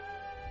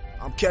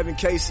I'm Kevin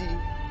Casey.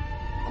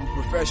 I'm a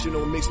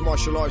professional mixed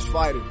martial arts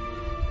fighter.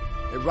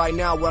 And right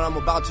now what I'm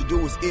about to do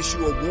is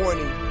issue a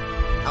warning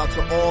out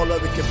to all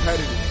other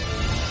competitors.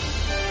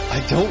 I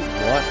don't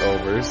want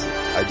overs.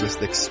 I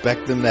just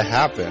expect them to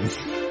happen.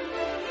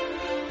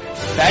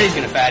 Fatty's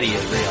gonna fatty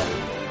is real.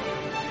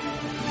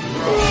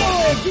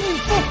 Oh, give me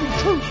fucking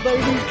truth,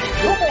 baby.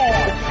 Come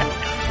on.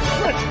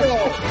 Let's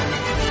go.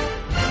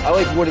 I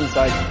like wooden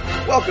sides.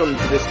 Welcome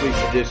to this week's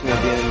edition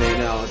of the MMA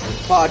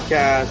Analysis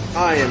podcast.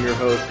 I am your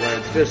host,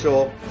 Lance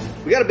Fishel.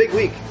 We got a big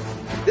week.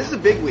 This is a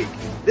big week.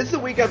 This is a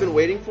week I've been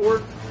waiting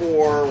for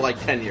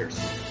like 10 years.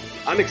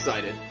 I'm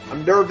excited.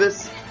 I'm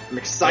nervous. I'm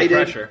excited.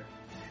 No pressure.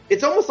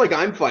 It's almost like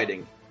I'm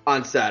fighting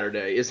on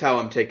Saturday is how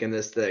I'm taking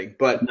this thing.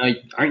 But no,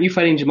 aren't you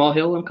fighting Jamal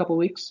Hill in a couple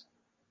weeks?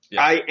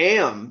 Yeah. I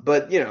am,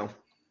 but you know,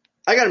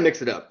 I got to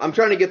mix it up. I'm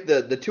trying to get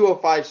the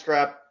 205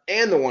 strap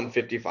and the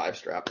 155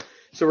 strap.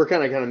 So we're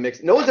kind of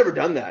mixed. No one's ever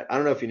done that. I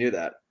don't know if you knew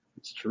that.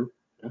 It's true.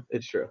 Yeah.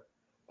 It's true.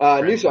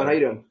 Newson, how you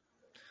doing?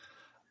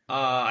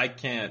 I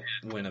can't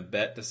win a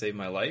bet to save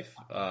my life.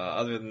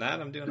 Other than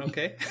that, I'm doing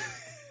okay.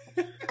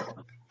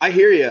 I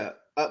hear you.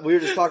 We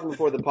were just talking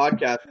before the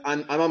podcast.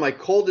 I'm on my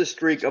coldest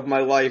streak of my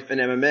life in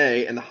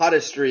MMA and the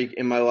hottest streak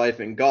in my life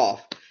in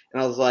golf.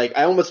 And I was like,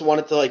 I almost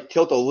wanted to like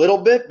tilt a little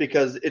bit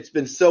because it's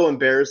been so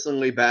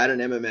embarrassingly bad in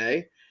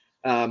MMA.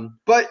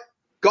 But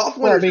golf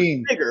winners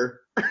are bigger.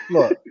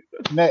 Look,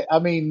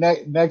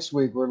 next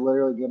week we're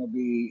literally going to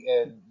be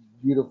in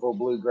beautiful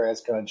bluegrass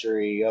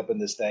country, up in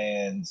the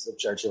stands of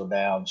Churchill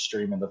Downs,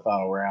 streaming the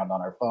final round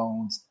on our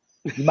phones.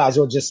 You might as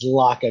well just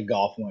lock a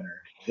golf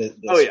winner.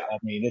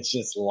 It's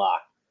just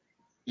locked.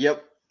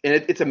 Yep, and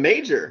it's a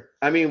major.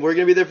 I mean, we're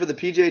going to be there for the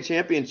PGA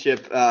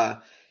Championship,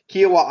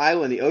 Kiowa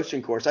Island, the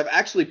ocean course. I've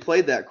actually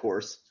played that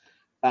course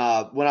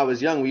when I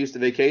was young. We used to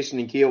vacation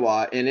in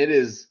Kiowa, and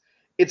it's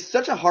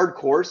such a hard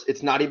course.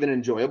 It's not even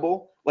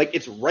enjoyable. Like,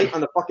 it's right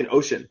on the fucking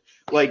ocean.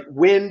 Like,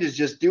 wind is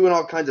just doing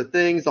all kinds of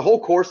things. The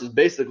whole course is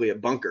basically a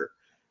bunker.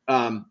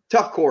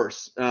 Tough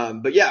course.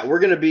 But yeah,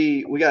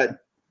 we got a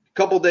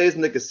couple days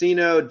in the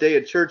casino, day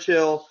at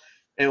Churchill,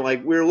 and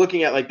like we're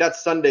looking at like that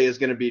Sunday is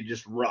going to be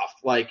just rough.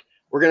 Like,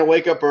 we're going to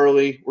wake up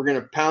early. We're going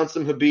to pound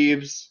some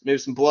Habibs, maybe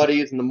some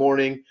Bloodies in the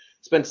morning,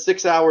 spend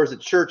 6 hours at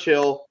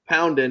Churchill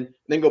pounding, and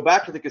then go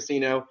back to the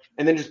casino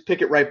and then just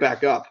pick it right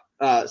back up.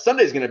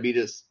 Sunday's going to be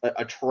just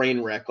a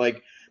train wreck.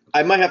 Like,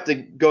 I might have to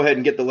go ahead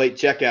and get the late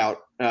checkout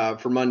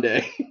for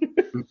Monday.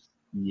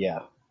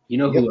 Yeah. You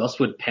know who else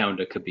would pound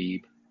a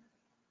Khabib?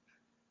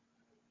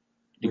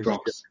 Do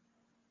Bronx.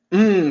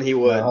 He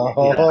would.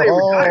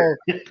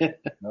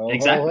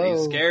 Exactly.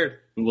 He's scared.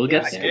 We'll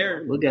get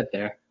there. We'll get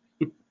there.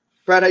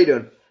 Brad, how you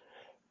doing?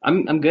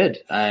 I'm good.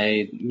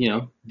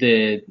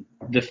 The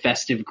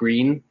festive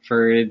green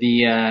for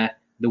the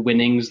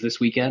winnings this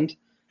weekend.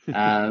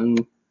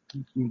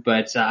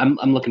 But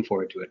I'm looking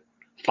forward to it.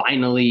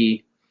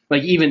 Finally,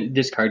 like even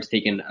this card's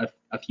taken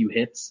a few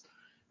hits,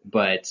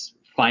 but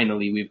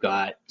finally we've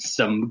got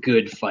some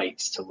good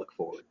fights to look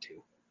forward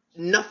to.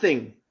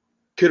 Nothing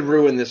could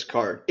ruin this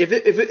card. If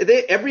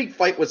every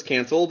fight was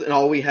canceled and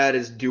all we had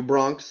is Do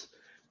Bronx,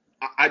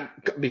 I'd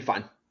be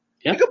fine.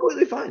 Yeah.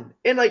 Completely fine.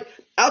 And like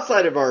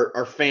outside of our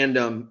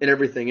fandom and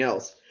everything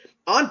else,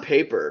 on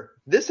paper,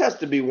 this has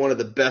to be one of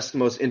the best,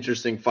 most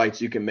interesting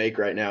fights you can make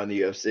right now in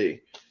the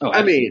UFC. Oh,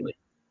 I mean,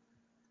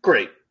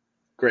 great.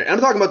 I'm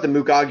talking about the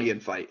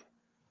Mukagian fight.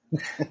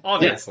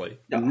 Obviously.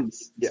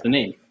 It's the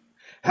name.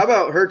 How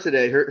about her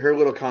today, her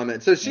little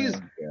comment? So she's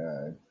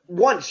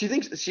she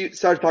thinks she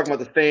started talking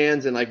about the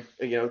fans and like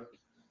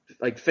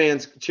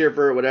fans cheer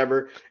for her or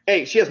whatever.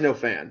 Hey, she has no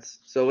fans.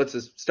 So let's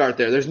just start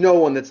there. There's no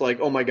one that's like,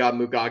 oh my God,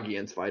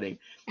 Mukagian's fighting.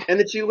 And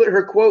then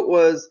her quote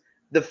was,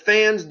 the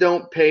fans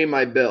don't pay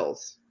my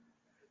bills.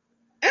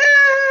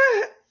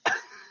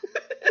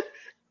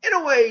 In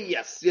a way,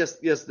 yes,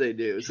 they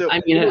do. So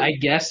I mean, I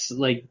guess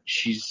like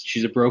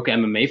she's a broke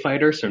MMA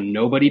fighter, so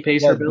nobody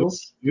pays her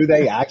bills. Do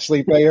they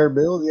actually pay her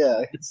bills?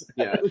 Yeah.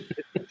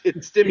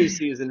 It's stimmy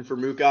season for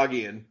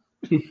Mukagian.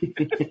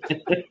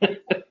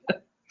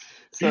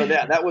 So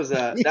that was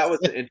an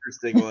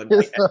interesting one.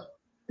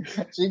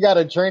 She got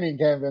a training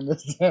camp in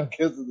this town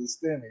because of the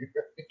stimmy.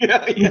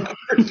 Yeah,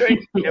 her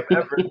training camp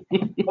ever.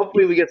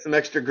 Hopefully we get some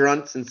extra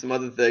grunts and some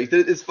other things.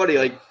 It's funny,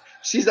 like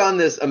she's on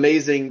this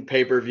amazing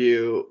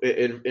pay-per-view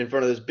in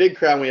front of this big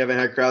crowd. We haven't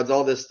had crowds,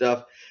 all this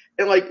stuff.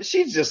 And like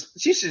she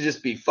should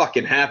just be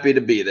fucking happy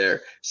to be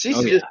there. She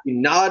should just be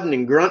nodding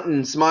and grunting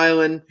and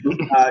smiling.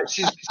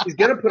 She's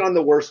gonna put on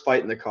the worst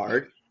fight in the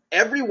card.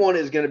 Everyone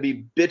is going to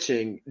be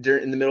bitching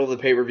in the middle of the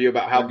pay-per-view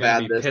about how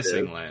bad this is.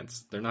 They're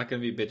Lance. They're not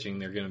going to be bitching.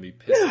 They're going to be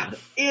pissing.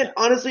 Yeah. And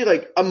honestly,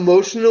 like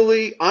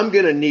emotionally, I'm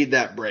going to need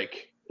that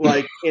break,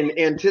 like in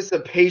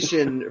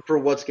anticipation for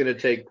what's going to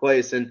take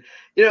place. And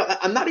you know,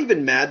 I'm not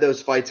even mad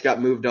those fights got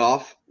moved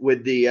off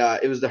with the.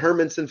 It was the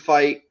Hermanson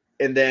fight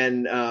and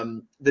then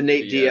the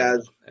Nate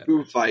Diaz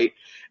fight.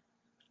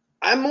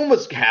 I'm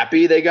almost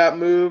happy they got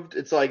moved.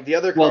 It's like the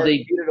other. Well,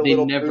 they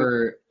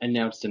never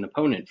announced an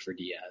opponent for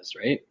Diaz,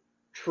 right?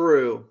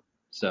 True.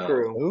 So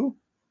True.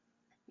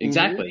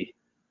 Exactly.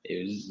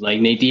 It was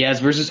like Nate Diaz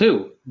versus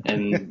who?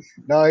 And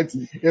No, it's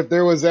if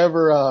there was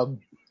ever a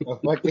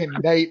fucking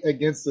Nate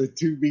against a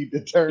to be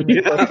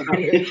determined fucking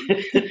kid,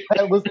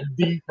 that was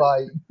the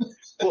fight.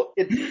 Well,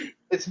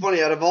 it's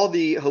funny. Out of all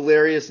the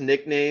hilarious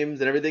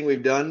nicknames and everything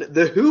we've done,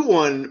 the Who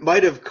one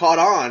might have caught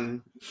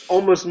on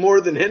almost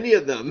more than any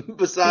of them.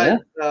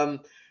 Besides,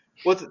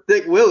 what's it,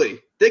 Thick Willie?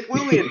 Thick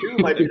Willie and Who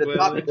might be the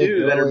top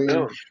two that are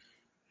known.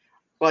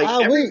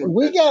 Like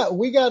we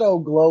got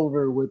old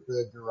Glover with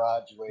the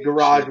garage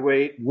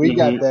weight. We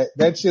got that.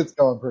 That shit's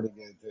going pretty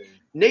good too.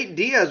 Nate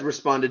Diaz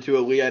responded to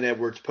a Leon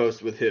Edwards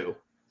post with Who.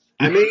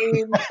 I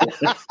mean,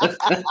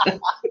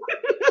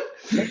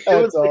 it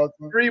was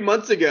awesome. 3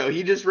 months ago.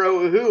 He just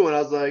wrote Who, and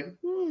I was like,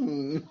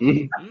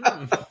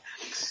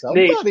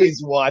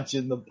 somebody's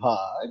watching the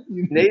pod.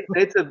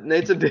 Nate's a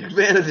big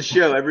fan of the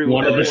show.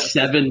 One of the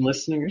 7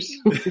 listeners.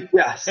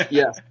 Yes,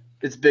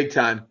 it's big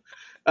time.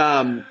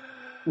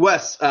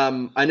 Wes,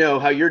 I know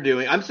how you're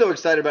doing. I'm so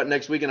excited about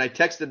next week, and I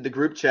texted the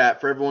group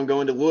chat for everyone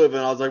going to Louisville,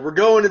 and I was like, we're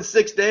going in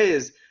 6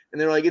 days. And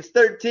they're like, it's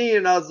 13.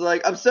 And I was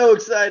like, I'm so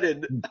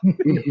excited.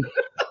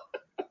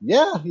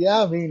 Yeah.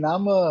 I mean,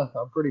 I'm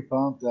pretty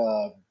pumped.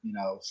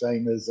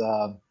 Same as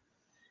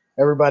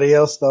everybody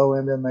else, though.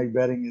 MMA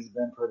betting has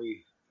been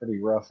pretty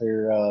rough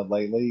here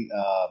lately.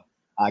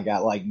 I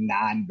got like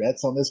 9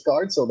 bets on this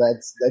card, so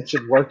that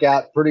should work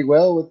out pretty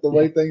well with the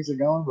way things are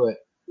going. But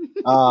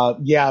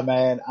yeah,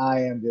 man,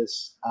 I'm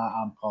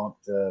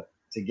pumped to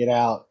get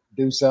out,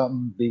 do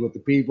something, be with the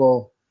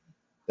people.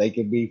 They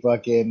can be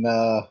fucking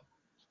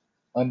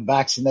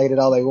unvaccinated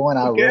all they want.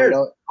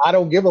 I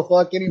don't give a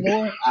fuck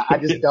anymore. I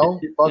just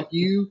don't. Fuck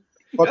you.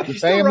 Fuck your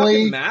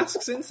family. Still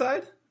masks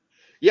inside?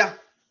 Yeah.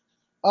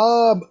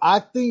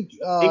 I think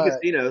in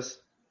casinos.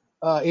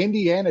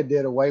 Indiana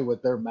did away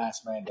with their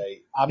mask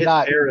mandate.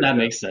 That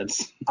makes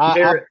sense.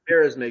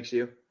 Harris makes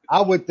you.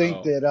 I would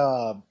think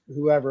that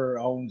whoever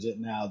owns it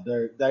now,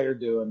 they're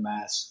doing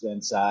masks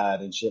inside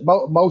and shit.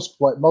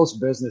 Most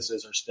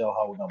businesses are still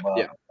holding them up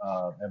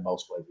in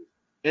most places.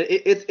 And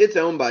it's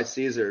owned by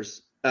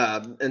Caesars.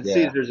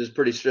 Caesars is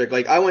pretty strict.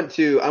 Like I went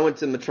to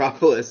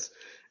Metropolis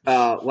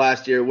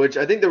last year, which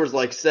I think there was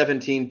like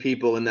 17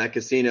 people in that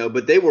casino,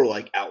 but they were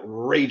like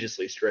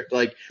outrageously strict.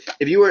 Like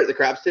if you were at the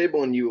craps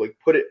table and you like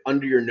put it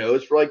under your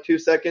nose for like 2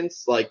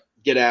 seconds, like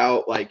get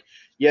out, like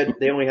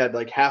they only had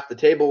like half the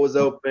table was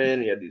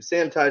open, you had to do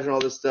sanitizer and all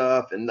this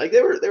stuff, and like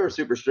they were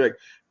super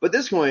strict. But at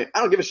this point,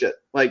 I don't give a shit.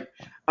 Like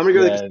I'm gonna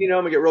go to the casino,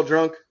 I'm gonna get real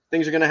drunk,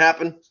 things are gonna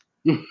happen.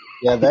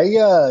 Yeah,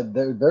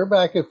 they're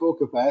back at full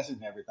capacity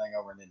and everything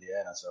over in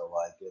Indiana. So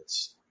like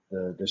it's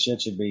the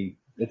shit should be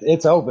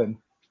it's open.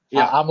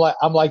 Yeah, I'm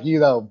like you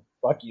though.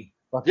 Fuck you,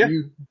 fuck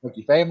you, fuck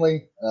your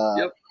family.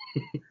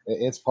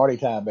 It's party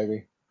time,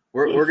 baby.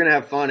 We're gonna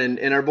have fun,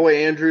 and our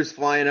boy Andrew's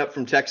flying up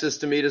from Texas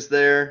to meet us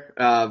there.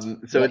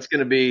 So it's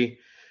gonna be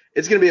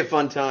a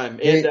fun time,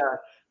 and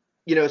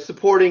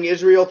supporting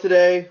Israel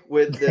today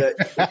with the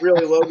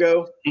Israeli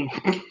logo.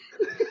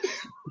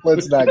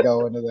 Let's not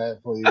go into that,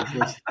 please.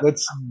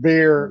 Let's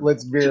veer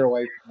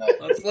away from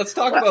that. Let's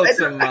talk about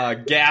some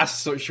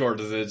gas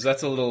shortages.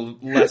 That's a little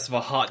less of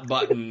a hot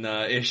button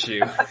issue.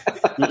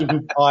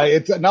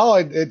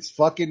 It's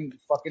fucking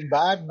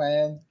Biden,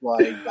 man.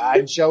 Like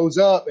Biden shows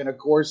up, and of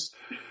course,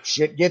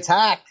 shit gets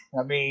hacked.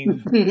 I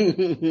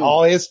mean,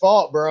 all his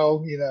fault,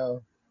 bro.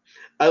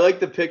 I like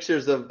the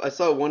pictures I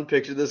saw one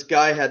picture. This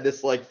guy had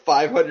this like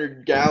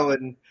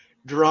 500-gallon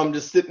drum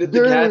just sitting at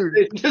the gas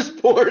station,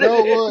 just pouring it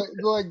in.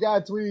 Look,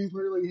 guy tweets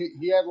literally.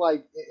 He had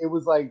like it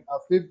was like a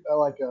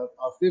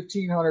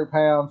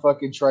 1,500-pound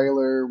fucking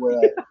trailer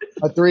with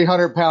a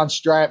 300-pound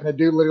strap, and the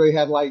dude literally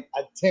had like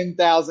a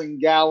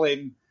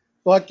 10,000-gallon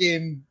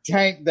fucking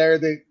tank there.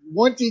 That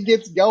once he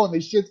gets going,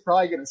 this shit's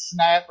probably gonna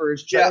snap or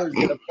his trailer's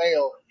gonna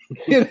fail,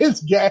 and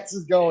his gas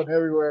is going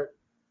everywhere.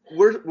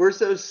 We're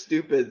so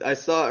stupid. I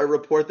saw a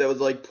report that was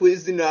like,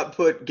 please do not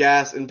put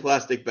gas in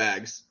plastic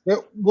bags.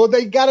 Well,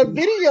 they got a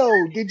video.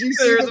 Did you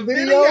see the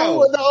video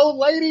with the old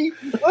lady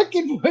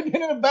fucking putting it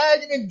in a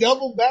bag and then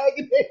double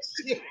bagging it?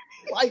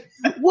 Like,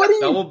 what are you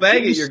double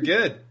bag it? You're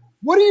good.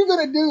 What are you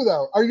gonna do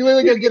though? Are you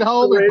literally gonna get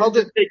home and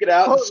take it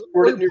out,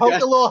 squirt it in poke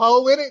a little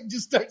hole in it, and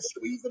just start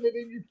squeezing it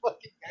in your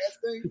fucking gas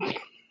thing?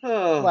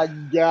 Oh my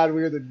God,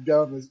 we're the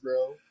dumbest,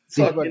 bro.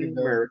 Fucking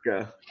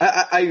America.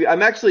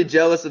 I'm actually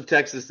jealous of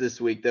Texas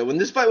this week, though. When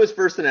this fight was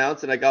first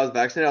announced and I was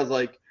vaccinated, I was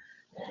like,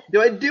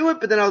 do I do it?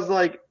 But then I was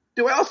like,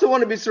 do I also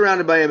want to be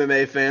surrounded by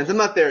MMA fans? I'm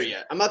not there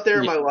yet. I'm not there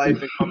in my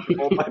life and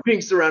comfortable by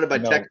being surrounded by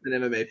Texan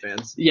MMA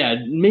fans. Yeah,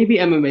 maybe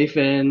MMA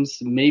fans,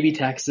 maybe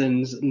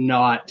Texans,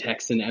 not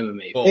Texan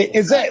MMA fans.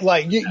 Is that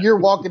like you're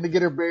walking to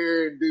get a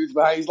beer and dude's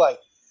behind? He's like,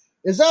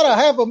 is that a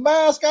half a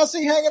mask I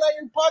see hanging out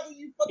your pocket,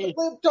 you fucking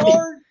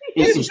libtard?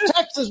 It's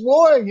Texas,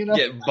 boy.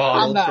 Get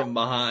bottled from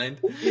behind.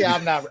 Yeah,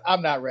 I'm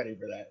not ready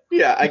for that.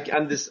 Yeah,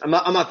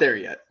 I'm not there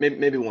yet.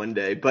 Maybe one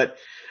day. But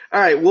all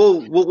right,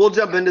 we'll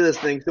jump into this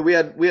thing. So we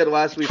had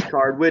last week's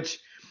card, which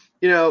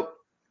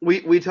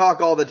we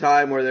talk all the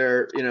time where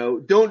they're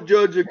don't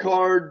judge a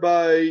card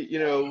by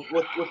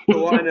what's the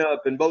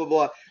lineup and blah blah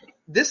blah.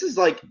 This is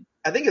like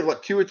I think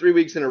it's 2 or 3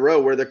 weeks in a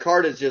row where the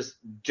card is just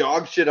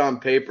dog shit on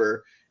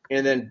paper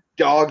and then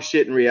dog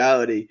shit in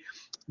reality.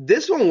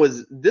 This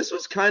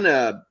was kind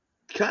of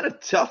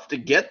tough to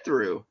get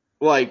through.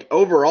 Like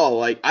overall,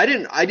 like I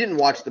didn't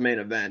watch the main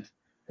event.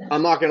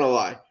 I'm not gonna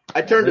lie.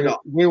 I turned it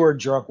off. We were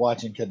drunk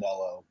watching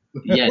Canelo.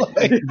 Yeah,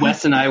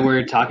 Wes and I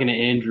were talking to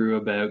Andrew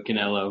about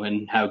Canelo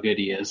and how good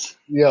he is.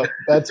 Yep,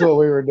 that's what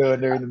we were doing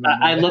during the main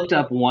I event. looked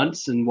up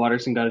once and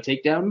Watterson got a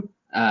takedown.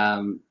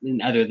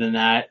 And other than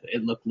that,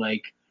 it looked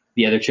like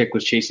the other chick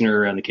was chasing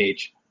her around the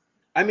cage.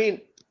 I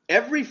mean,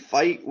 every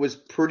fight was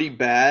pretty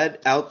bad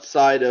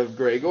outside of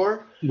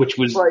Gregor, which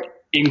was like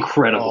Oh,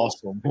 incredible.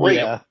 awesome. Great.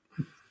 Yeah.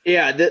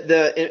 Yeah,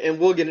 and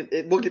we'll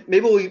get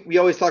maybe we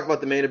always talk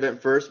about the main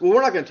event first. Well,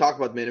 we're not going to talk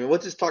about the main event.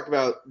 Let's just talk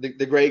about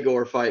the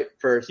Gregor fight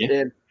first.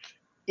 Yeah. And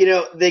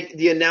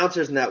the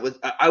announcers in that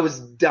I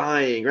was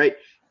dying. Right,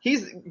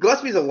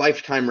 Gillespie's a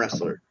lifetime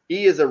wrestler.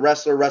 He is a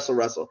wrestler.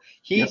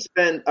 He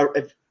spent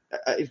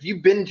if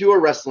you've been to a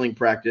wrestling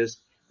practice,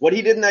 what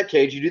he did in that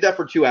cage, you do that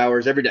for 2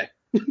 hours every day.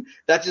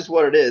 That's just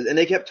what it is. And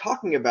they kept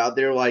talking about,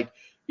 they're like,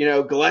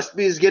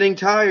 Gillespie is getting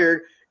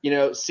tired.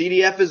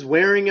 CDF is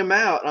wearing him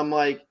out. I'm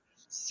like,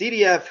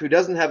 CDF, who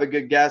doesn't have a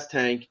good gas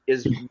tank,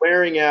 is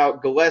wearing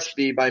out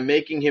Gillespie by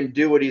making him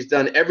do what he's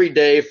done every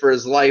day for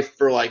his life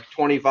for like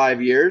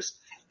 25 years.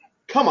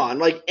 Come on,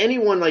 like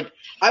anyone, like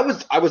I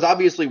was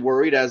obviously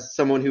worried as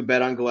someone who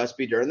bet on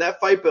Gillespie during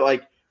that fight, but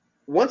like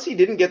once he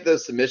didn't get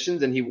those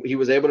submissions and he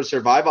was able to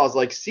survive, I was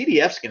like,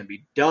 CDF's going to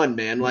be done,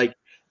 man. Like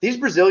these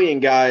Brazilian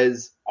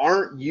guys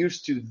aren't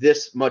used to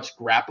this much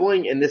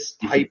grappling and this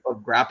type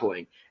of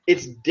grappling.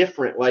 It's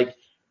different. Like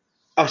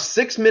a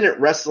 6-minute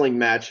wrestling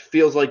match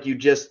feels like you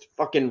just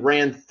fucking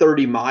ran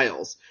 30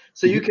 miles.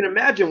 So you can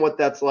imagine what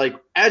that's like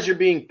as you're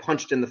being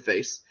punched in the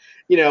face,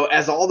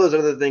 as all those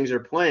other things are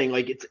playing,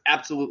 like it's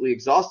absolutely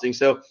exhausting.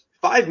 So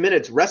 5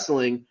 minutes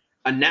wrestling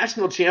a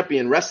national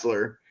champion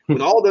wrestler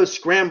with all those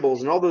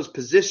scrambles and all those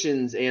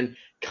positions and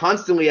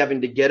constantly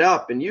having to get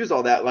up and use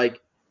all that, like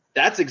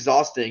that's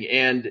exhausting.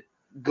 And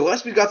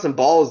Gillespie's got some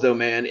balls though,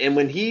 man. And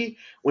when he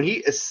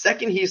a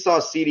second he saw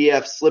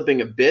CDF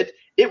slipping a bit,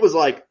 it was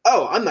like,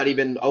 oh, I'm not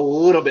even a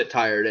little bit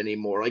tired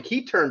anymore. Like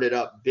he turned it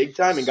up big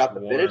time and got the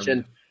finish.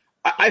 And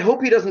I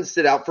hope he doesn't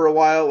sit out for a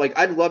while. Like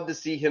I'd love to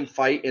see him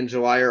fight in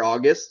July or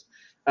August.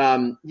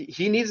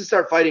 He needs to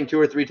start fighting 2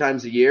 or 3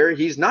 times a year.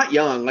 He's not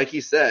young, like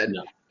he said,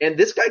 and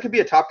this guy could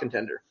be a top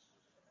contender.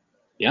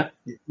 Yeah.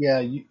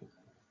 Yeah.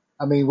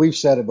 We've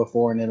said it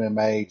before in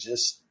MMA,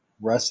 just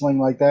wrestling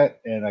like that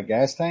in a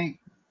gas tank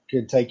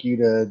could take you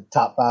to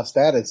top 5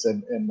 status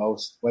and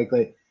most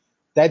likely.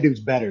 That dude's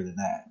better than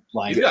that.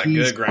 Like he's got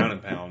good ground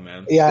and pound,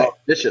 man. Yeah.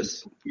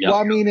 Vicious. Yep.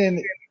 Well,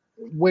 and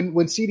when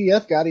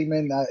CDF got him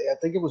in, I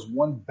think it was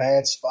one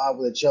bad spot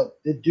with a choke.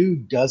 The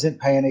dude doesn't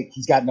panic.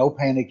 He's got no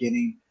panic in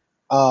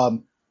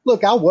him.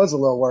 Look, I was a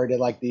little worried at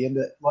like the end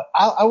of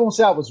I won't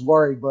say I was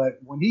worried, but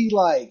when he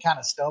like kind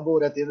of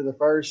stumbled at the end of the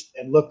first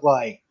and looked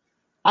like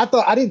I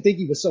didn't think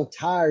he was so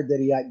tired that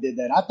he did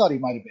that. I thought he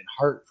might have been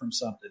hurt from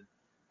something.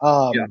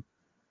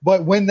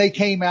 But when they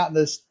came out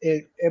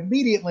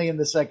immediately in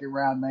the second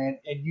round, man,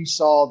 and you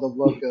saw the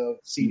look of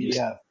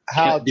CDF,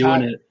 how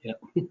doing it,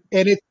 yeah.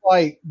 And it's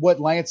like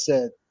what Lance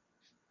said.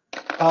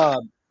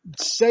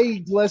 Say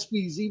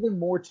Gillespie's even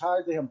more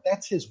tired than him.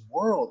 That's his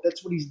world.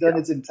 That's what he's done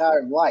his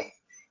entire life.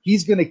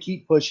 He's going to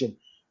keep pushing.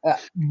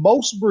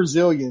 Most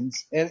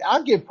Brazilians, and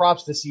I'll give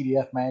props to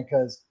CDF, man,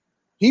 because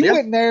he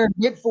went in there and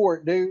went for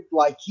it, dude.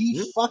 Like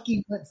he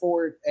fucking went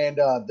for it, and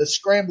the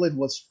scrambling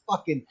was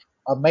fucking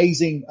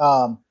amazing.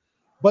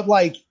 But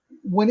like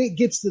when it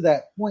gets to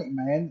that point,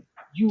 man,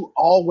 you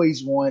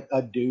always want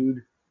a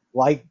dude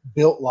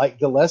built like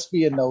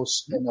Gillespie in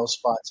those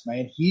spots,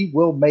 man. He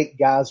will make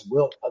guys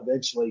wilt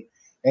eventually,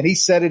 and he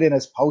said it in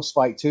his post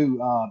fight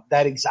too.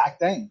 That exact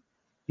thing.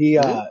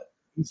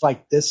 He's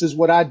like, "This is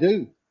what I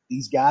do.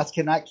 These guys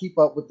cannot keep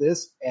up with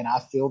this, and I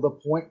feel the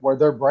point where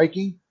they're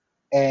breaking,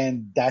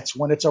 and that's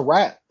when it's a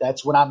wrap.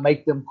 That's when I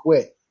make them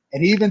quit."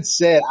 And he even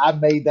said, "I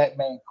made that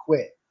man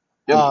quit."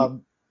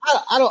 Yep.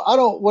 I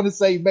don't want to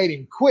say he made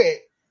him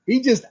quit.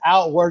 He just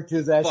outworked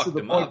his ass Fucked to the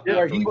him point up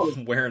where after he was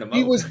wearing him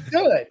he out. was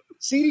good.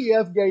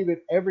 CDF gave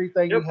it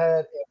everything he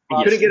had.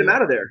 You couldn't get him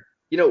out of there.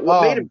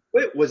 What made him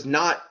quit was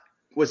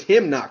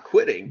him not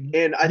quitting.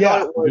 And I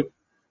thought it was.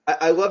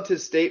 I loved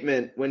his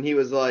statement when he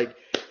was like,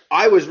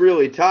 "I was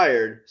really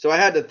tired, so I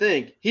had to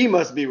think he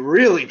must be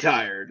really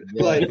tired."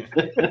 Yeah. Like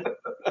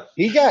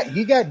he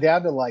got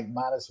down to like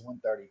minus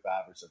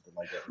 135 or something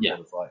like that. Yeah.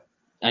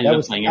 I ended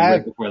up playing him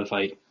right before the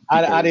fight.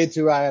 I did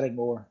too. I added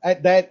more.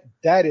 That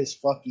is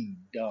fucking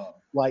dumb.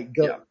 Like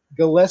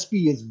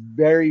Gillespie is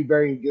very,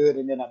 very good,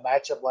 and in a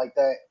matchup like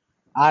that,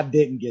 I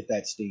didn't get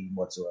that steam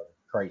whatsoever.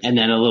 Crazy. And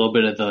then a little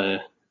bit of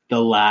the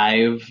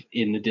live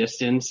in the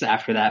distance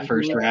after that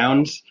first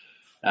round.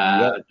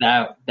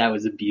 That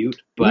was a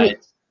beaut. But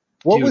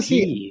what was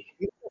he?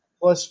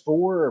 +4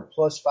 or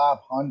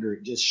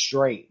 +500 just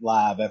straight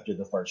live after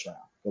the first round.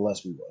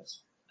 Gillespie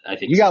was. I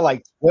think you got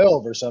like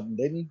 12 or something,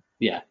 didn't you?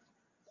 Yeah.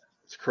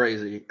 It's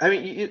crazy. I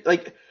mean,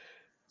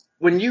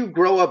 when you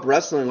grow up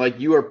wrestling,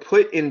 like you are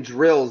put in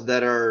drills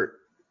that are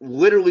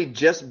literally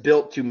just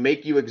built to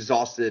make you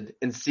exhausted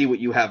and see what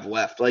you have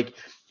left. Like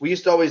we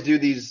used to always do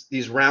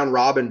these round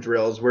robin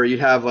drills where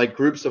you'd have like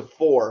groups of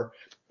 4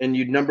 and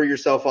you'd number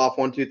yourself off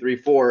 1, 2, 3,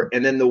 4.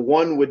 And then the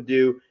one would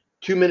do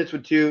 2 minutes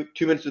with 2,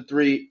 2 minutes with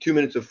 3, 2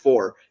 minutes with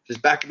 4,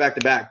 just back to back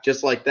to back,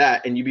 just like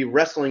that. And you'd be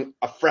wrestling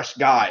a fresh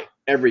guy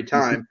every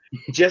time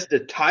just to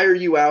tire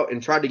you out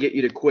and try to get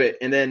you to quit.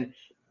 And then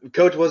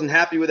coach wasn't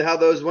happy with how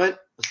those went.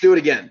 Let's do it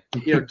again.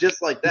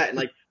 Just like that. And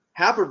like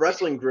half of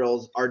wrestling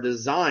drills are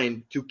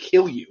designed to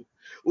kill you.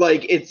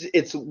 Like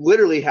it's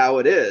literally how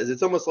it is.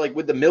 It's almost like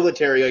with the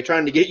military, like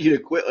trying to get you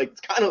to quit. Like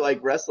it's kind of like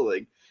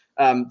wrestling.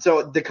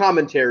 So the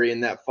commentary in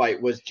that fight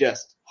was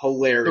just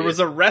hilarious. There was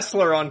a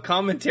wrestler on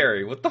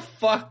commentary. What the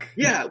fuck?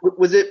 Yeah.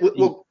 Was it?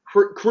 Well,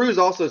 Cruz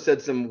also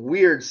said some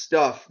weird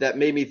stuff that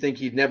made me think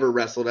he'd never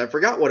wrestled. I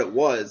forgot what it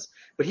was,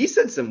 but he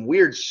said some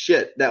weird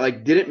shit that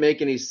like didn't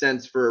make any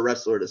sense for a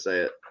wrestler to say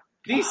it.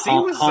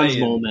 DC was Hans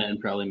saying.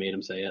 Moleman probably made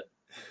him say it.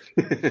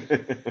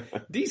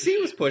 DC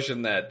was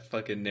pushing that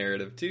fucking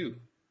narrative too.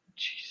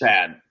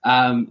 Sad.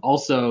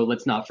 Also,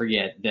 let's not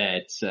forget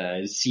that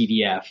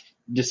CDF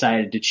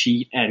decided to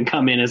cheat and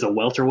come in as a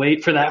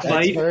welterweight for that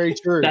fight. That's very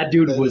true. That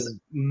dude was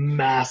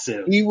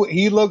massive.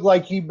 He looked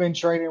like he'd been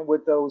training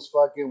with those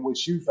fucking with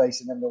shoe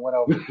facing him that went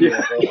over.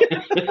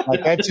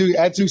 Like that two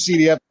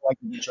CDF like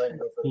he'd been training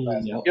with for the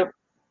past.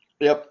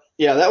 Yep.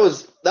 Yeah, that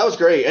was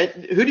great.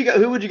 And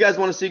who would you guys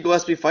want to see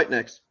Gillespie fight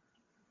next?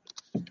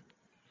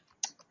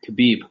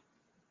 Khabib.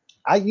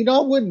 I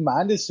wouldn't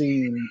mind to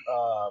see him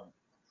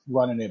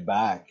running it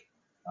back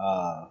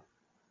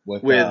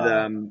with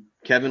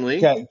Kevin Lee.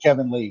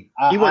 Kevin Lee.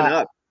 He went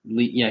up.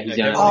 He's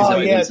down to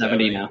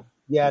 170 now.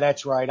 Yeah,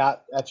 that's right. I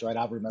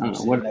remember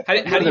seeing that.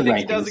 How do you think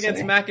he does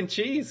against Mac and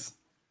Cheese?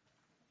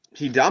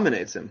 He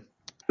dominates him.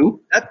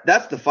 Who?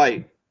 That's the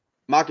fight.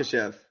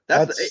 Makhachev.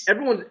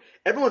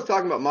 Everyone's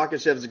talking about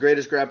Makhachev as the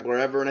greatest grappler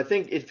ever, and I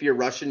think if you're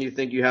Russian, you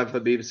think you have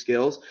Khabib's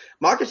skills.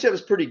 Makhachev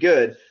is pretty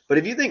good, but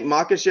if you think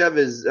Makhachev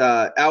is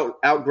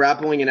out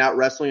grappling and out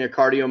wrestling a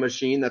cardio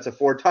machine that's a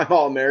 4-time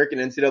All-American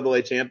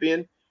NCAA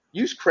champion,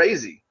 you's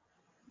crazy.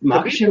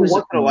 Makhachev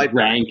is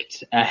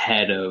ranked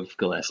ahead of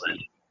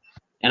Gillespie,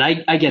 and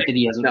I get that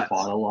he hasn't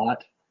fought a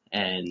lot,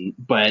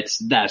 but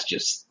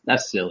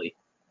that's silly.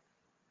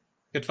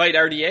 Good fight,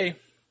 RDA.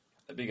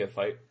 That'd be a good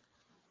fight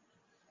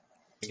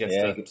against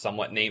a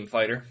somewhat named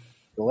fighter.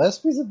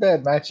 Gillespie's a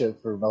bad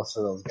matchup for most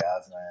of those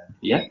guys, man.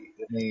 Yeah.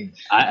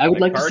 I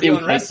would like to see him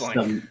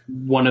fight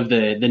one of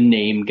the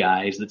name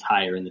guys that's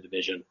higher in the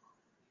division.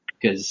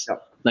 Because,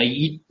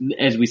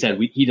 as we said,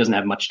 he doesn't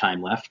have much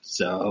time left.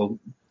 So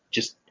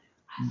just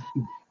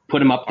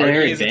put him up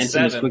there, advance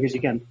him as quick as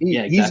you can.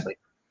 Exactly.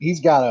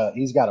 He's got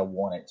to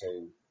want it,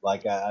 too.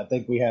 Like, I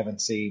think we haven't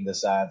seen the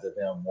signs of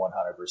him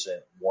 100%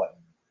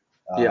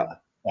 wanting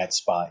that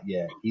spot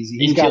yet.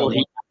 He's got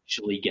to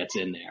actually gets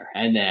in there,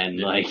 and then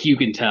you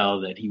can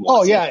tell that he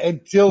wants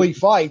until he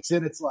fights,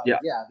 and it's like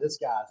this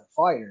guy's a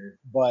fighter,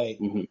 but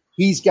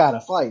he's got to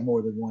fight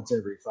more than once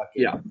every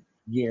fucking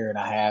year and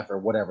a half or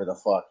whatever the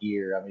fuck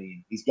year. I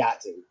mean, he's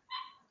got to.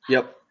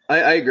 Yep,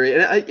 I agree,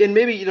 and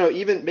maybe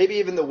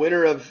even the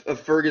winner of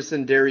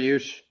Ferguson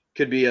Dariush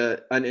could be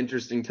an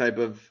interesting type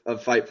of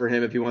fight for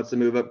him if he wants to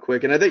move up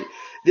quick. And I think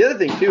the other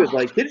thing too is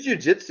like his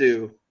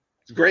jiu-jitsu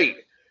is great.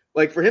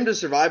 Like for him to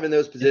survive in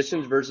those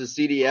positions versus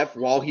CDF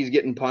while he's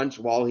getting punched,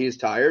 while he's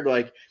tired,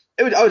 I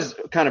was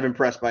kind of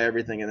impressed by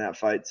everything in that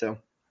fight. So,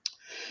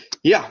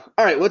 yeah.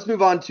 All right, let's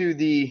move on to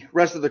the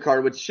rest of the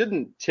card, which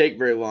shouldn't take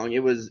very long.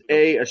 It was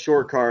a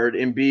short card,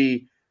 and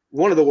B,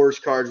 one of the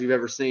worst cards we've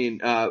ever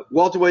seen.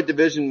 Welterweight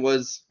division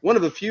was one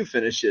of a few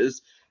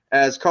finishes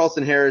as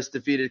Carlson Harris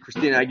defeated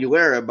Christina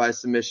Aguilera by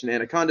submission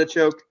anaconda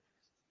choke.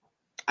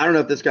 I don't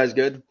know if this guy's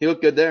good. He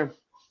looked good there.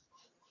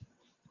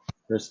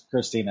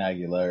 Christina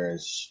Aguilera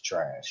is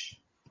trash.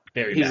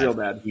 He's real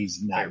bad.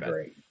 He's not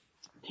great.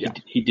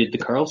 He did the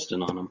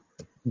Carlston on him.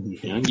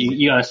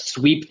 You got to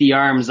sweep the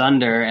arms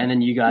under, and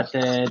then you got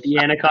the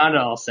anaconda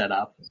all set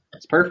up.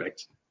 It's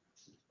perfect.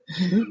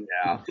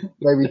 Yeah.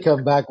 Maybe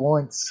come back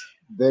once,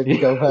 then you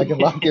go back and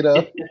lock it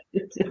up.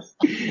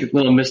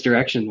 Little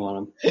misdirection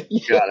on him.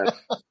 Got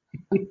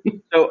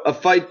it. So a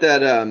fight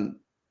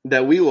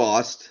that we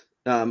lost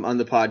on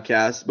the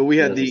podcast, but we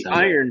had the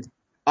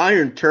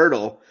Iron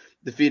Turtle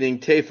defeating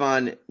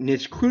Tayfon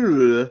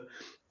Nichkulu.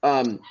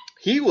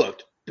 He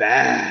looked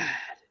bad.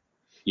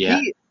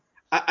 Yeah.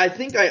 I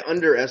think I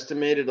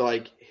underestimated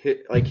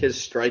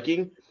his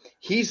striking.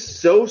 He's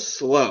so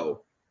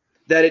slow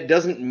that it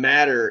doesn't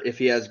matter if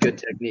he has good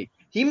technique.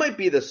 He might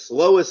be the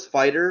slowest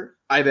fighter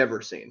I've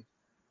ever seen.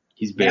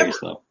 He's very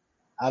slow.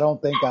 I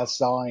don't think I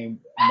saw him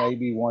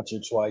maybe once or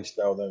twice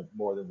throw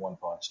more than one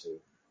punch too.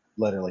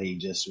 Literally, he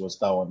just was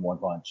throwing one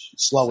punch.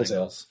 Slow as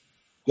hell.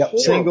 Yep,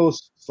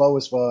 singles, slow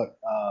as fuck.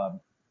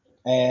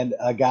 And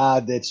a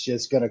guy that's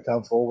just going to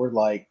come forward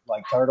like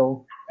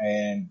Turtle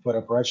and put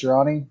a pressure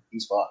on him,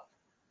 he's fucked.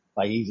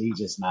 Like, he's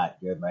just not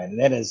good, man. And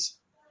that is,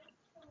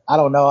 I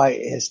don't know,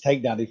 his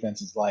takedown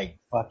defense is like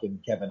fucking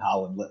Kevin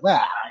Holland.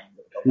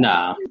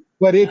 Nah.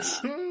 but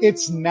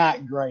it's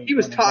not great. He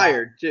was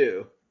tired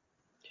too.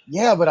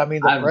 Yeah, but I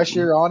mean the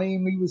pressure on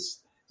him,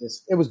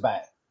 it was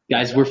bad.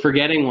 Guys, we're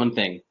forgetting one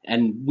thing,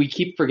 and we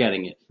keep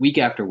forgetting it week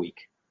after week.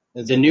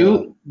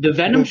 The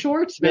Venom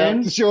shorts,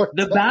 man.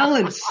 The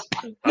balance.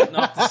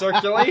 Not the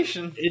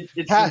circulation.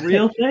 It's a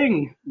real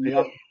thing.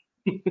 Yep.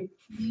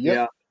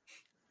 Yeah.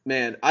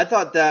 Man, I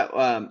thought that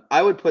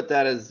I would put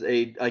that as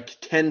a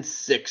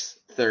 10-6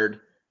 third.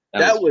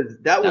 That was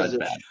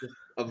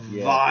a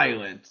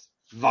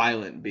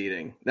violent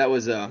beating. That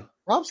was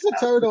props to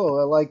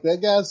Turtle. Like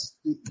that guy's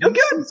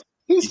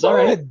he's fun.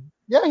 Right.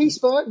 Yeah, he's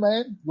fun,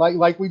 man.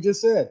 Like we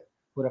just said.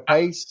 With a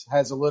pace,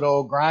 has a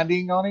little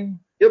grinding on him.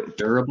 Yep.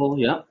 Durable,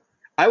 yeah.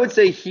 I would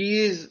say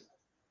he's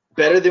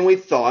better than we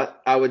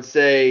thought. I would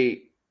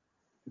say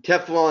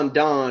Teflon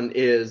Don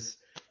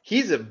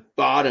he's a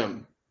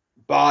bottom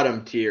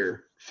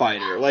tier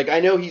fighter. Like I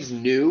know he's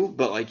new,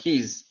 but like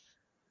he's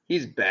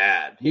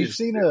bad. We've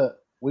seen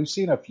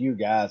a few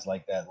guys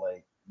like that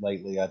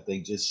lately. I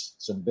think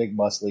just some big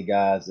muscly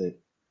guys that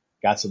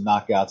got some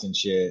knockouts and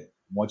shit.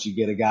 Once you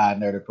get a guy in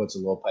there that puts a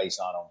little pace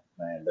on them,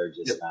 man, they're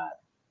just not.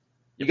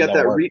 You got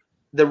that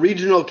the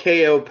regional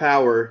KO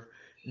power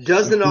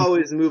doesn't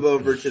always move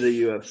over to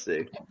the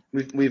UFC.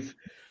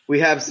 We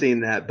have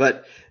seen that,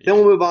 but then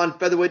we'll move on.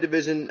 Featherweight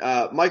division.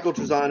 Michael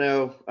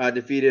Trezano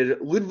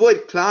defeated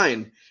Ludwig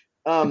Klein.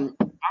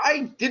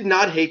 I did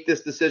not hate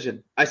this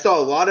decision. I saw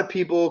a lot of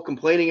people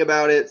complaining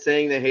about it,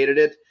 saying they hated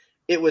it.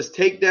 It was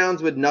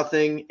takedowns with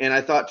nothing, and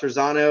I thought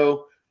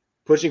Trezano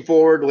pushing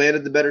forward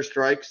landed the better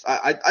strikes.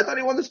 I thought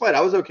he won this fight.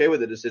 I was okay with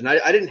the decision.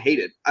 I didn't hate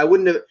it. I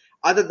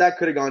thought that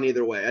could have gone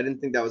either way. I didn't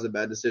think that was a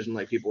bad decision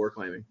like people were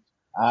claiming.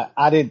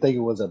 I didn't think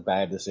it was a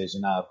bad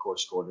decision. I, of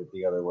course, scored it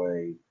the other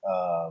way.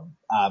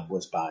 I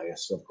was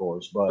biased, of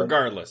course, but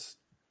regardless,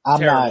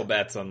 terrible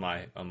bets on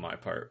my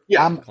part.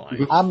 Yeah,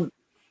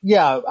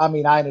 I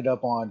mean, I ended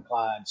up on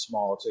Klein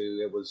small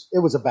too.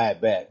 It was a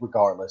bad bet,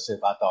 regardless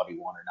if I thought he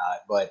won or not.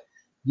 But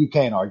you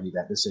can't argue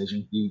that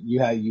decision.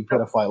 You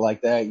put a fight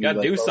like that. You got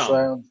to do something.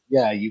 Rounds,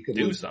 yeah, you could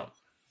do something.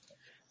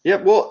 Yeah,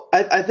 well,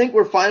 I think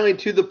we're finally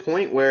to the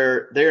point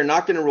where they are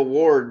not going to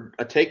reward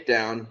a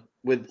takedown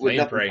with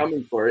nothing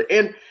coming for it.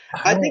 And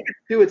I think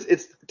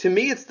it's to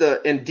me it's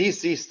and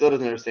DC still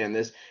doesn't understand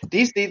this.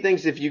 DC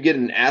thinks if you get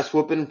an ass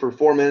whooping for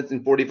 4 minutes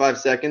and 45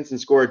 seconds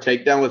and score a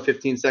takedown with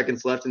 15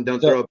 seconds left and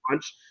don't throw a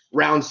punch,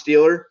 round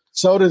stealer.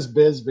 So does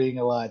Biz being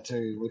a lot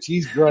too, which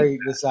he's great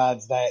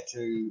besides that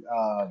too.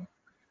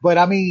 But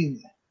I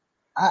mean,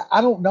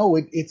 I don't know.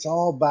 It's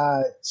all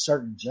by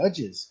certain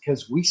judges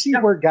because we see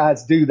where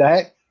guys do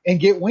that and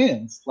get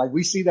wins. Like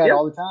we see that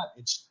all the time.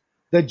 It's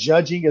the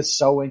judging is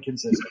so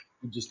inconsistent.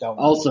 We just don't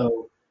know.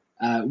 Also,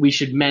 we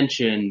should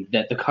mention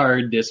that the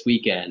card this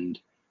weekend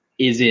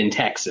is in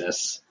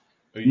Texas,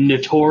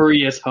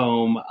 notorious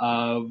home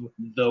of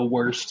the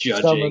worst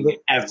judging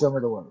ever. Some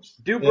of the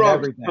worst. Do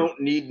Bronx don't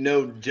need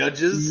no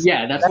judges.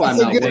 Yeah, that's why I'm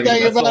not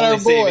worried about our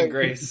boy.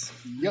 Grace.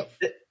 Yep.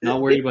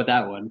 Not worried about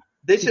that one.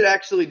 They should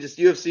actually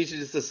UFC should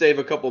just to save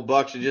a couple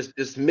bucks and just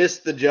dismiss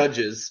the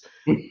judges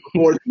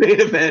before the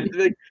main event.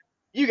 Like,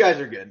 you guys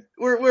are good.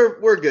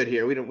 We're good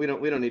here. We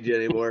don't need you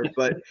anymore.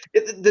 But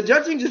the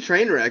judging's a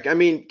train wreck. I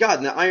mean, God,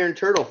 in the Iron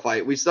Turtle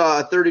fight, we saw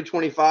a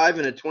 30-25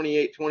 and a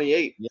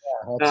 28-28.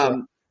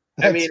 Yeah,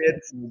 I mean,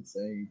 it's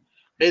insane.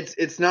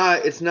 It's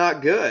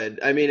not good.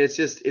 I mean,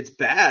 it's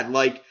bad.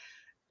 Like,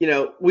 you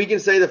know, we can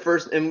say the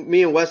first, and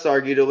me and Wes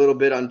argued a little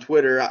bit on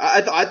Twitter.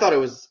 I thought it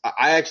was.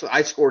 I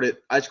scored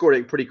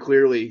it pretty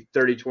clearly,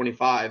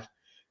 30-25.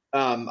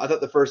 I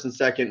thought the first and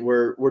second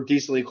were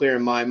decently clear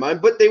in my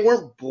mind, but they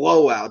weren't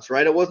blowouts,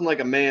 right? It wasn't like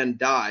a man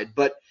died.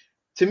 But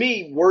to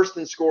me, worse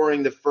than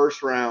scoring the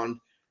first round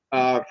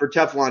for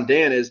Teflon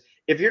Dan is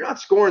if you're not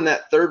scoring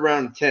that third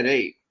round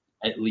 10-8.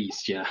 At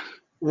least, yeah.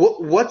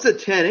 What's a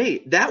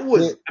 10-8? That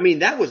was, I mean,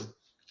 that was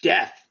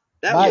death.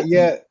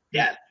 Death.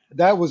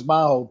 That was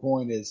my whole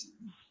point is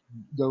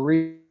the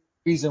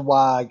reason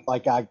why,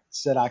 like I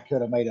said, I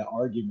could have made an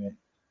argument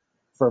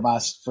for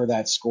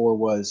that score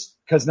was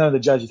because none of the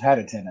judges had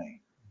a 10-8.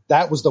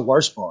 That was the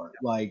worst part.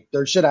 Like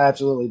there should have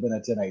absolutely been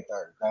a 10-8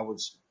 third. That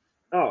was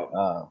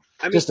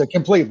just a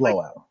complete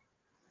blowout.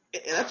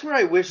 That's where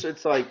I wish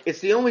it's like it's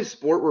the only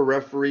sport where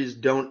referees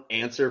don't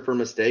answer for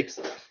mistakes.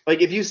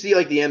 Like if you see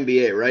like the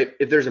NBA, right?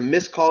 If there's a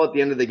missed call at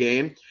the end of the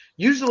game,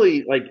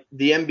 usually like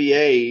the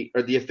NBA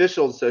or the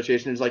officials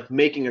association is like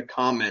making a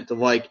comment of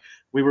like,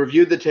 we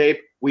reviewed the tape,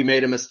 we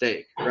made a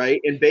mistake, right?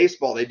 In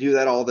baseball, they do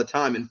that all the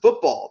time. In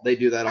football, they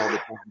do that all the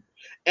time.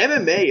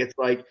 MMA, it's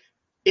like,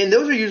 and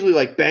those are usually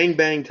like bang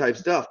bang type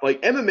stuff.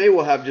 Like MMA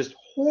will have just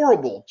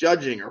horrible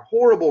judging or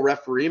horrible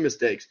referee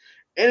mistakes.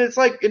 And it's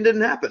like, it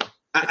didn't happen.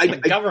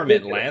 It's the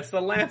government, Lance.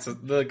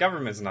 The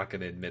government's not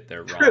going to admit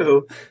they're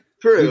wrong.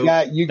 True.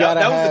 You got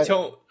that was the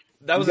tone.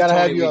 That was a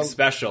Tony Weeks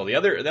special. The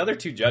other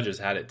two judges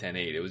had it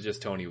 10-8. It was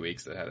just Tony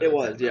Weeks that had it. It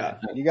was, yeah.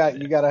 You got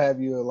to have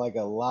you like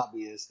a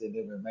lobbyist in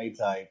MMA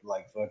type,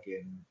 like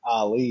fucking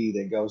Ali,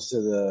 that goes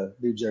to the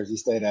New Jersey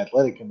State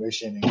Athletic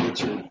Commission and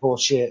gets your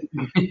bullshit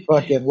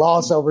fucking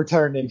loss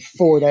overturned in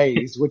 4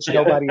 days, which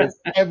nobody has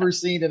ever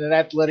seen in an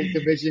athletic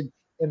commission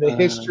in the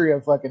history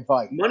of fucking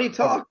fight. Money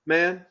talk,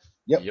 man.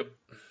 Yep.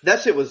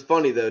 That shit was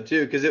funny though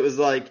too, because it was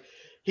like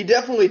he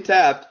definitely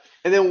tapped.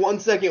 And then 1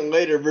 second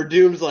later,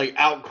 Verdum's like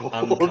out cold.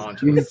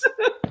 Unconscious.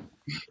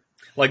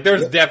 Like,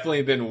 there's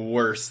definitely been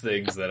worse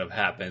things that have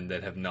happened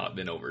that have not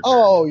been overturned.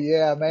 Oh,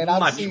 yeah, man.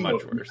 Much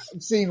worse.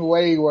 I've seen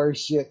way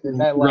worse shit than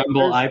that.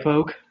 Rumble eye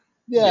poke?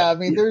 Yeah, I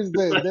mean,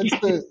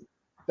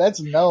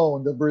 that's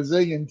known. The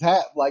Brazilian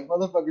tap. Like,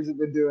 motherfuckers have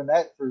been doing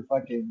that for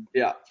fucking 2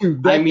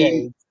 decades. I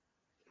mean,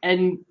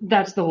 and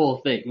that's the whole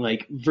thing.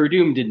 Like,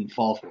 Verdum didn't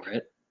fall for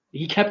it.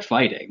 He kept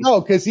fighting. No,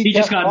 because he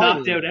just got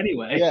knocked out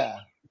anyway. Yeah.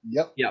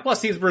 Yep.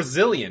 Plus, he's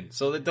Brazilian,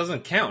 so that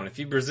doesn't count. If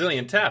he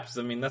Brazilian taps,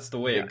 I mean, that's the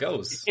way it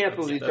goes. You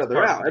cancel each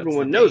other out.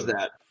 Everyone knows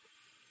that.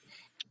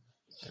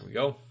 There we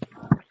go.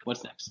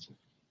 What's next?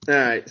 All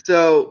right.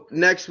 So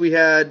next we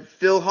had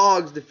Phil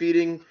Hoggs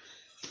defeating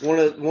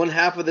one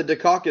half of the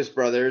Dukakis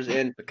brothers,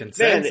 and the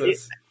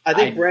consensus.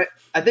 Man,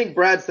 I think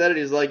Brad said it.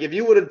 He's like, if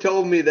you would have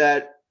told me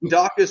that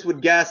Dawkins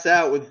would gas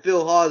out with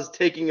Phil Hawes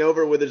taking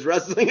over with his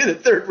wrestling in the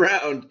 3rd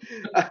round,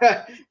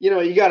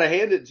 you got to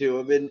hand it to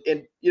him.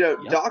 And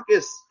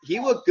Dawkins,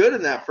 he looked good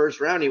in that 1st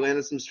round. He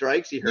landed some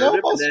strikes. He hurt him.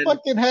 He almost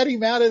fucking had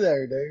him out of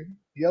there, dude.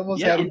 He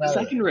almost had him in the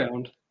second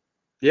round.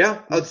 Yeah,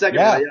 second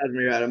round.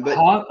 Yeah, had him. But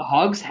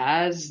Hoggs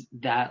has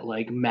that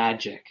like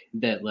magic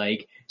that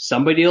like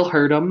somebody will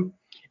hurt him,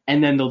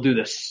 and then they'll do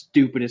the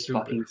stupidest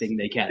fucking thing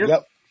they can.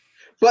 Yep.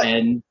 But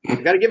I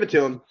got to give it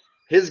to him.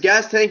 His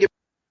gas tank.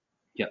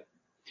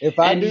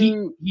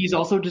 He's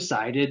also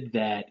decided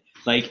that,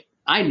 like,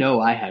 I know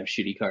I have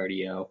shitty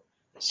cardio,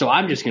 so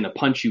I'm just going to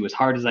punch you as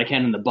hard as I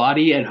can in the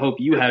body and hope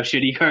you have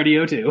shitty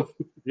cardio too.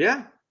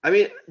 Yeah. I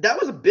mean, that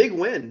was a big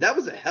win. That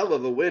was a hell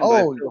of a win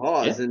by Phil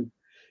Hawes. Yeah. And,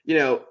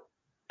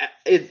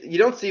 you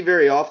don't see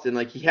very often,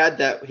 like, he had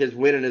his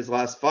win in his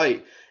last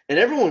fight, and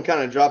everyone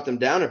kind of dropped him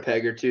down a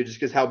peg or two just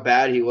because how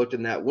bad he looked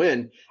in that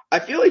win. I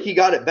feel like he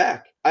got it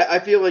back. I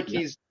feel like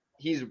he's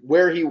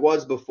where he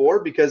was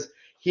before because –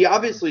 he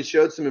obviously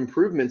showed some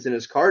improvements in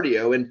his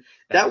cardio, and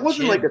that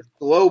wasn't like a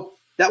slow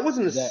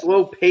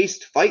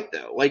paced fight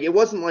though. Like it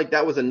wasn't like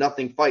that was a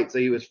nothing fight, so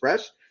he was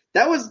fresh.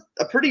 That was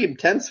a pretty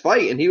intense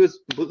fight, and he was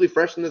completely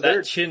fresh in the 3rd.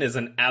 That chin is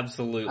an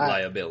absolute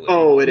liability.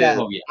 Oh, it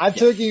is. I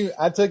took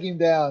him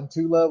down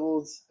 2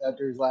 levels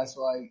after his last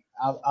fight.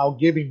 I'll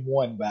give him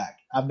 1 back.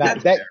 I'm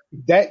not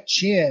that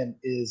chin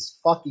is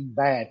fucking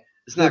bad.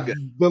 It's not good.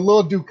 The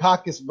little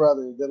Dukakis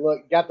brother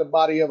that got the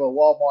body of a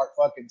Walmart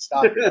fucking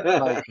stopper.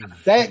 Like,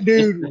 that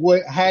dude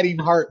had him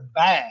hurt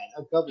bad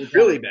a couple times.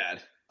 Really bad.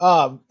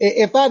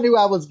 If I knew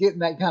I was getting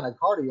that kind of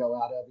cardio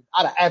out of him,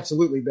 I'd have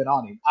absolutely been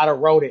on him. I'd have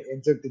rode it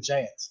and took the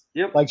chance.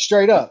 Yep. Like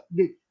straight up.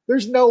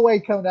 There's no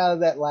way coming out of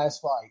that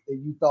last fight that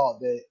you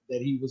thought that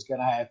he was going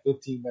to have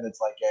 15 minutes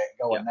like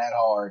that going that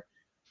hard.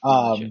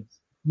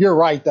 You're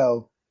right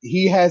though.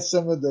 He has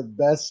some of the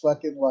best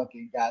fucking luck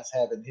in guys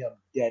having him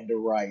dead to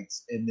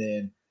rights and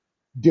then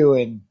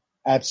doing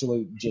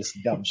absolute just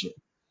dumb shit.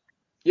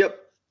 Yep.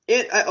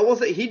 And I will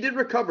say he did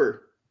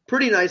recover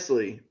pretty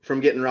nicely from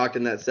getting rocked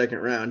in that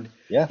 2nd round.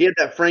 Yeah. He had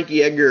that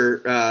Frankie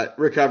Edgar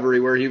recovery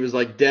where he was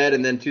like dead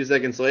and then 2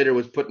 seconds later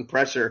was putting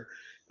pressure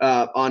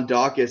on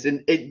Dawkins.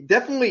 And it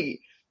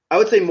definitely, I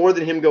would say more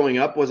than him going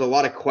up was a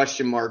lot of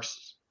question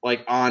marks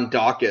like on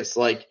Dawkins.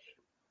 Like,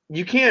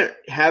 you can't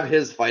have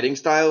his fighting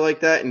style like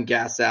that and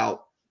gas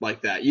out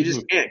like that. You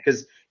just can't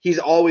because he's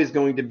always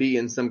going to be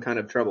in some kind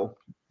of trouble.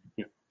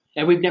 Yeah.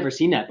 And we've never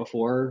seen that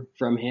before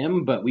from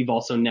him, but we've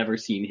also never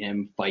seen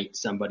him fight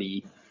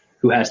somebody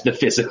who has the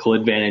physical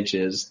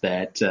advantages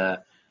that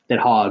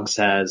Hoggs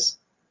has.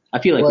 I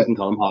feel like we can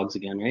call him Hoggs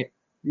again, right?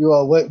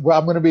 I'm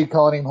going to be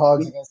calling him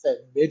Hoggs against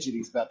that midget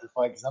he's about to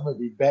fight because I'm going to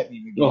be betting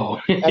him again. Oh.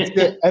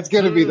 That's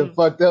going to be the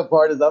fucked up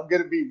part is I'm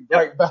going to be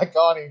right back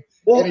on him.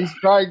 Well, and he's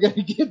probably going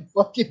to get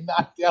fucking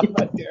knocked out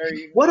by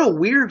Terry. What a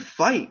weird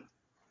fight,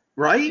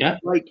 right? Yeah.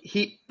 Like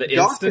the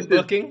instant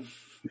booking.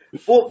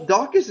 Well,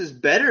 Dawkins is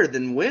better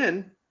than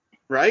Wynn,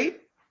 right?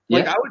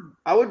 Like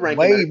I would rank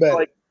way him better.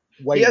 Like,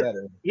 way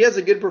better. He has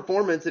a good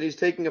performance, and he's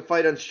taking a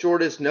fight on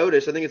shortest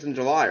notice. I think it's in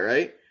July,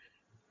 right?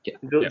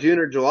 Yeah. June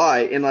or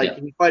July, and like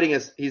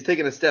he's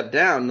taking a step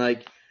down.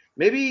 Like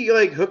maybe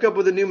like hook up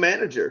with a new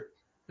manager.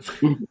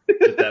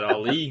 Get that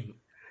Ali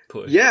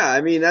push. Yeah,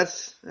 I mean that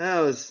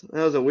was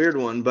a weird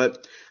one,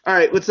 but all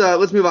right,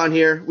 let's move on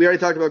here. We already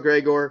talked about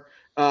Gregor.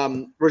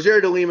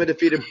 Rogerio de Lima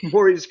defeated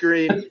Maurice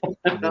Green,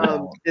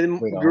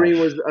 and Green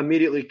was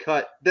immediately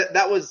cut.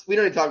 That was we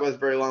don't need to talk about this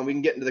very long. We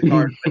can get into the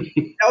card. But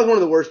that was one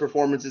of the worst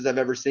performances I've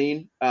ever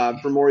seen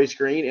for Maurice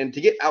Green, and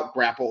to get out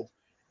grappled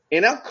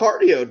and out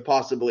cardioed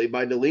possibly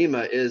by de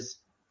Lima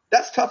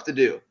that's tough to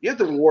do. You have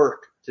to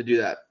work to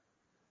do that.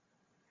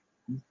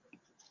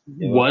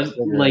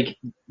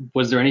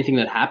 Was there anything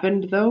that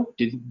happened though?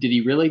 Did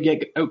he really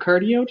get out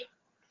cardioed?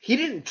 he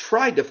didn't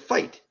try to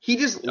fight. He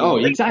just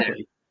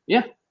exactly.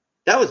 Yeah.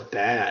 That was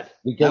bad.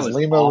 Because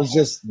Lima was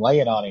just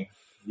laying on him.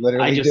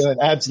 Literally doing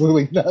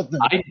absolutely nothing.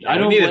 I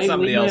don't needed blame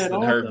somebody Lima else at than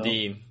all, Herb though.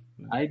 Dean.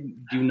 I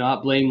do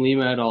not blame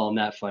Lima at all in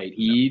that fight.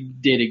 He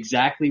did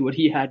exactly what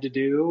he had to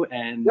do.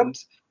 And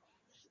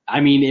I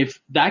mean, if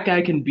that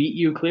guy can beat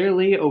you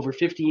clearly over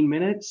 15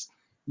 minutes,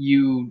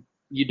 you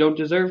don't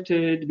deserve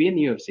to be in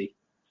the UFC.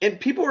 And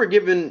people were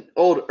giving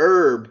old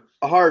Herb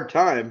a hard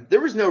time.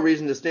 There was no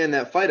reason to stand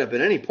that fight up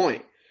at any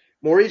point.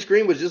 Maurice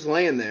Green was just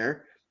laying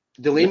there.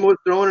 DeLima was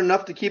throwing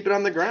enough to keep it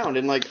on the ground.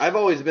 And, like, I've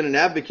always been an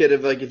advocate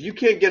of, like, if you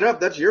can't get up,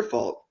 that's your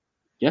fault.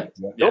 Yeah.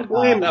 Don't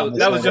blame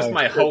that was just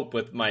my hope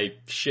with my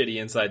shitty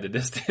inside the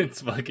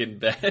distance fucking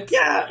bet.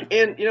 Yeah,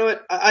 and you know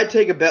what? I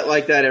take a bet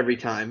like that every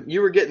time.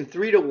 You were getting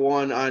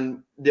 3-1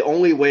 on the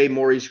only way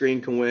Maurice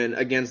Green can win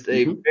against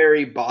a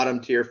very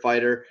bottom tier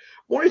fighter.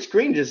 Maurice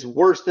Green is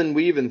worse than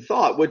we even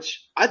thought,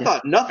 which I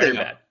thought nothing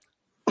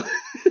of.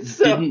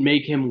 Didn't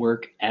make him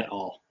work at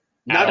all.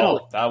 Not at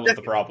all. That was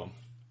the problem.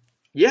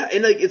 Yeah,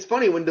 and like it's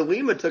funny when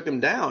DeLima took him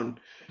down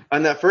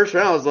on that first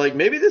round, I was like,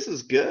 maybe this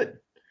is good.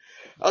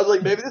 I was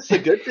like, maybe this is a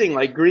good thing.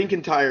 Like Green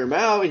can tire him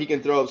out, he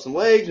can throw up some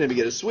legs, maybe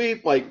get a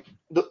sweep. Like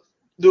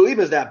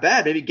DeLima's that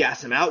bad, maybe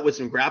gas him out with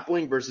some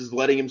grappling versus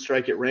letting him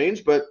strike at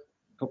range. But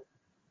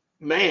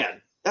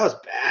man, that was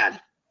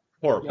bad.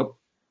 Horrible.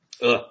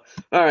 Ugh.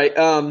 All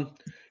right.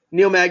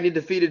 Neil Magny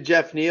defeated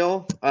Jeff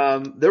Neal.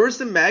 There was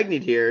some Magny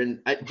here, and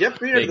Jeff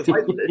Green after the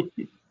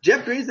fight.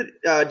 Jeff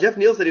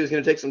Neal said he was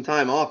going to take some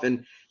time off,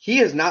 and he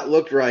has not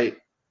looked right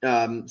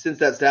since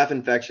that staph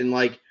infection.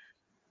 Like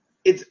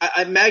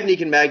Magny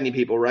can Magny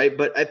people, right?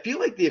 But I feel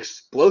like the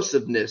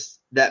explosiveness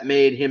that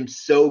made him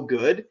so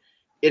good,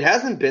 it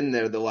hasn't been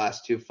there the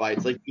last two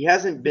fights. Like he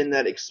hasn't been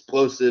that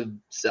explosive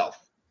self.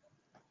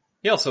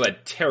 He also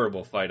had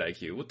terrible fight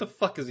IQ. What the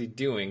fuck is he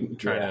doing?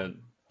 Trying to.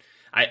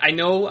 I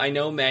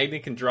know Magny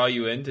can draw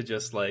you in to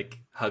just like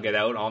hug it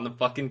out on the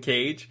fucking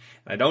cage.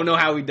 I don't know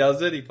how he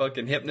does it. He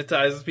fucking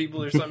hypnotizes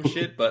people or some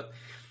shit, but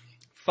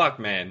fuck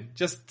man.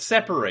 Just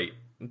separate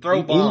and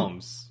throw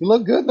bombs. He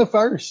looked good in the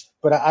first,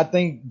 but I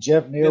think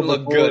Jeff Neal He didn't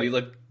look good. He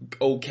looked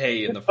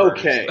okay in the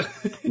first.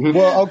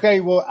 Okay.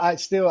 Well, I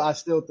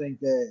still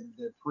think that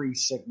the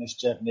pre-sickness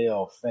Jeff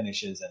Neal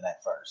finishes in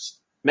that first.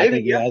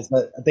 Maybe I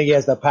think he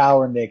has the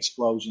power and the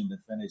explosion to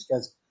finish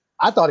because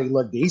I thought he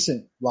looked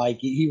decent. Like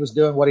he was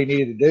doing what he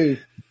needed to do.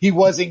 He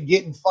wasn't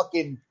getting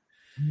fucking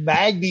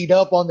magnied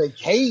up on the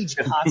cage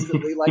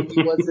constantly like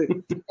he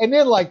wasn't. And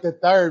then like the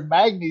third,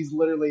 Magny's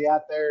literally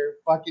out there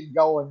fucking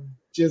going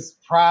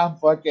just prime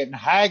fucking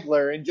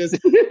haggler and just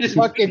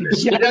fucking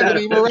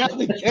jabbing him around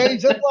the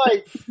cage. I'm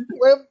like,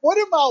 well, what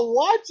am I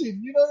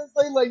watching? You know what I'm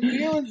saying? Like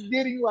Neil is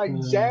getting like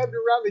jabbed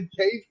around the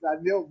cage by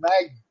Neil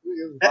Magny.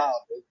 It was wild,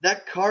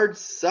 that card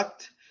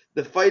sucked.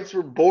 The fights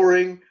were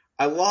boring.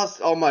 I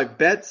lost all my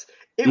bets.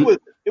 It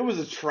was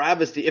a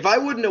travesty. If I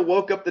wouldn't have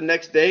woke up the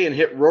next day and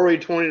hit Rory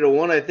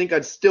 20-1, I think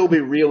I'd still be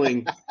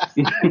reeling.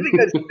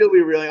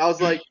 I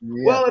was like,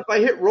 well, if I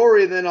hit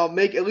Rory, then I'll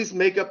at least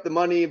make up the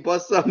money and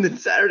plus something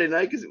Saturday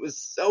night because it was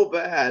so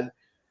bad.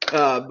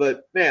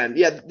 But man,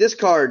 yeah, this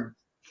card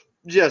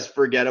just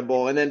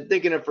forgettable. And then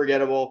thinking of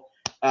forgettable,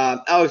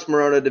 Alex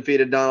Morona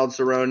defeated Donald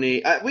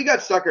Cerrone. We got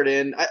suckered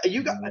in.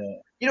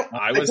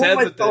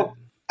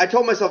 I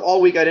told myself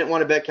all week I didn't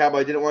want to bet Cowboy.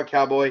 I didn't want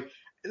Cowboy.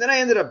 And then I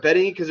ended up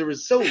betting because there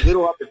was so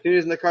little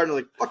opportunities in the card. And I'm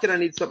like, fuck it, I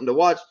need something to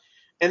watch.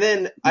 And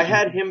then I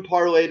had him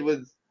parlayed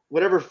with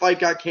whatever fight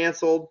got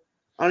canceled.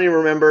 I don't even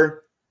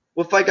remember.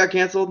 What fight got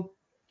canceled?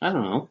 I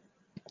don't know.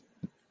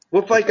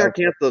 What fight got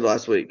canceled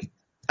last week?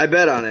 I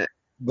bet on it.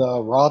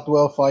 The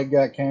Rothwell fight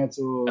got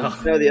canceled. No,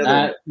 the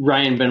other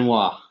Ryan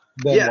Benoit.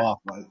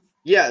 Fight.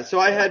 Yeah, so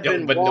I had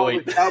Benoit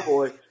with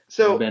Cowboy.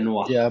 So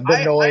Benoit. Yeah,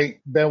 Benoit.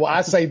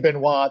 I say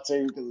Benoit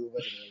too.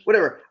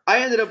 Whatever.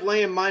 I ended up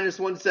laying minus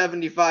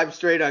 175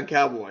 straight on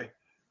Cowboy.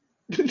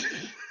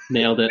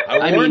 Nailed it.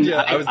 I ended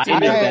up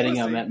betting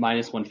him at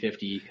minus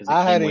 150 because it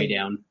came way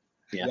down.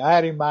 Yeah, I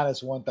had him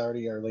minus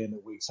 130 early in the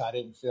week, so I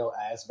didn't feel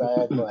as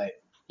bad. But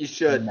you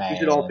should. Man, you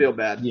should all feel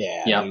bad.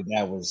 Yeah, yep. I mean,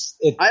 that was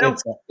it.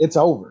 It's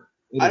over.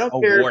 I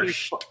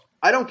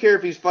don't care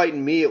if he's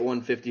fighting me at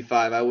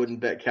 155. I wouldn't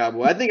bet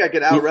Cowboy. I think I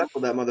could out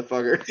wrestle that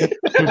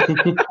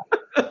motherfucker.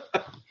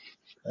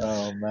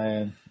 Oh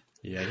man.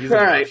 Yeah, he's all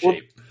in right.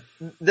 shape.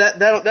 Well,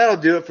 that'll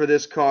do it for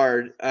this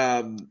card.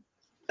 I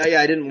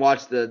didn't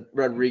watch the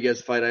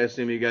Rodriguez fight. I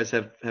assume you guys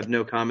have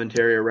no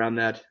commentary around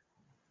that.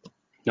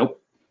 Nope.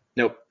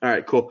 All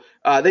right, cool.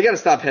 They got to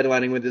stop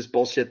headlining with this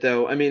bullshit,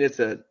 though. I mean, it's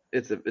a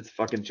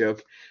fucking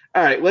joke.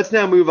 All right, let's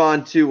now move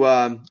on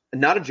to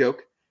not a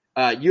joke.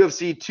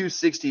 UFC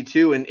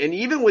 262, and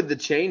even with the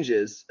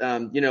changes,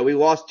 we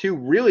lost two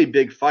really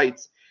big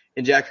fights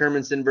in Jack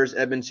Hermanson versus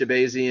Edmund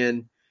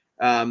Shabazian,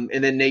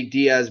 and then Nate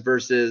Diaz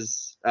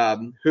versus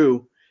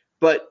who.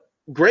 But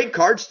great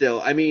card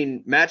still. I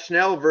mean, Matt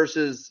Schnell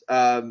versus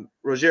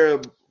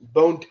Rogerio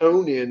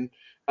Bontonin.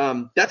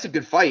 That's a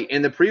good fight,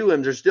 and the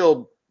prelims are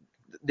still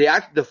the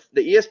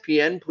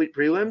ESPN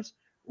prelims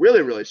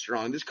really, really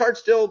strong. This card's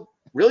still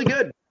really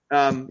good.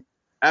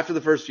 after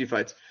the first few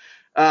fights.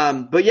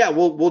 But yeah,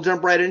 we'll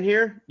jump right in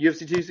here. UFC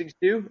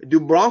 262, Do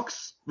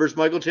Bronx versus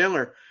Michael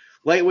Chandler.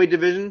 Lightweight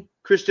division,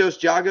 Christos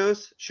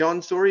Giagos, Sean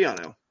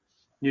Soriano.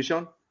 You,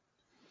 Sean?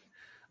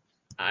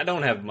 I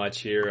don't have much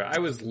here. I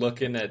was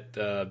looking at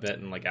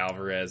betting like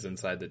Alvarez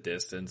inside the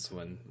distance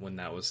when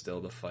that was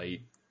still the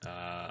fight.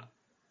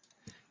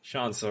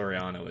 Sean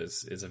Soriano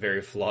is a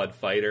very flawed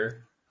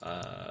fighter.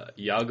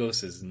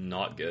 Giagos is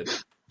not good,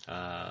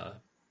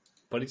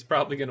 but he's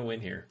probably going to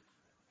win here.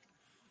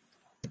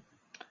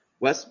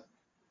 Wes?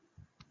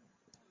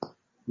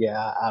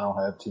 Yeah, I don't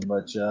have too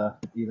much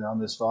either on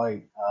this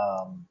fight.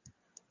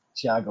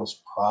 Thiago's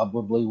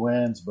probably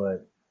wins,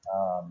 but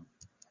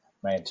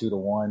man,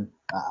 2-1.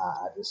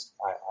 I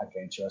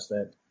can't trust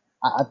that.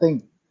 I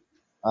think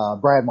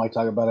Brad might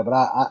talk about it, but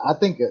I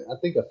think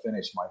a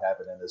finish might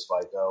happen in this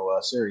fight though.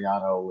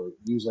 Soriano,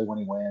 usually when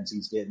he wins,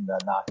 he's getting the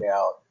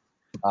knockout.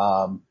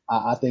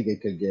 I think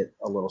it could get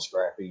a little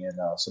scrappy and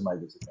somebody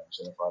gets a finish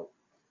in the fight.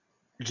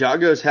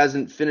 Giagos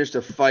hasn't finished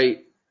a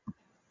fight.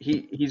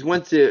 His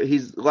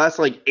last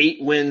like 8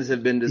 wins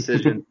have been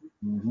decision.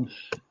 Mm-hmm.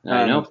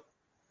 I know.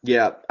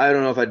 Yeah, I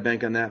don't know if I'd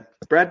bank on that.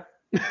 Brad?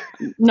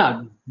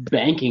 Not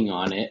banking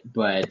on it,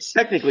 but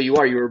technically you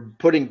are. You were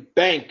putting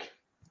bank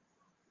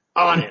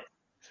on it.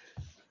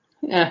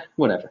 Yeah,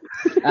 whatever.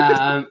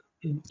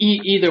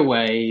 Either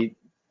way,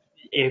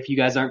 if you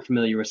guys aren't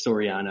familiar with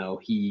Soriano,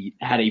 he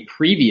had a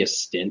previous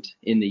stint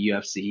in the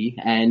UFC,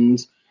 and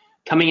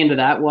coming into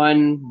that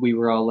one, we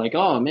were all like,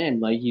 "Oh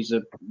man, like he's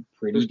a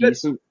pretty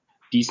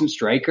decent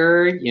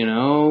striker," you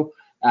know.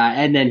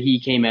 And then he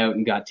came out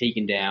and got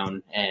taken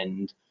down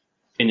and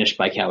finished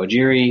by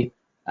Kawajiri.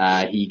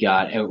 He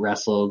got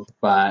out-wrestled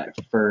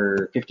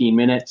for 15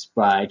 minutes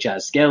by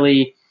Chaz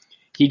Skelly.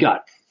 He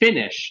got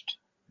finished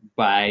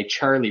by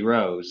Charlie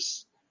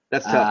Rose.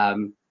 That's tough.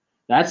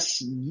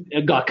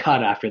 Got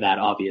cut after that,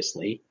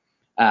 obviously.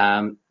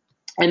 And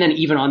then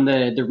even on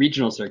the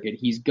regional circuit,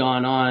 he's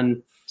gone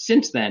on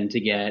since then to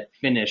get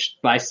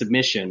finished by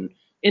submission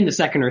in the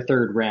second or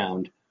third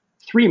round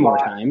 3 more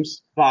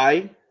times.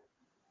 By?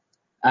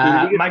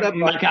 Mike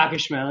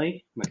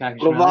Kakashmeli.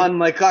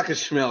 Levon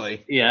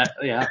Kakashmeli. Yeah,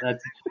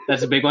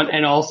 that's a big one.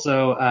 And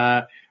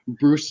also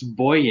Bruce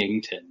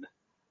Boyington,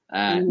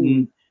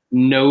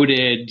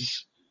 noted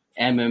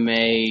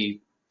MMA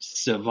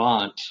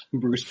savant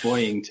Bruce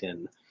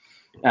Boyington.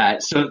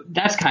 So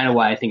that's kind of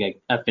why I think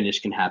a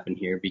finish can happen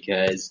here,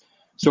 because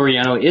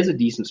Soriano is a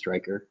decent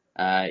striker.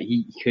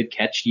 He could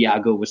catch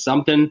Iago with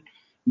something,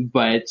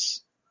 but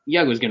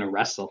Iago's going to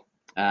wrestle.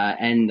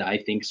 And I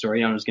think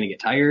Soriano's going to get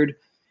tired.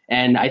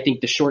 And I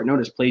think the short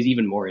notice plays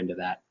even more into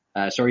that.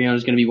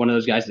 Soriano's going to be one of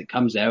those guys that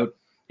comes out.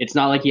 It's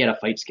not like he had a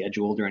fight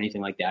scheduled or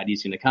anything like that.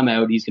 He's going to come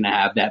out. He's going to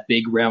have that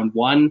big round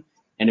 1.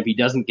 And if he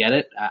doesn't get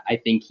it, I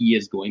think he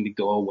is going to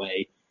go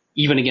away,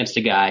 even against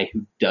a guy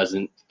who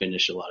doesn't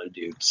finish a lot of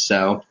dudes.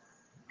 So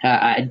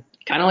I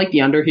kind of like the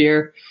under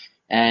here.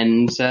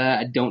 And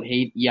I don't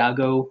hate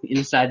Iago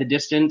inside the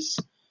distance.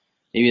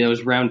 Maybe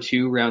those round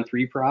 2, round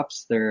 3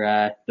 props.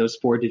 They're those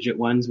 4-digit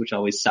ones, which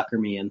always sucker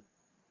me in.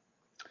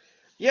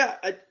 Yeah,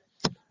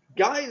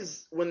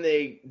 guys, when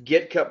they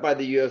get cut by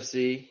the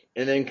UFC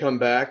and then come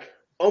back,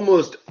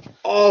 almost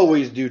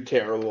always do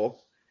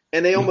terrible,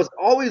 and they almost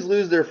always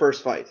lose their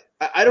first fight.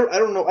 I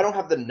don't know. I don't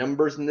have the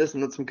numbers in this.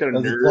 I'm not some kind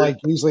of nerd. Like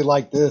usually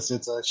like this,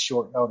 it's a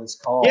short notice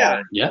call.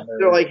 Yeah.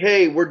 They're like,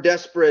 hey, we're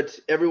desperate.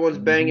 Everyone's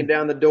banging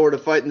down the door to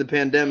fight in the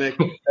pandemic.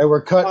 They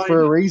were cut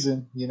for a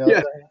reason, you know.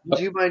 Yeah.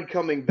 Do you mind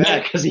coming back?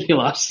 Yeah, because he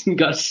lost and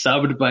got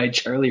subbed by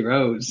Charlie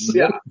Rose.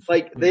 Yeah,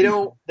 like they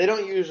don't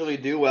usually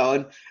do well.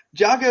 And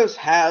Giagos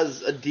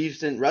has a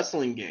decent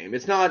wrestling game.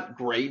 It's not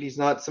great. He's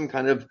not some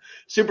kind of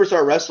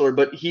superstar wrestler,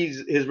 but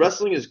his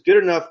wrestling is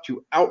good enough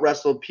to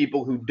out-wrestle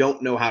people who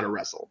don't know how to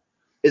wrestle,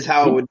 is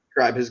how I would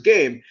describe his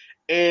game.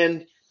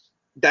 And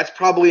that's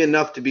probably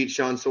enough to beat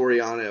Sean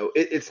Soriano.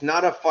 It's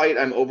not a fight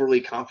I'm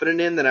overly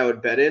confident in that I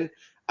would bet in.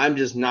 I'm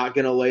just not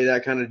going to lay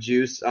that kind of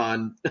juice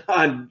on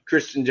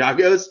Christian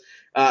Giagos,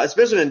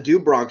 especially on Do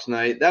Bronx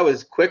night. That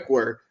was quick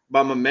work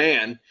by my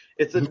man.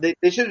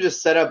 They should have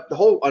just set up the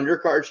whole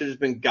undercard. Should have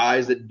been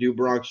guys that Do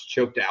Bronx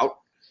choked out.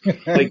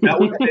 Like that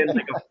would have been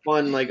like a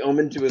fun like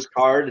omen to his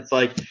card. It's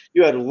like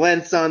you had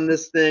Lentz on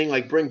this thing.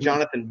 Like bring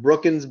Jonathan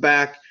Brookins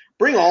back.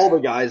 Bring all the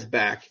guys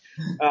back.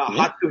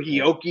 Hatsu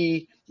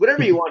Hioki,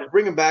 whatever you want.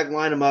 Bring them back,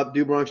 line them up,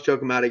 Do Bronx,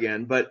 choke them out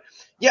again. But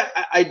yeah,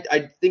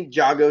 I think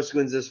Giagos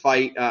wins this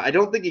fight. I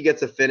don't think he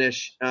gets a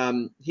finish.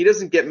 He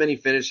doesn't get many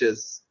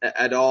finishes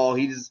at all.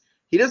 He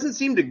doesn't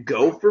seem to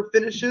go for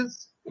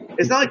finishes.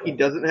 It's not like he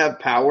doesn't have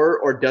power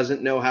or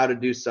doesn't know how to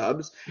do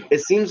subs.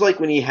 It seems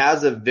like when he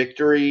has a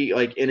victory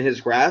like in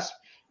his grasp,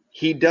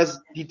 he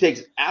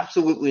takes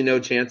absolutely no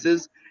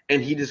chances,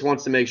 and he just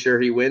wants to make sure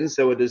he wins.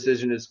 So a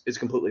decision is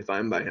completely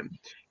fine by him.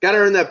 Got to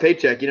earn that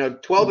paycheck.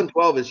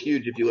 12-12 is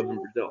huge if you live in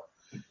Brazil.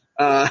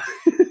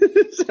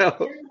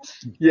 So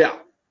yeah.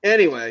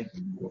 Anyway,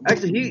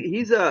 actually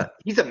he's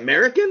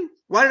American.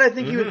 Why did I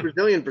think he was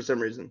Brazilian for some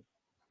reason?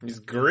 He's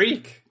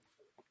Greek.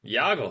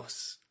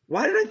 Giagos.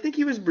 Why did I think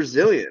he was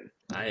Brazilian?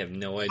 I have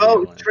no idea.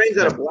 Oh, he trains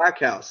at a black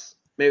house.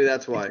 Maybe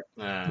that's why.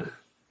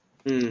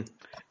 Is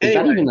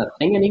that even a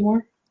thing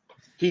anymore?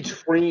 He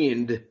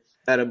trained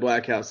at a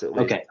black house at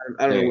least. Okay.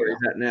 I don't know where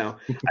he's at now.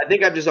 I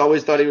think I've just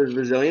always thought he was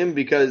Brazilian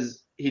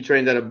because he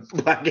trained at a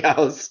black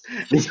house.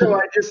 So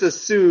I just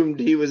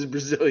assumed he was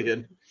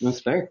Brazilian.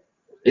 That's fair.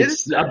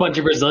 It's a bunch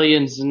of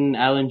Brazilians and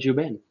Alan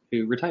Jubin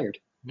who retired.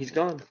 He's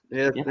gone.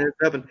 Yeah. It's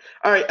happened.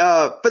 All right.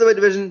 Featherweight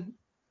division.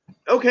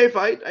 Okay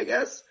fight, I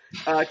guess.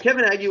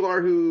 Kevin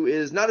Aguilar, who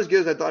is not as good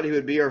as I thought he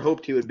would be or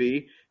hoped he would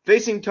be,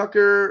 facing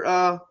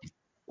Tucker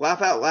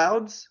Laugh Out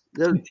Louds.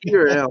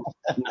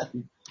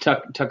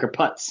 Tucker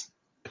Putz.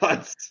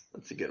 Putz.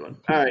 That's a good one.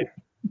 All right.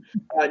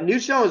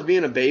 Newsham was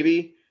being a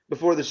baby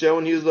before the show,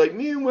 and he was like,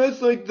 me and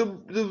Wes like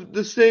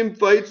the same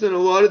fights in a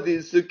lot of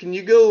these, so can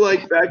you go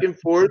like back and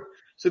forth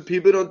so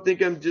people don't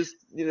think I'm just,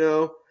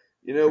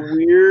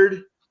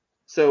 weird?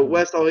 So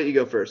Wes, I'll let you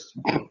go first.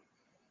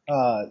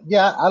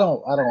 Yeah, I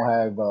don't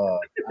have a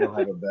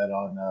bet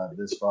on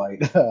this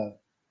fight,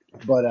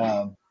 but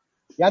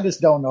I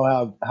just don't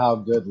know how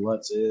good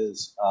Lutz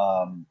is.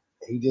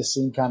 He just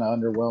seemed kind of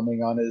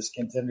underwhelming on his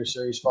Contender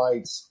Series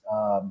fights.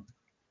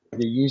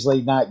 They're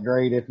usually not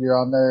great if you're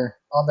on there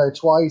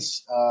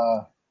twice.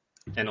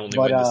 And only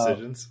win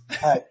decisions.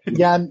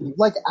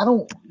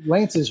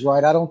 Lance is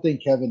right. I don't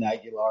think Kevin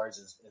Aguilar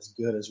is as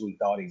good as we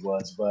thought he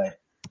was, but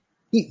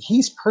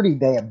he's pretty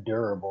damn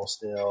durable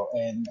still.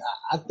 And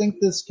I think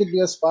this could be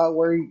a spot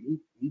where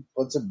he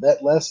puts a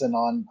bet lesson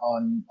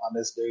on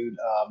this dude.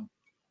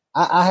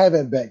 I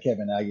haven't bet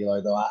Kevin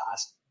Aguilar though.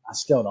 I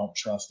still don't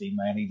trust him,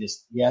 man.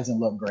 He hasn't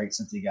looked great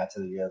since he got to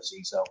the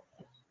UFC. So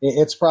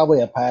it's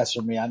probably a pass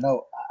for me. I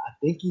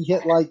think he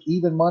hit like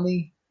even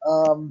money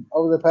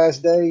over the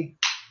past day.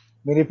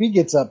 I mean, if he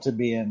gets up to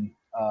being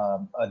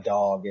a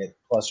dog at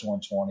plus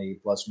 120,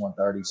 plus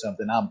 130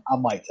 something, I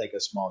might take a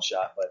small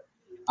shot, but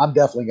I'm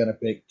definitely going to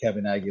pick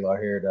Kevin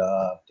Aguilar here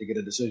to get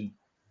a decision.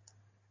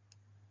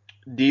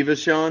 Diva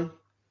Sean?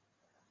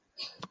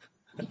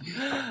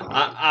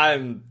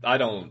 I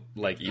don't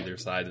like either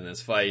side in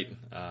this fight.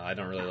 I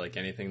don't really like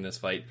anything in this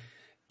fight.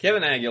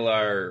 Kevin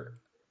Aguilar,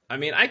 I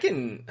mean,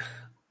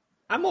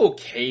 I'm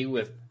okay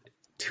with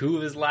 2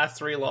 of his last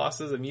 3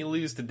 losses. I mean, you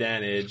lose to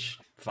Dan Ige,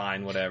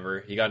 fine,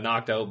 whatever. He got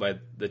knocked out by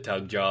the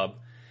tug job.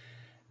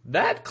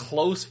 That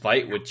close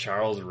fight with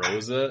Charles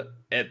Rosa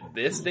at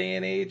this day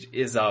and age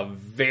is a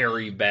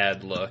very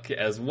bad look,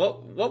 as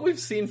what we've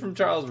seen from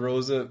Charles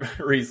Rosa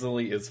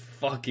recently is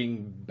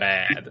fucking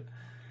bad.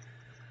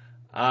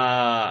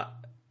 I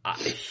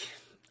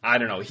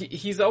don't know.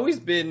 He's always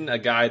been a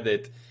guy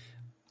that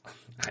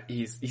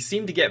he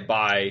seemed to get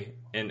by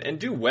and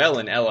do well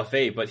in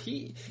LFA, but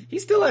he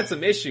still had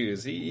some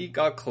issues. He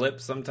got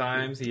clipped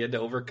sometimes. He had to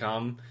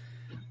overcome.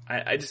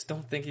 I just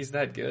don't think he's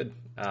that good.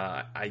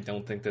 I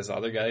don't think this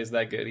other guy is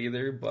that good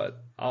either,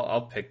 but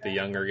I'll pick the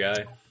younger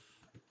guy.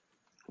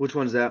 Which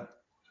one's that?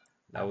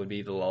 That would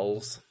be the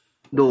Lulz.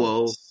 The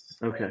Lulz.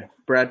 Okay.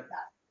 Brad?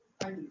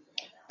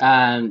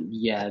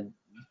 Yeah.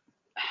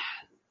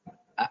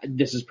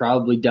 This is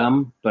probably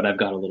dumb, but I've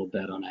got a little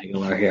bet on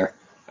Aguilar here.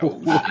 I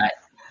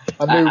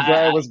knew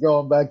Brad was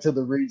going back to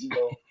the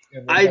regional.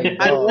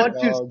 I want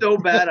to so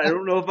bad. I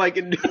don't know if I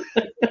can do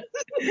it.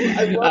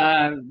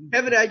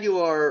 Kevin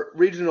Aguilar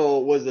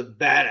regional was a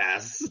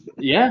badass.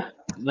 Yeah.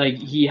 Like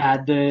he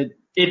had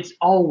it's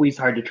always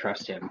hard to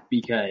trust him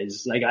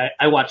because like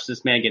I watched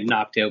this man get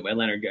knocked out by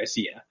Leonard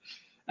Garcia.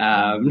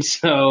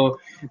 So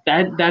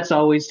that's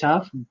always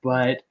tough,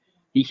 but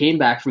he came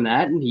back from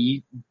that and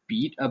he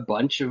beat a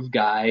bunch of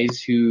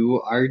guys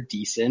who are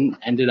decent,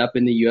 ended up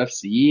in the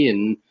UFC,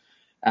 and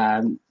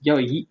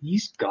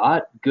he's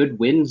got good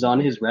wins on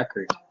his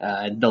record.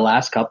 The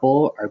last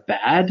couple are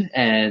bad,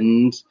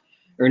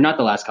 or not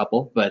the last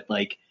couple, but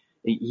like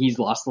he's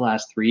lost the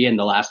last 3 and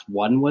the last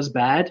one was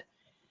bad.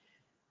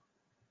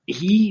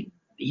 He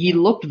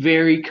looked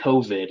very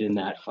COVID in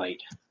that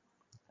fight.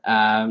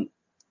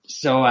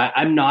 So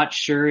I'm not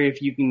sure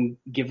if you can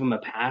give him a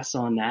pass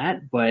on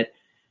that, but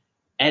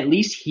at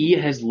least he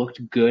has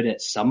looked good at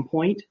some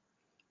point.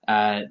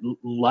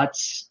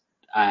 Lutz,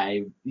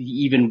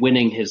 even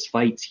winning his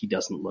fights, he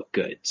doesn't look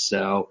good.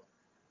 So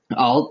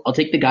I'll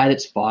take the guy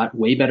that fought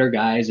way better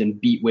guys and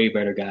beat way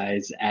better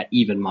guys at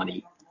even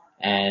money.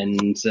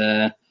 And that's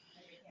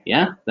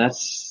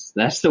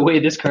the way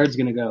this card's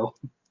gonna go.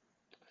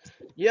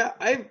 Yeah,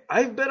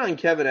 I've bet on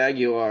Kevin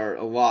Aguilar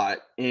a lot,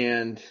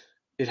 and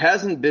it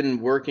hasn't been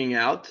working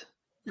out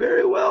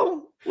very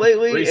well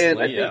lately.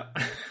 Recently, and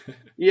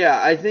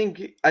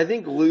I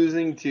think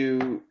losing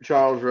to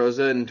Charles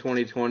Rosa in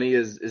 2020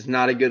 is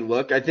not a good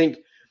look. I think,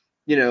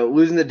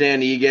 losing to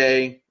Dan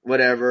Ige,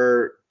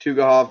 whatever,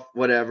 Tugahoff,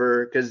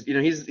 whatever, because,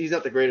 he's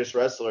not the greatest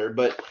wrestler,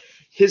 but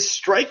his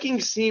striking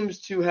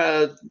seems to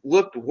have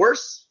looked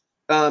worse.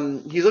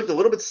 He's looked a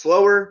little bit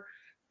slower.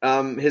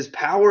 His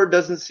power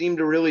doesn't seem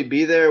to really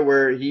be there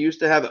where he used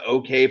to have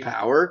okay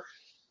power.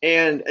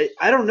 And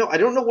I don't know. I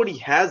don't know what he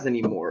has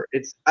anymore.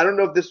 I don't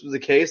know if this was a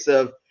case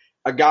of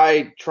a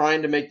guy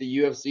trying to make the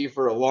UFC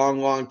for a long,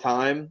 long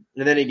time,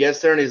 and then he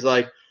gets there and he's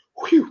like,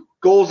 whew,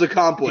 goals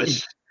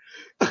accomplished.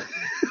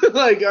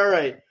 Like, all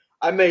right,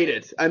 I made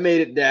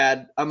it,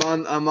 Dad. I'm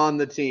on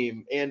the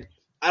team. And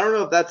I don't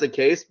know if that's the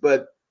case,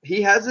 but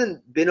he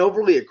hasn't been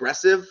overly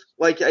aggressive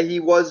like he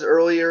was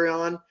earlier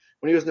on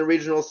when he was in the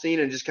regional scene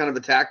and just kind of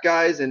attack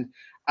guys. And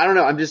I don't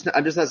know. I'm just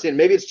not seeing.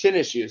 Maybe it's chin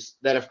issues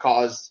that have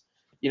caused,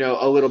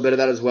 a little bit of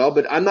that as well.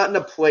 But I'm not in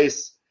a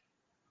place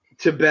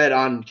to bet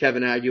on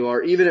Kevin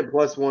Aguilar, even at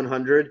plus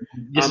 100.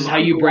 This is how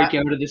you break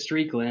out of the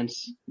streak,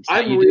 Lance.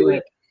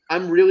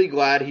 I'm really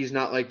glad he's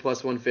not like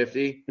plus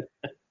 150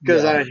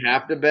 because I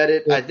have to bet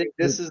it. I think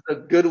this is a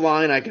good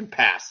line I can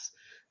pass.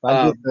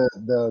 I get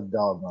the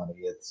dog money.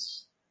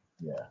 It's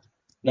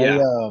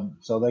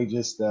So they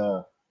just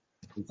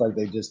it's like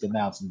they just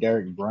announced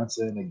Derek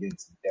Brunson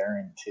against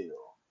Darren Till.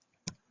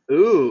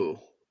 Ooh,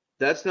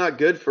 that's not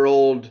good for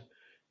old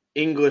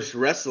English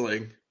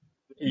wrestling.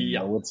 Yeah,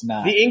 no, it's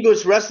not. The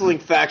English wrestling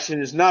faction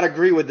does not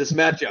agree with this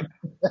matchup.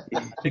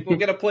 I think we'll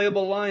get a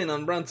playable line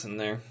on Brunson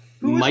there.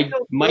 Mike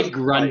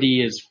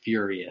Grundy is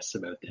furious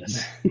about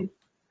this.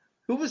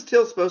 Who was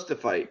Till supposed to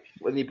fight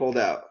when he pulled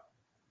out?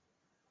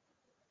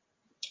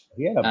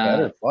 He had a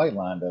better fight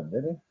lined up,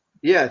 didn't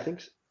he? Yeah, I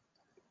think so.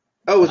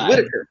 Oh, it was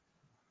Whitaker.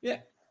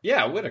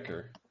 Yeah,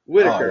 Whitaker. Oh,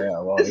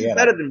 yeah, well, this is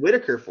better than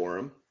Whitaker for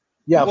him.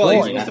 Yeah, well, he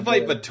was supposed to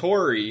fight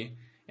Vettori,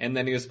 and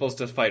then he was supposed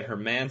to fight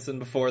Hermanson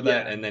before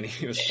that, and then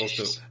he was supposed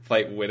to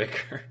fight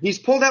Whitaker. He's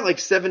pulled out like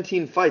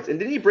 17 fights, and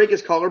didn't he break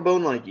his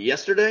collarbone like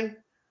yesterday?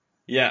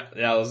 Yeah,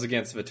 it was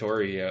against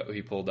Vettori.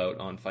 He pulled out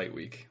on fight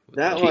week.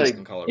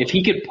 If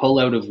he could pull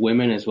out of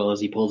women as well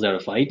as he pulls out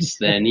of fights,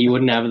 then he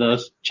wouldn't have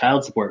those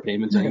child support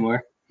payments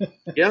anymore.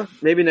 Yeah,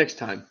 maybe next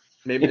time.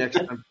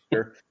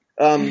 Sure.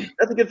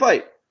 That's a good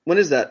fight. When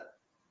is that?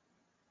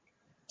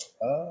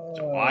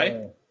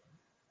 July?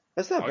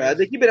 That's not bad.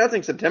 They keep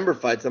announcing September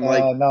fights. I'm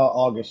like, no,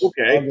 August.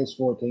 Okay. August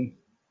 14th.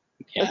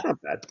 Yeah. That's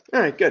not bad.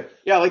 All right, good.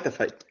 Yeah, I like the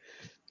fight.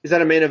 Is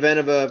that a main event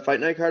of a fight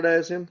night card, I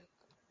assume?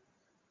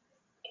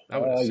 I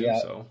would assume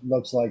so.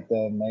 Looks like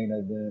the main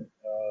event.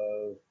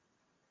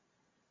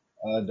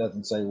 It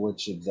doesn't say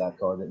which exact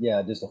card.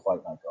 Yeah, just a fight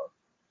night card.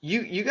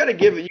 You got to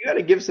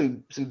give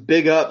some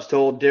big ups to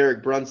old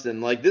Derek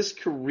Brunson. Like this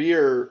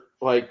career,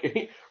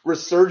 like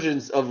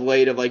resurgence of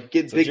late of like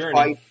big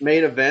fight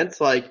main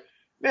events. Like,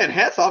 man,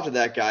 hats off to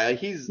that guy. Like,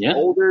 he's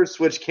older,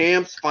 switched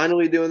camps,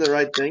 finally doing the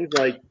right things.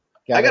 Like,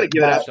 I got to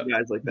give it up to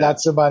guys like that. Got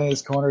somebody in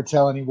his corner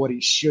telling him what he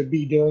should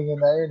be doing in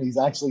there, and he's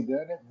actually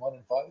doing it and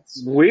winning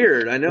fights.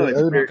 Weird, I know.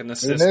 It's weird. The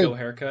Cisco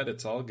haircut,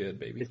 it's all good,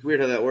 baby. It's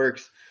weird how that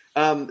works.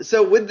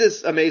 So with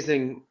this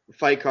amazing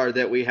fight card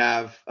that we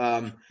have,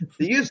 the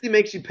UFC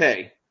makes you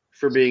pay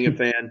for being a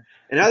fan.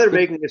 And how they're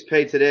making us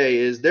pay today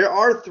is there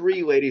are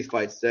 3 ladies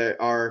fights that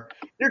are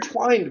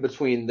intertwined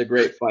between the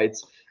great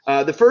fights.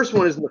 The first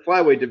one is in the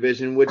flyweight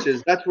division,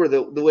 that's where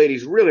the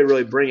ladies really,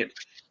 really bring it.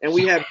 And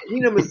we have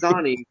Nina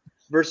Mazzani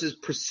versus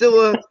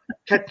Priscilla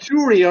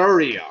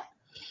Caturiaria.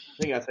 I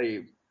think that's how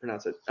you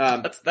pronounce it.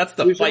 That's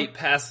the Fight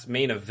Pass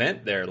main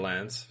event there,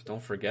 Lance.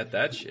 Don't forget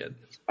that shit.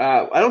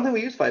 I don't think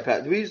we use Fight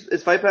Pass.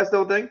 Is Fight Pass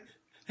still a thing?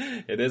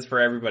 It is for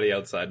everybody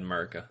outside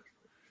America.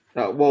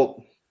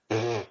 Well,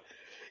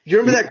 you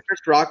remember that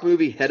Chris Rock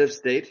movie, Head of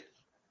State?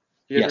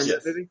 You guys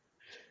remember that movie?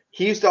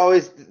 He used to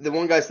always, the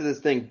one guy said this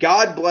thing,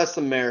 God bless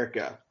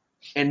America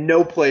and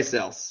no place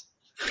else.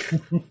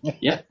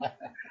 Yeah.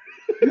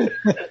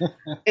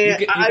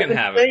 And I've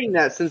been saying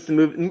that since the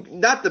movie,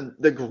 not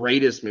the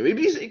greatest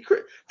movie.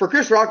 For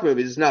Chris Rock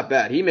movies, it's not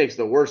bad. He makes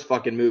the worst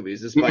fucking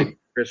movies, despite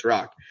Chris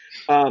Rock.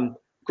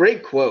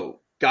 Great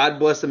quote. God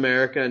bless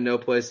America and no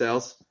place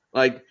else.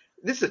 Like,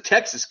 this is a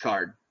Texas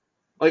card.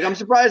 Like, I'm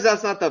surprised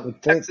that's not the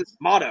Texas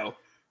motto.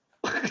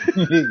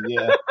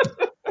 Yeah.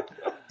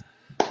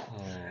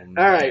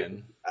 All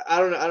right. I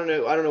don't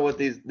know what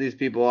these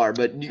people are,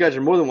 but you guys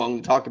are more than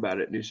welcome to talk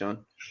about it, Dushan.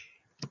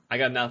 I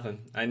got nothing.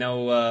 I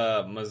know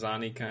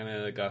Mazzani kind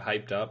of got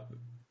hyped up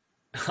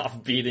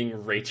off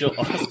beating Rachel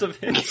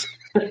Ostovich.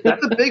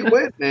 That's a big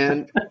win,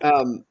 man.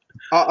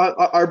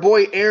 Our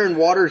boy Aaron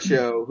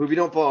Watershow, who if you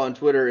don't follow on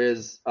Twitter,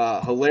 is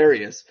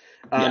hilarious.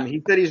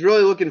 He said he's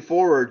really looking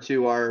forward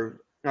to our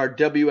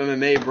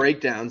WMMA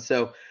breakdown,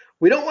 so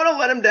we don't want to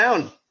let him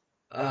down.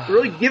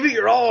 Really give it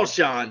your all,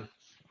 Sean.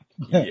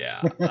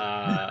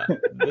 Yeah.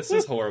 This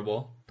is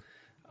horrible.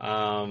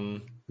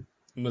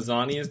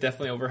 Mazzani is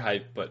definitely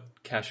overhyped, but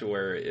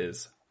Cachoeira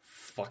is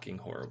fucking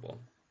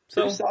horrible.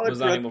 So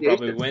Mazzani will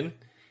probably win,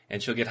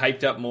 and she'll get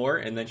hyped up more,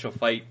 and then she'll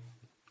fight.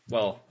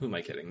 Well, who am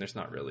I kidding? There's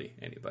not really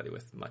anybody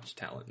with much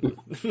talent.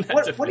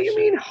 What do you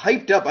mean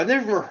hyped up? I've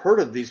never heard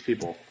of these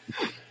people.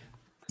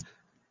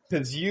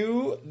 Because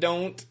you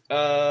don't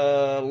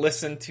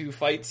listen to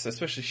fights,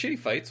 especially shitty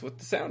fights, with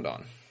the sound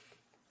on.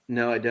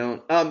 No, I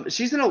don't.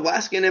 She's an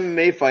Alaskan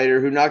MMA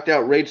fighter who knocked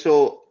out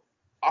Rachel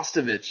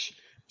Ostovich.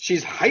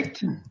 She's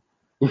hyped.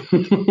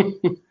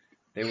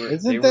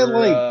 Isn't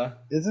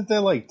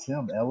that like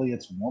Tim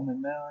Elliott's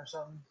woman now or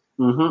something?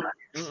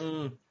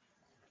 Mm-hmm.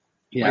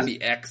 Yeah. Might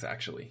be X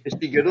actually. Is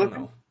she good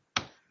looking?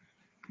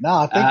 No,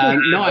 I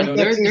think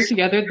they're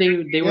together.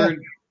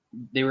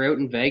 They were out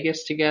in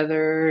Vegas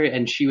together,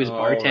 and she was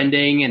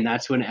bartending, and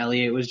that's when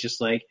Elliott was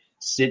just like,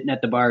 sitting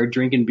at the bar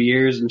drinking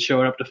beers and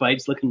showing up to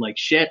fights looking like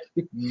shit.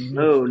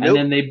 No, And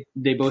then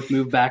they both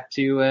moved back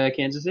to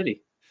Kansas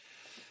City.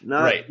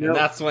 And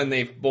that's when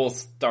they both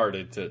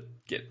started to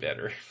get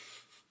better.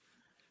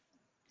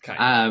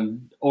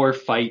 Or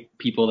fight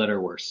people that are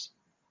worse.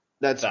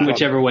 That's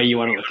whichever way you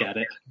want to look at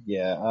it.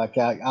 Yeah,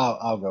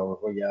 I'll go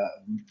with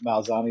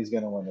Malzahni's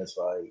going to win this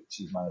fight.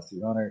 She's minus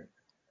 200.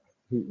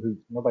 Who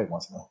nobody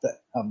wants to know that.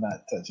 I'm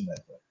not touching that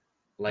fight.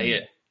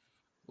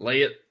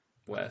 Lay it,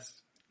 Wes.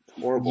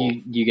 Horrible.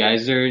 You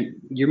guys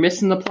you're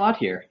missing the plot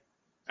here.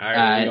 All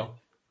right, here we go.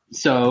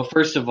 So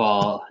first of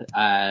all,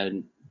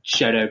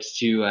 shout outs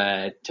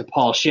to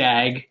Paul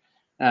Shag,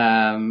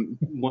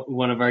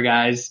 one of our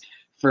guys,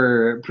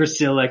 for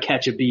Priscilla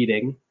Catch a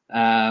Beating,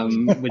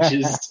 which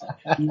is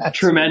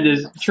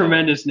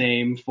tremendous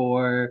name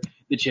for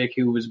the chick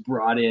who was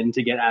brought in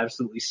to get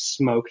absolutely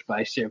smoked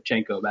by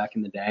Shevchenko back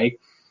in the day.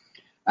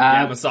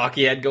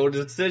 Masaki had go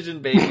to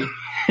decision, baby.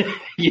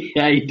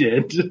 Yeah, he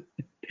did.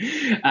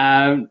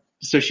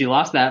 So she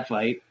lost that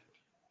fight.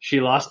 She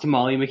lost to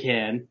Molly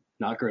McCann.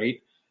 Not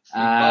great.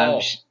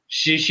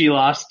 She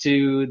lost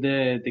to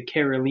the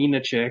Carolina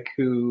chick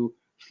who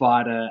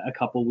fought a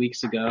couple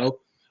weeks ago.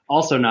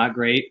 Also not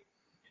great.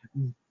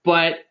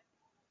 But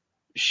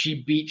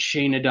she beat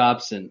Shayna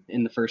Dobson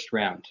in the first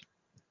round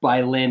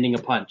by landing a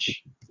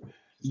punch.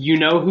 You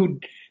know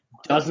who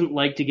doesn't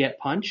like to get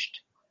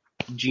punched?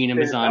 Gina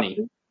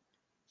Mazzani.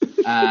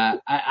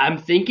 I'm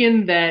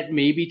thinking that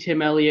maybe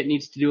Tim Elliott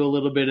needs to do a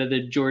little bit of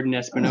the Jordan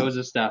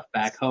Espinoza stuff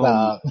back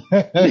home.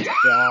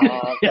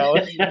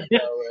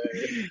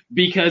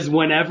 Because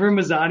whenever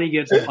Mazzani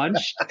gets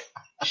punched,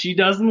 she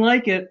doesn't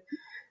like it.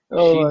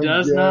 She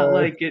does not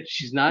like it.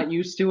 She's not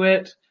used to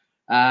it.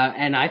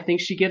 And I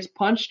think she gets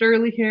punched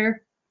early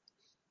here.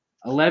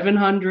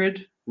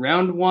 1100,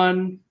 round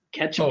one,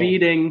 catch a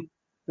beating.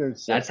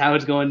 That's how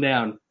it's going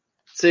down.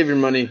 Save your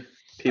money,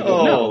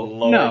 people.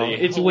 No,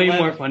 it's way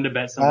more fun to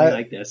bet something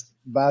like this.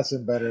 Buy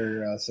some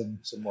better, some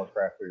more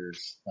craft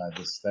beers.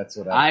 That's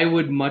what I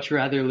would much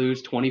rather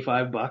lose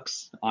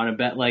 $25 on a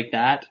bet like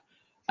that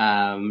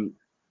than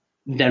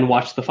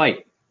watch the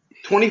fight.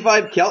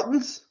 25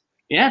 Keltons?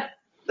 Yeah.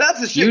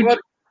 That's a shit.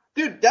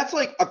 Dude, that's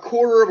like a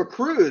quarter of a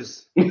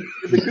cruise.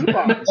 The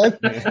coupon.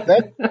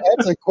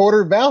 That's a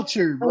quarter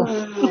voucher, bro.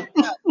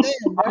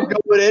 I'm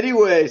going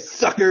anyway,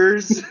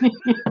 suckers.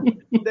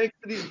 Thanks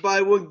for these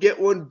buy one, get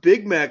one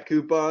Big Mac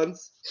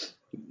coupons.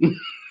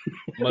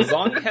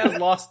 Mazzani has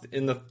lost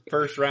in the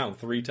first round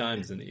 3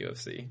 times in the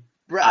UFC.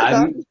 Bro,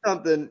 I'm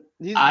something.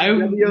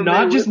 I'm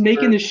not just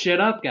making this shit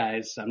up,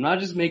 guys. I'm not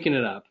just making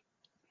it up.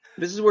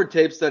 This is where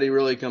tape study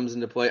really comes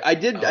into play. I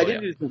did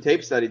do some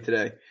tape study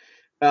today.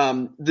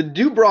 The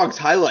Do Bronx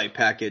highlight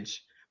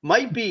package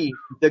might be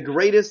the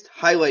greatest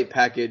highlight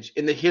package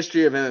in the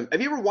history of MMA.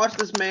 Have you ever watched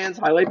this man's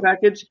highlight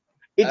package?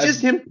 It's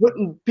just him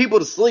putting people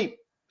to sleep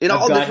in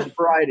all different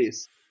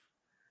varieties.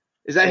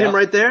 Is that him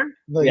right there?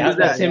 Yeah,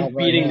 that's him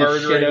beating the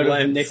shit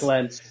out of Nick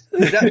Lentz.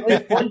 Is that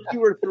like 1, 2,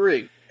 or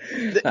 3?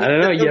 I don't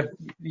know.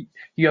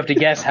 You have to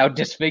guess how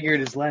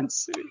disfigured is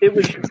Lentz.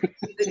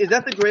 Is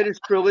that the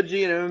greatest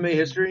trilogy in MMA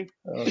history?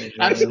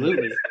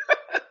 Absolutely.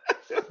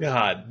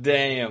 God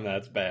damn,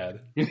 that's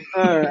bad.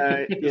 All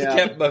right. Just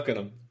kept booking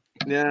them.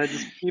 Yeah,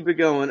 just keep it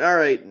going. All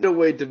right, no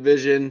weight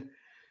division.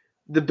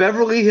 The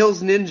Beverly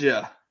Hills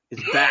Ninja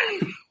is back.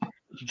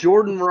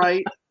 Jordan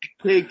Wright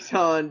takes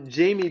on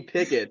Jamie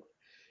Pickett.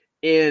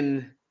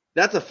 And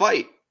that's a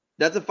fight.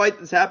 That's a fight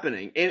that's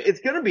happening. And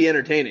it's going to be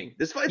entertaining.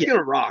 This fight's going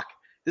to rock.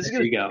 This is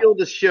going to kill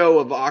the show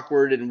of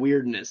awkward and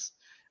weirdness.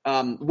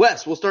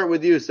 Wes, we'll start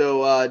with you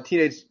so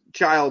teenage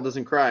child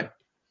doesn't cry.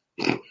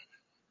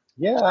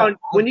 Yeah. Sean,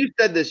 when you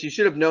said this, you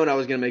should have known I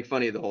was going to make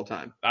fun of you the whole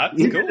time. That's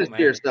you cool, just man.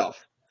 to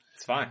yourself.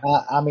 It's fine.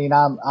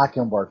 I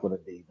can work with a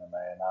demon,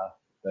 man.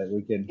 That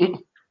we can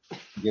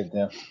give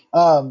them.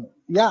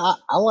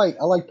 I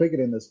like Pickett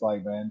in this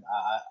fight, man.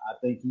 I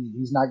think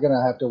he's not going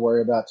to have to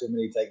worry about too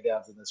many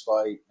takedowns in this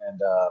fight,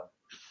 and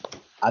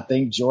I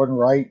think Jordan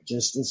Wright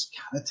just is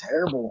kind of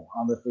terrible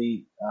on the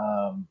feet.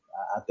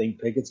 I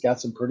think Pickett's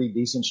got some pretty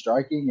decent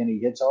striking, and he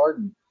hits hard,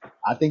 and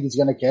I think he's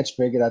going to catch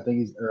Pickett. I think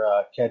he's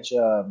catch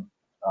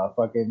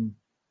fucking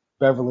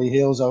Beverly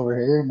Hills over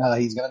here, and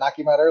he's going to knock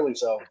him out early.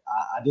 So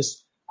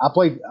I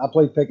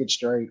played Pickett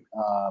straight.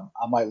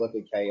 I might look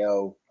at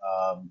KO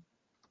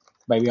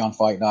maybe on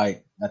fight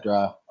night after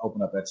I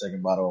open up that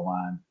second bottle of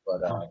wine.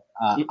 But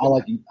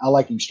I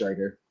like him straight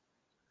here.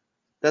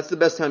 That's the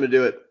best time to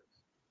do it.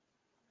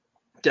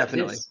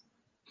 Definitely.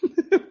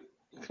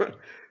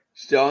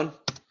 Sean?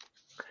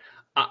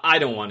 I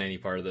don't want any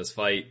part of this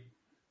fight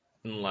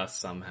unless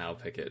somehow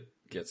Pickett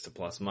gets to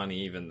plus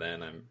money. Even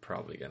then, I'm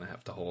probably going to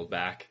have to hold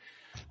back.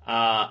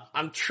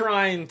 I'm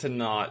trying to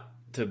not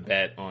to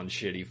bet on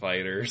shitty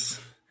fighters.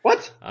 What?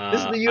 This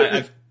is the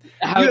UFC.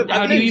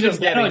 How do you even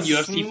bet on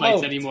UFC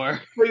fights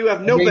anymore? Where you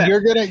have no bet.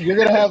 You're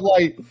gonna have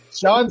like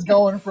Sean's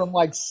going from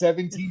like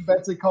 17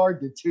 bets a card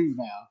to 2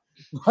 now.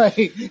 Like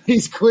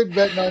he's quit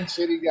betting on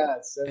shitty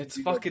guys. It's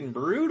fucking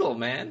brutal,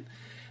 man.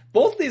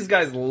 both these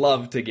guys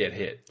love to get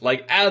hit.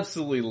 Like,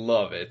 absolutely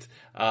love it.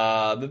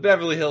 The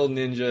Beverly Hill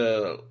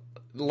Ninja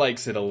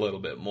likes it a little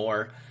bit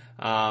more.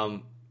 I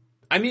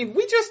mean,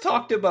 we just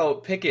talked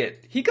about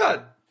Pickett. He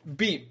got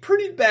beat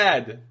pretty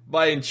bad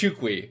by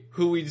Nchukwi,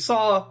 who we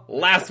saw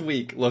last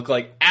week look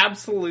like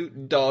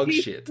absolute dog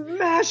shit. He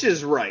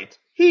smashes right.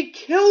 He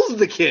kills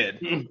the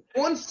kid.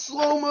 One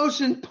slow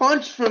motion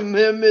punch from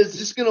him is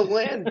just going to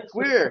land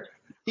clear.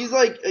 He's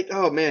like,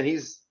 oh man,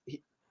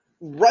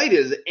 Wright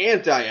is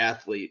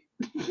anti-athlete.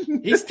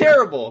 He's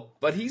terrible,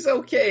 but he's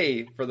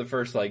okay for the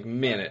first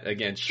minute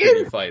against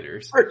shitty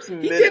fighters.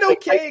 He did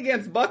okay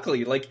against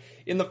Buckley. Like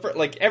in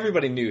the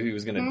everybody knew he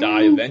was going to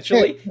die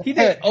eventually. He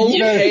did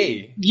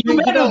okay. You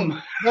met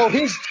him. No,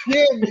 his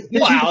chin.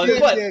 Wow,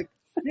 at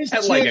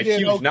a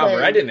huge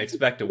number. I didn't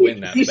expect to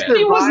win that bet.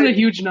 It wasn't a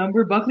huge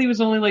number. Buckley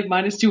was only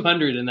minus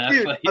 200 in that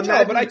fight.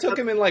 No, but I took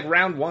him in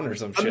round 1 or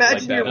some shit like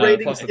that. Imagine your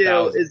rating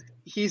scale is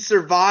he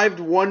survived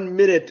 1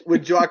 minute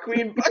with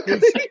Joaquin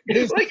Buckley.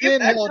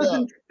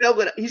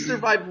 He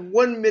survived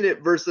 1 minute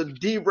versus a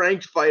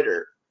D-ranked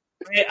fighter.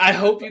 I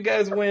hope you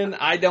guys win.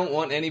 I don't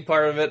want any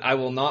part of it. I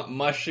will not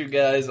mush you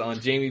guys on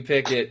Jamie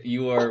Pickett.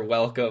 You are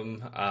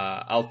welcome.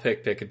 I'll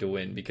pick Pickett to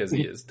win because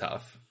he is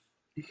tough.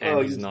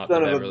 And he's not the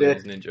Beverly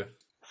Hills Ninja.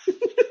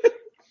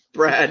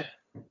 Brad.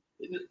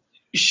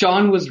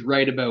 Sean was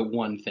right about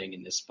one thing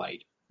in this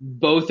fight.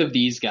 Both of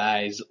these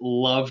guys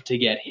love to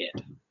get hit.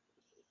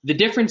 The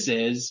difference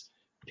is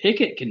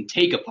Pickett can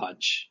take a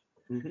punch.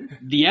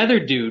 Mm-hmm. The other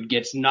dude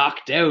gets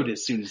knocked out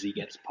as soon as he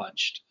gets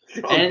punched.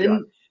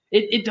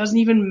 It doesn't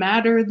even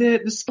matter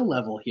the skill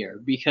level here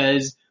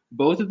because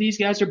both of these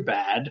guys are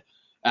bad.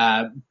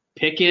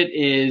 Pickett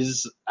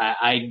is,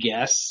 I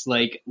guess,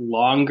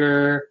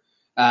 longer.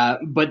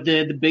 But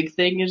the big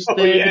thing is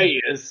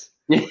he is.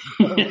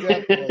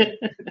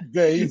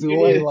 Yeah, he's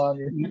way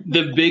longer.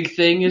 The big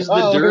thing is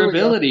the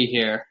durability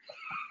here.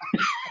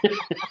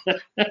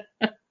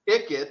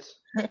 Pickett.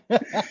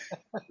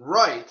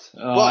 Right.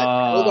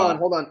 But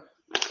hold on.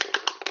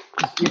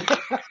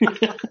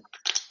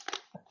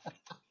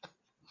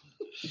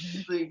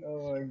 See,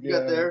 you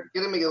got there.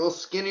 Get him a little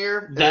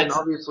skinnier and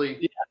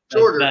obviously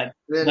shorter.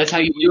 That's how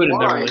you do it in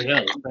Beverly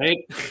Hills, right?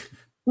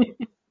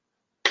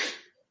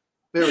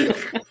 There we go.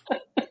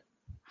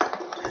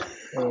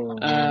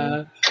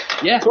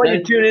 That's why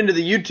you tune into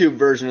the YouTube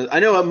version. I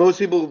know most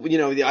people, the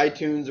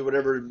iTunes or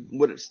whatever,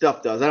 what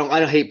stuff does. I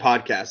don't hate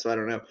podcasts, so I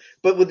don't know.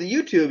 But with the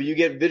YouTube, you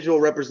get visual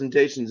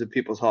representations of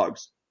people's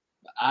hogs.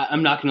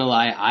 I'm not gonna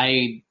lie,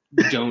 I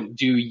don't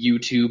do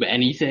YouTube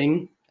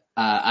anything.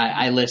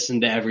 I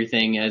listen to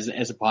everything as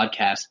a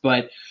podcast,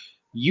 but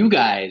you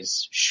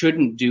guys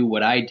shouldn't do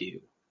what I do.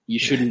 You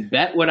shouldn't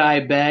bet what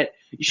I bet.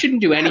 You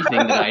shouldn't do anything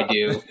that I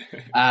do.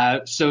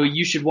 So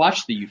you should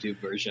watch the YouTube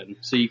version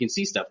so you can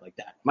see stuff like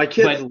that. My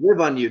kids live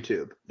on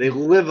YouTube. They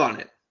live on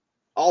it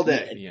all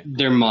day.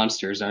 They're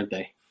monsters, aren't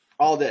they?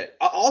 All day.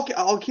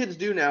 All kids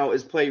do now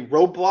is play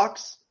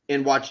Roblox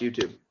and watch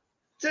YouTube.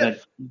 That's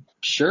it.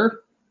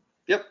 Sure.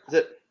 Yep,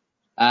 that's it.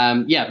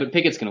 But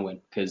Pickett's going to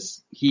win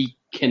because he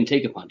can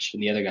take a punch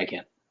and the other guy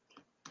can't.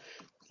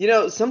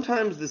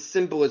 Sometimes the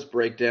simplest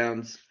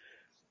breakdowns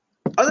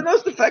are the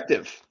most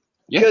effective.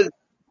 Yeah. Because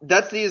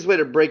that's the easiest way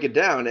to break it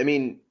down. I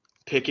mean,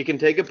 Pickett can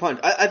take a punch.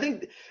 I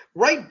think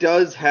Wright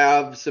does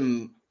have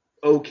some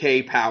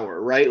okay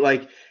power,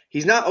 right?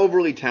 He's not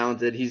overly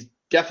talented. He's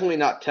definitely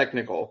not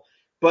technical.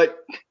 But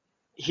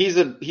he's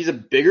a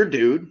bigger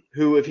dude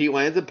who, if he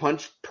lands a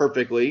punch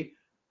perfectly,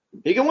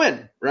 he can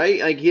win,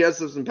 right? He has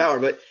some power.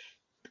 But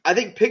I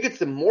think Pickett's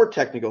the more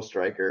technical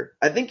striker.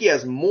 I think he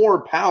has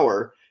more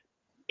power,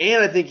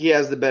 and I think he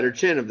has the better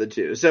chin of the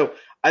two. So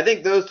I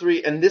think those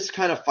three, and this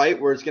kind of fight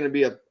where it's going to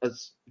be a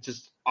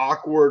just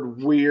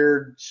awkward,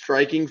 weird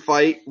striking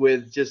fight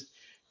with just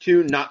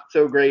two not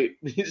so great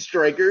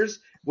strikers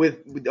with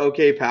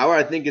okay power,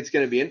 I think it's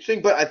going to be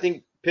interesting. But I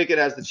think Pickett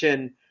has the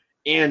chin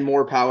and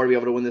more power to be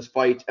able to win this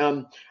fight.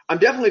 I'm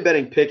definitely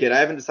betting Pickett. I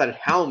haven't decided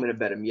how I'm going to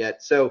bet him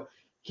yet. So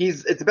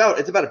it's about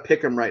a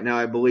pick 'em right now,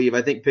 I believe.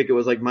 I think Pickett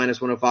was minus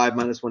 105,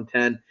 minus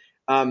 110.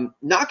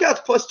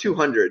 Knockouts plus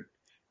 200.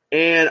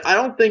 And I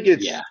don't think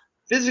it's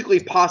physically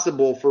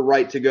possible for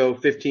Wright to go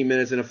 15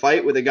 minutes in a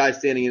fight with a guy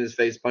standing in his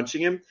face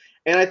punching him.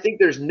 And I think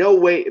there's no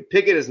way –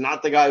 Pickett is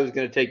not the guy who's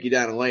going to take you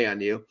down and lay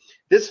on you.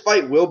 This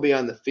fight will be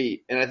on the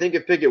feet. And I think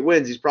if Pickett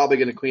wins, he's probably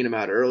going to clean him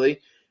out early.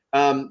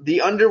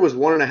 The under was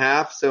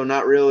 1.5, so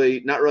not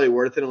really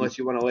worth it unless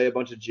you want to lay a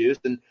bunch of juice.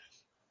 And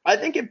I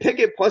think at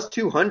Pickett plus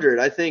 200,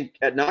 I think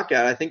at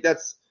knockout, I think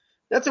that's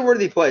a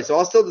worthy play. So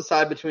I'll still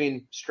decide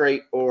between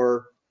straight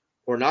or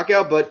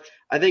knockout, but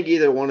I think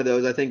either one of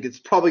those, I think it's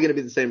probably going to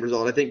be the same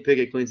result. I think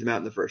Pickett cleans him out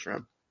in the first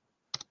round.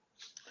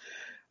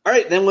 All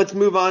right, then let's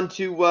move on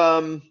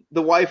to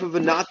the wife of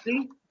a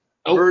Nazi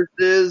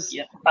versus.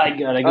 Yeah, I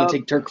gotta go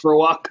take Turk for a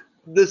walk.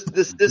 The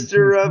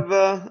sister of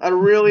a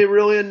really,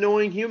 really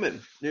annoying human.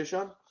 You,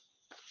 Sean?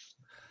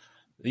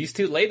 These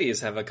two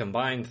ladies have a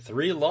combined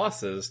 3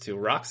 losses to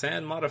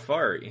Roxanne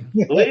Modafferi.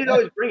 The ladies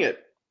always bring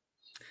it.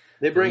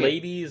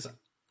 Ladies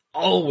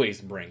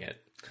always bring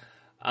it.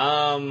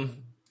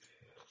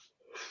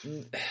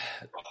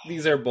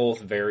 these are both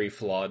very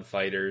flawed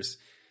fighters.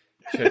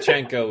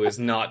 Shevchenko is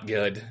not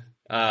good.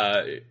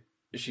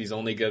 She's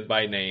only good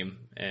by name,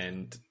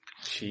 and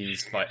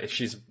she's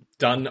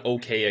done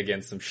okay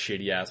against some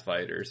shitty ass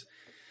fighters.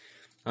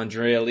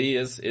 Andrea Lee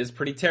is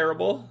pretty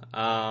terrible.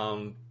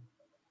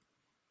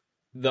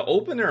 The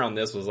opener on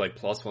this was like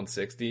plus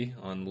 160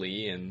 on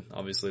Lee, and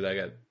obviously that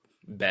got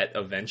bet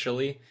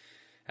eventually.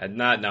 At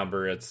that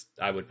number,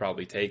 I would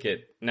probably take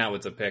it. Now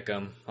it's a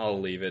pick'em.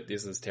 I'll leave it.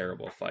 This is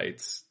terrible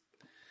fights.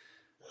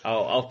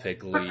 I'll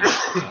pick Lee.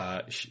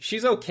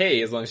 She's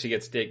okay as long as she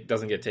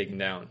doesn't get taken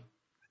down.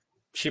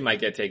 She might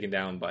get taken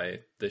down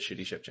by the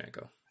shitty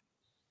Shevchenko.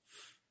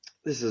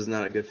 This is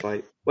not a good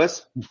fight.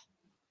 Wes?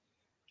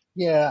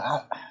 Yeah,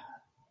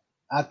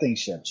 I think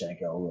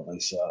Shevchenko really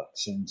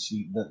sucks, and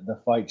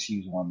the fight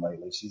she's won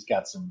lately, she's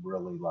got some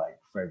really like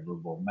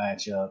favorable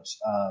matchups.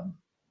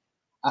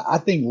 I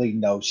think Lee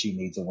knows she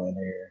needs a win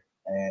here,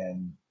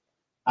 and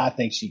I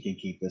think she can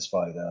keep this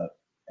fight up,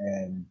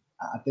 and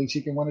I think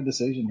she can win a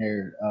decision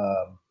here.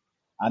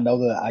 I know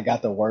that I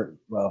got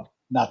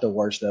not the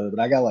worst of it,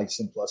 but I got like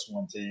some plus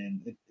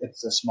 110.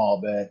 It's a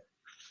small bet.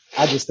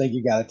 I just think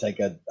you got to take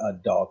a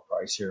dog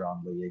price here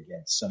on Lee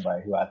against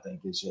somebody who I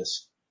think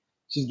is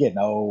she's getting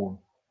old.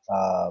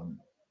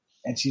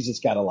 And she's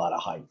just got a lot of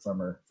hype from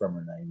her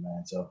name,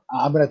 man. So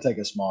I'm going to take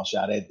a small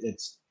shot.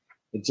 It's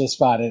just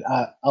fine.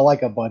 I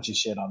like a bunch of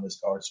shit on this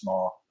card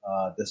small.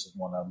 This is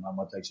one of them. I'm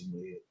going to take some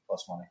Lee at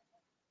plus money.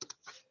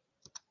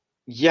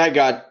 Yeah, I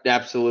got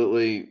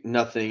absolutely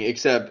nothing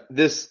except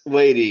this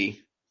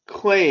lady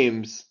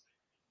claims,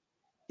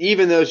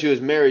 even though she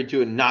was married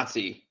to a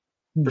Nazi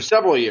for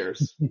several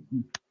years,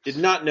 did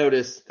not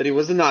notice that he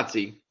was a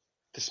Nazi,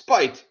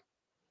 despite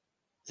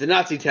the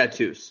Nazi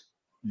tattoos.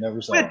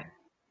 Never saw him.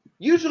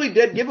 Usually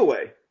dead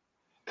giveaway.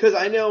 Because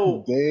I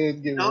know...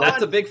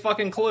 That's a big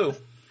fucking clue.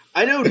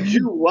 I know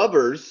Jew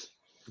lovers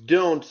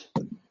don't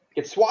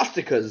get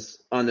swastikas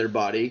on their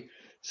body,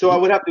 so I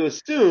would have to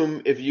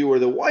assume if you were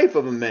the wife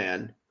of a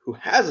man who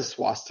has a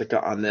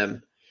swastika on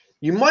them,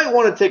 you might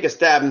want to take a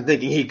stab in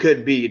thinking he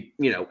could be,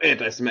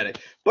 anti-Semitic.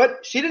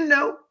 But she didn't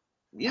know.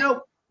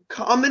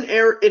 Common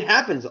error. It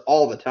happens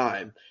all the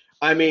time.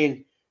 I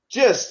mean...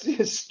 just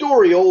his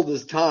story old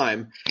as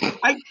time.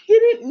 I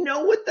didn't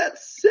know what that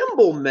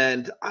symbol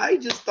meant. I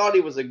just thought he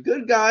was a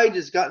good guy,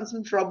 just got in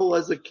some trouble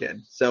as a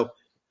kid. So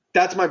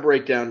that's my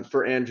breakdown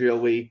for Andrea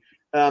Lee.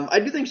 I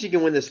do think she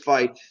can win this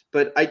fight,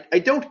 but I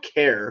don't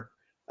care.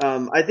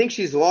 I think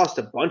she's lost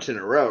a bunch in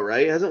a row,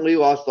 right? Hasn't Lee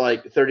lost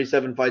like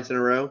 37 fights in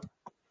a row?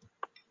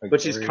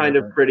 But she's kind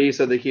of pretty,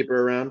 so they keep her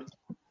around.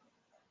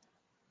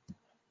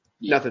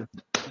 Yeah. Nothing.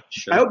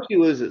 Sure. I hope she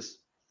loses.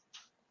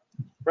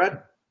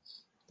 Brad?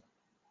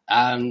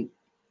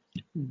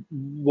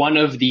 One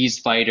of these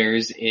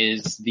fighters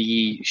is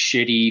the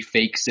shitty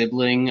fake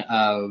sibling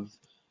of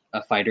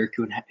a fighter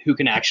who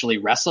can actually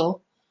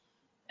wrestle,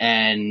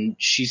 and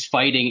she's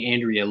fighting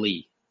Andrea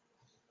Lee.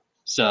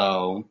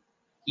 So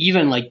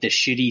even like the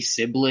shitty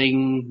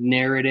sibling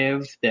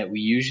narrative that we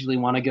usually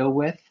want to go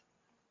with,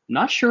 I'm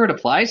not sure it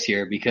applies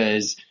here,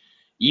 because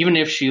even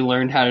if she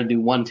learned how to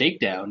do one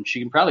takedown, she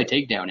can probably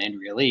take down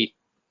Andrea Lee.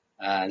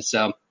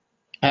 So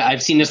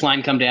I've seen this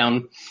line come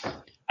down.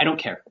 I don't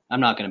care.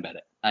 I'm not going to bet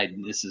it.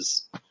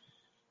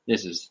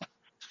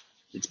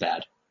 It's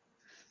bad.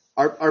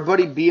 Our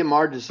buddy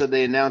BMR just said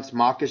they announced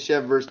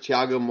Makhachev versus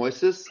Thiago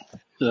Moises.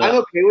 I'm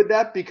okay with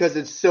that because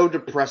it's so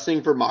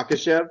depressing for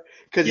Makhachev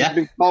because he's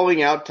been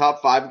calling out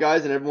top 5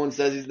 guys and everyone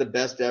says he's the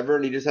best ever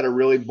and he just had a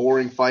really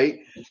boring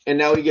fight. And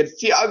now he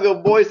gets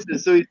Thiago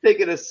Moises, so he's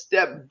taking a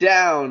step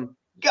down.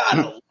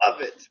 Gotta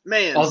love it.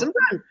 Man,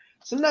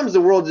 sometimes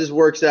the world just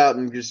works out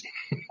in just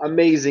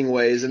amazing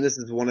ways, and this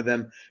is one of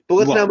them. But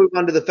let's now move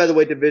on to the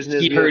featherweight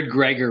division. He heard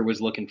Gregor was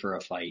looking for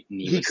a fight,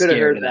 and he was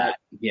scared of that.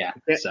 Yeah,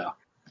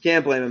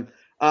 Can't blame him.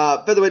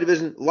 Featherweight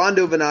division,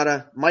 Lando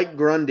Venata, Mike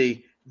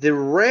Grundy, the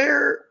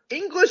rare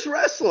English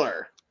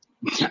wrestler.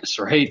 That's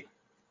right.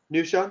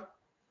 New Sean?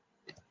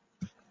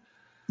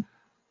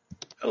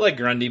 I like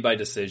Grundy by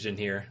decision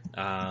here.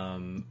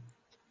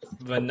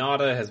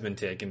 Venata has been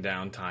taken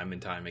down time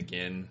and time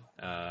again.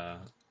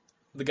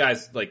 The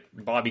guys like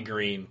Bobby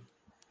Green,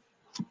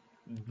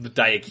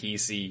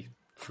 Diakisi,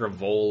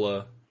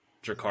 Frivola,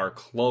 Drakkar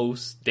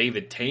Close,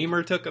 David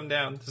Tamer took him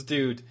down. This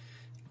dude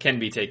can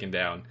be taken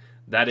down.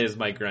 That is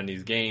Mike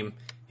Grundy's game.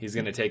 He's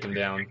going to take him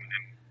down.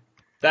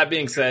 That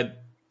being said,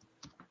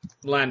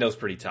 Lando's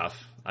pretty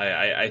tough.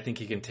 I think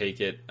he can take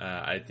it.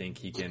 I think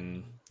he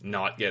can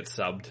not get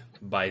subbed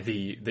by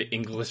the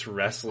English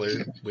wrestler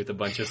with a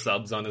bunch of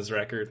subs on his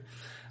record.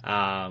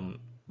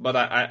 But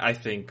I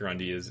think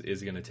Grundy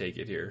is going to take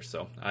it here.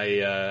 So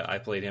I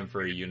played him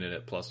for a unit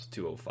at plus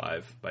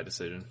 205 by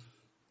decision.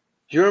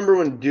 Do you remember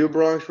when Do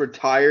Bronx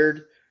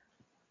retired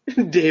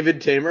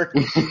David Tamer?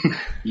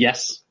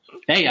 Yes.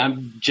 Hey, I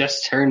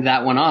just turned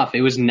that one off.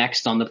 It was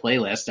next on the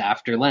playlist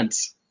after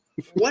Lentz.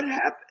 What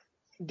happened?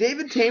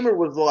 David Tamer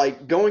was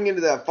like going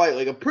into that fight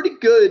like a pretty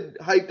good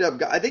hyped up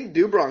guy. I think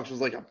Do Bronx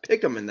was like a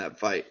pick'em in that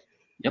fight.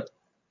 Yep.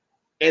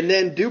 and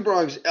then Do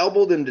Bronx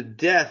elbowed him to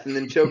death and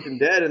then choked him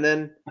dead, and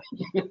then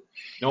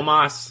no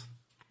mas.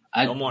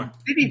 No more.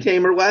 City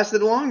Tamer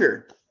lasted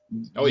longer.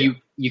 Oh, yeah.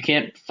 You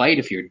can't fight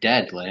if you're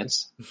dead,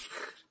 Lance.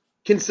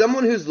 Can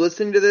someone who's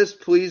listening to this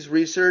please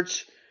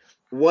research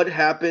what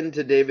happened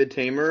to David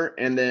Tamer,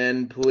 and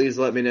then please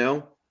let me know?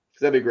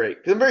 Because that'd be great.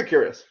 Because I'm very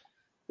curious.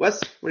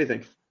 Wes, what do you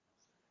think?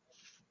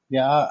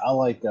 Yeah, I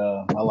like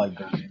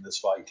Grundy in this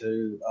fight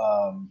too.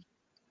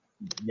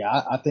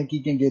 I think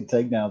he can get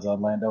takedowns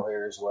on Lando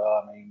here as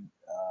well. I mean,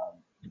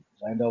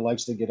 Lando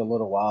likes to get a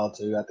little wild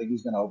too. I think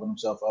he's going to open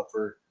himself up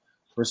for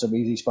some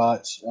easy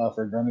spots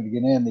for Grundy to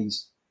get in.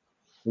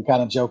 We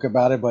kind of joke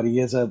about it, but he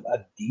is a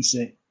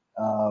decent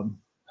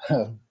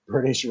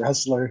British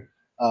wrestler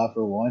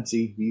for once.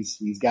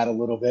 He's got a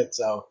little bit.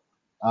 So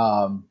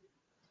I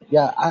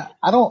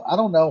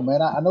don't know,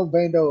 man. I know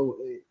Bando.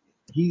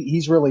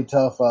 He's really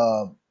tough,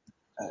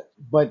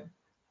 but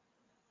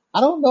I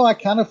don't know. I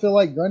kind of feel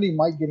like Grundy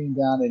might get him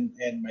down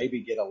and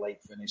maybe get a late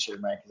finisher,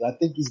 man, because I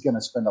think he's going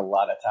to spend a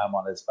lot of time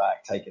on his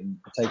back taking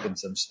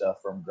some stuff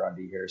from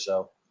Grundy here.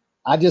 So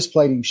I just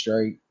played him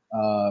straight.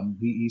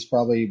 He's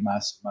probably my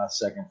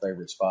second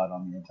favorite spot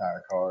on the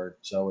entire card.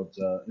 So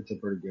it's a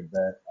pretty good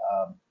bet.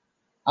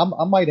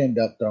 I might end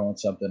up throwing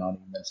something on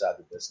him inside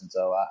the distance,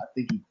 though. I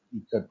think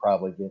he could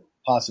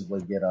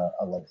possibly get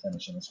a late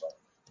finish in this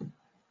fight.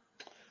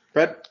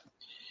 Fred?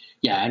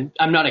 Yeah,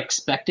 I'm not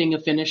expecting a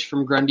finish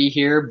from Grundy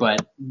here,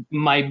 but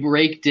my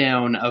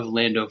breakdown of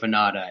Lando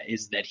Venata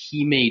is that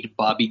he made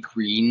Bobby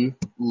Green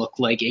look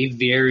like a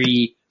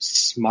very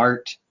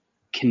smart,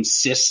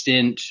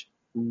 consistent,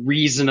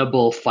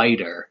 reasonable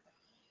fighter.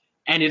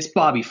 And it's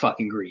Bobby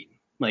fucking Green.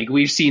 Like,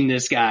 we've seen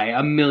this guy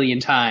a million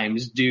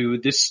times do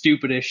the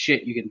stupidest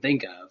shit you can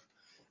think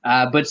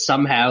of. But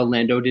somehow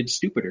Lando did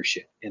stupider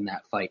shit in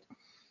that fight.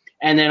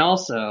 And then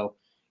also,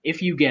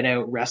 if you get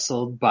out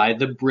wrestled by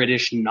the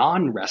British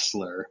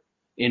non-wrestler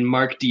in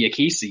Mark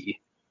Diakisi,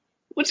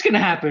 what's going to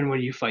happen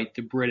when you fight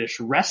the British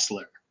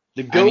wrestler?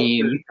 The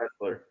British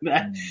wrestler.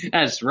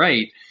 That's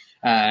right.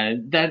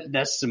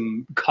 That's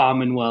some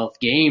Commonwealth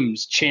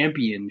Games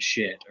champion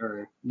shit,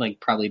 or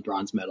like probably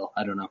bronze medal.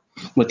 I don't know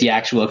what the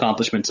actual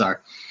accomplishments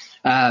are.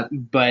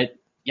 But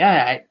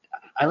yeah,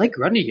 I like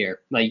Grundy here.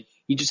 Like,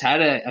 he just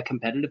had a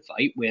competitive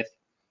fight with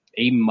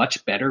a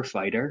much better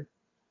fighter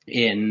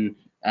in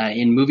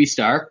Movie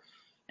Star,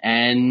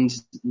 and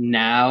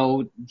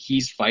now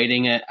he's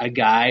fighting a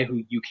guy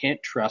who you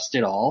can't trust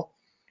at all,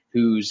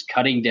 who's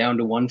cutting down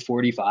to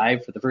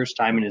 145 for the first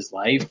time in his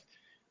life,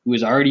 who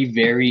is already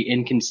very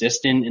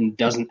inconsistent and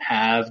doesn't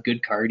have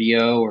good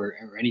cardio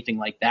or anything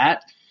like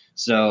that.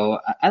 So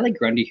I like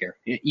Grundy here.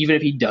 Even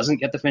if he doesn't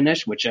get the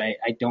finish, which I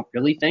don't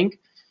really think,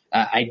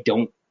 I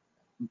don't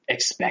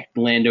expect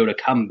Lando to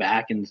come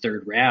back in the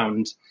third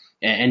round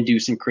and do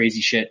some crazy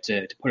shit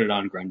to put it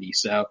on Grundy.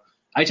 So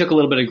I took a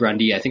little bit of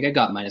Grundy. I think I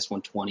got minus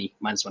 120,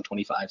 minus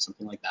 125,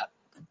 something like that.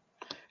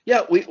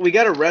 Yeah, we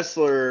got a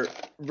wrestler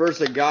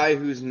versus a guy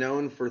who's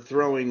known for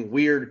throwing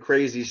weird,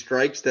 crazy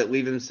strikes that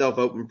leave himself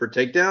open for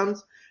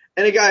takedowns,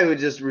 and a guy who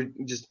just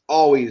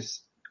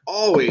always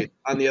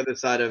on the other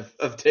side of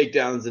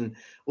takedowns and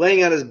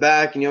laying on his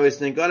back. And you always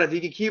think, God, if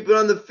he could keep it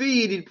on the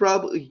feet, he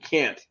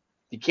can't.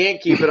 He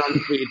can't keep it on the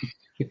feet.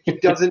 He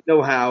doesn't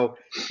know how.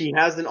 He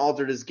hasn't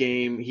altered his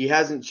game. He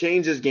hasn't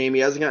changed his game.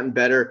 He hasn't gotten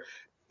better.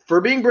 For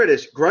being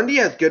British, Grundy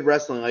has good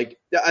wrestling. Like,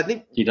 I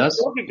think he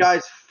does. Look at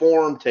guys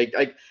form take.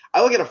 Like,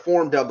 I look at a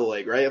form double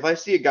leg, right? If I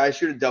see a guy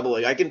shoot a double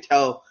leg, I can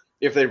tell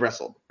if they've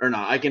wrestled or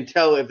not. I can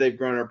tell if they've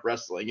grown up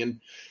wrestling. And,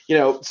 you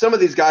know, some of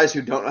these guys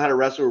who don't know how to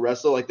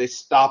wrestle, like they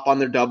stop on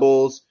their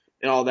doubles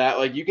and all that.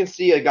 Like, you can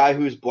see a guy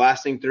who's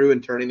blasting through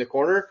and turning the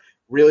corner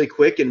really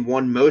quick in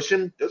one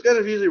motion. Those guys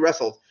have usually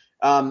wrestled.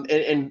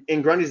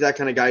 And Grundy's that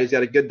kind of guy. He's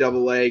got a good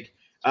double leg.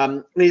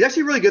 And he's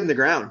actually really good in the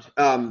ground.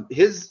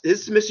 His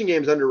submission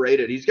game is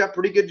underrated. He's got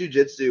pretty good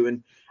jiu-jitsu,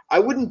 and I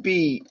wouldn't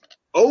be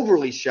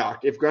overly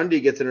shocked if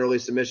Grundy gets an early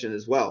submission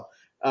as well.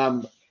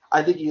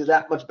 I think he's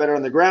that much better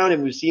on the ground,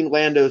 and we've seen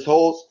Lando's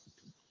holes,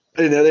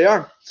 and there they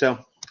are. So,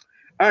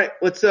 all right,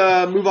 let's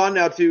move on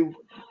now to,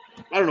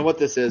 I don't know what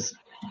this is,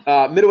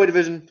 middleweight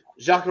division,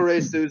 Jacare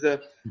Souza,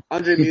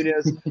 Andre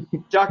Muniz.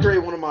 Jacare,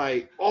 one of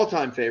my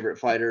all-time favorite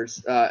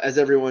fighters, as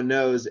everyone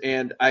knows,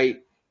 and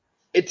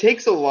it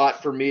takes a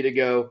lot for me to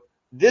go,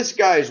 this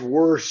guy's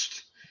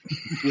worst.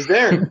 He's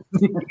there.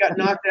 He got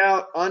knocked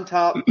out on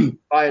top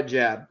by a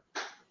jab.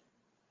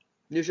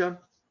 You, Sean?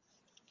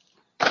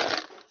 I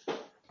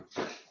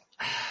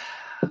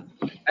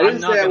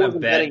didn't say I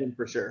wasn't betting him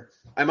for sure.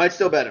 I might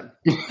still bet him.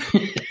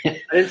 I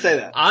didn't say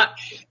that.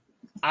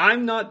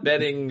 I'm not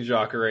betting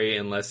Jacare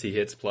unless he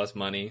hits plus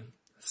money.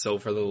 So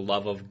for the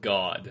love of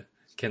God,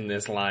 can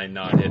this line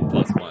not hit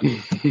plus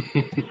money?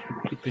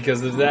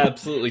 Because it's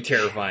absolutely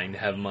terrifying to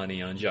have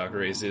money on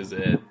Jacare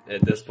Souza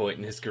at this point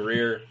in his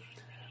career.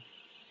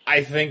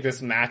 I think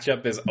this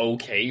matchup is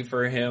okay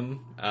for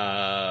him.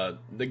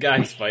 The guy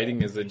he's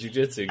fighting is a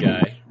jiu-jitsu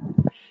guy.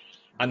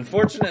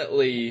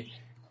 Unfortunately,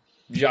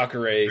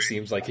 Jacare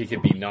seems like he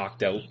could be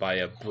knocked out by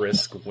a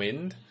brisk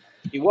wind.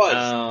 He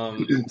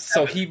was.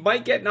 So he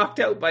might get knocked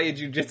out by a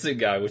jiu-jitsu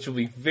guy, which will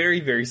be very,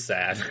 very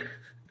sad.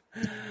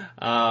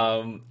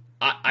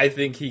 I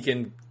think he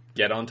can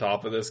get on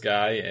top of this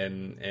guy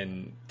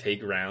and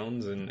take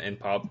rounds and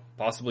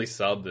possibly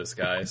sub this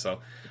guy. So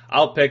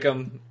I'll pick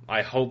him.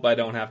 I hope I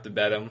don't have to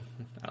bet him.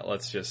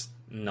 Let's just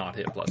not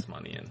hit plus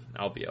money, and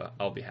I'll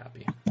be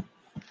happy.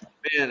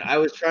 Man, I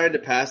was trying to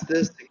pass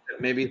this,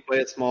 maybe play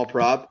a small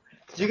prop.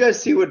 Did you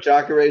guys see what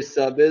Jacare's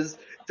sub is?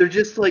 They're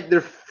just like,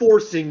 they're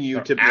forcing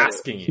you to bet.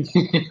 Asking you.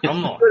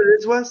 Come on. What it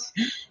is, Wes?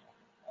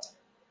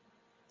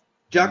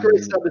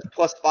 Jacare's sub is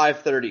plus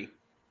 530.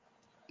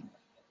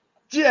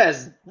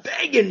 Just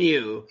begging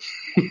you.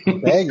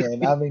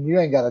 Begging? I mean, you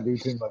ain't got to do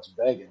too much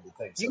begging to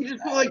take. You can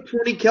just put like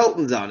 20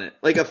 Keltons on it,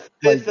 like a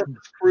fifth of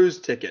this cruise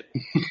ticket.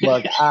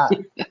 Look,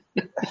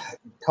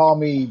 call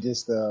me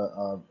just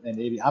an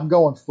idiot. I'm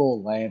going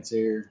full Lance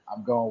here.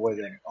 I'm going with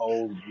an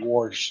old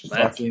Warsh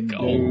fucking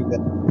dude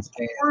that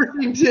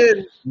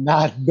Washington.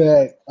 Not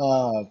bet.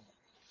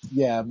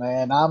 Yeah,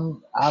 man.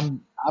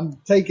 I'm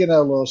taking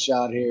a little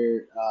shot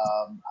here.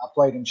 I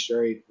played him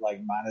straight,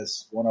 like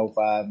minus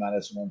 105,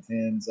 minus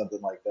 110,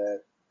 something like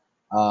that.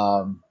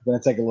 Gonna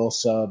take a little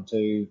sub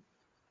too.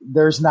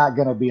 There's not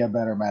gonna be a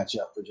better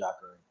matchup for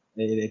Jacare.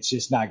 It's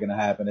just not gonna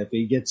happen. If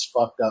he gets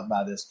fucked up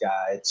by this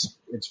guy,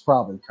 it's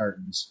probably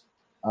curtains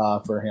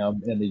for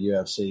him in the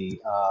UFC.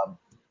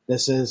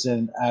 This is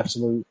an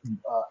absolute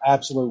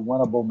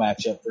winnable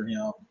matchup for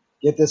him.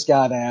 Get this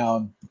guy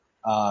down,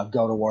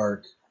 go to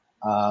work.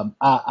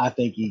 I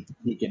think he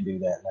can do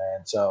that,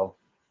 man. So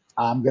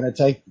I'm gonna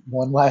take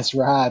one last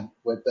ride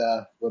with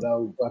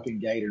old fucking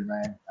Gator,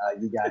 man.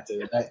 You got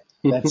to.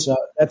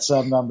 That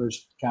sub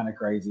number's kind of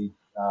crazy.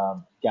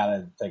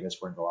 Gotta take a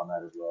sprinkle on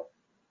that as well.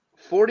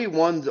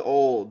 41's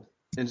old,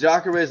 and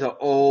Jacare's an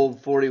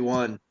old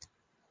 41.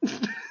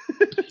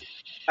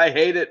 I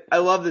hate it. I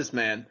love this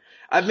man.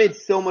 I've made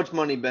so much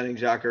money betting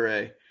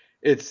Jacare.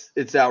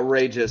 It's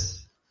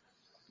outrageous.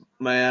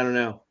 Man, I don't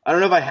know. I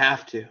don't know if I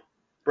have to.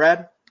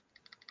 Brad?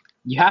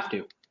 You have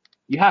to.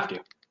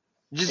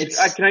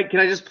 Can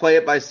I just play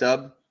it by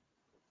sub?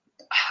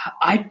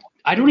 I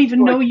don't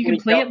even know you can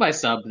play it by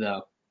sub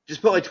though.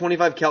 Just put like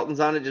 25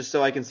 Keltons on it just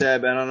so I can say I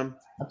bet on him.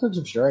 I took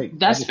him straight.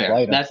 That's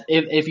fair. That's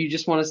if you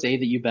just want to say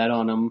that you bet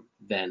on him,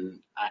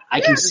 then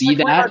I can see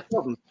that.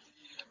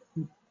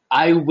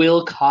 I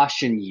will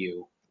caution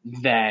you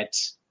that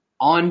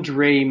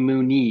Andre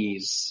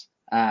Muniz,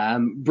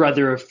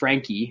 brother of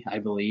Frankie, I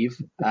believe,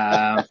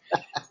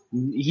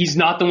 he's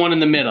not the one in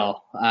the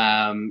middle,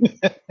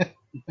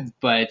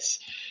 but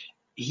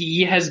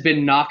he has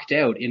been knocked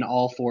out in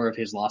all 4 of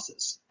his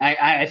losses.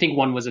 I think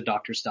one was a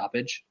doctor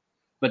stoppage,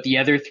 but the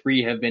other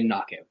 3 have been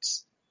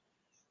knockouts.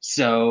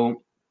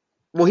 So,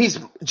 well,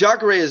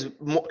 Jacare is.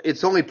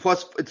 It's only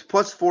plus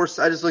 4.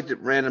 I just looked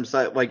at random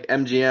site like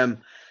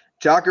MGM.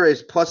 Jacare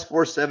is plus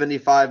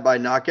 475 by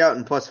knockout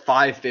and plus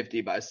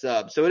 550 by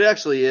sub. So it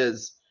actually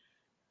is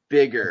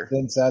bigger. It's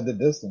inside the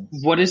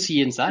distance. What is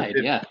he inside?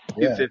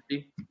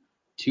 250.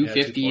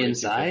 250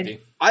 inside.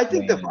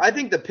 250. I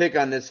think the pick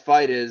on this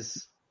fight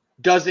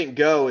doesn't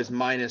go as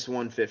minus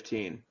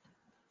 115.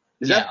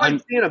 Is that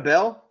fight seeing a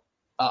bell?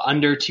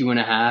 Under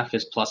 2.5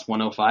 is plus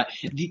 105.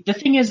 The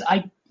thing is,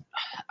 I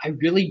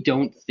really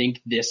don't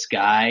think this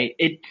guy.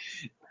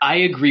 I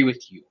agree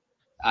with you.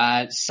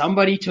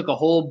 Somebody took a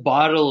whole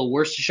bottle of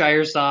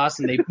Worcestershire sauce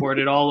and they poured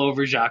it all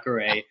over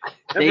Jacare.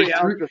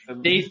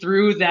 They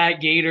threw that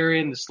gator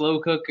in the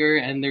slow cooker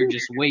and they're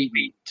just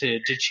waiting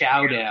to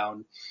chow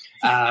down.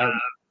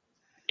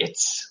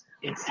 It's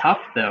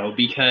tough though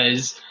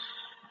because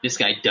this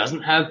guy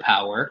doesn't have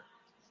power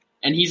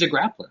and he's a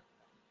grappler.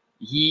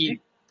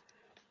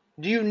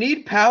 Do you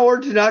need power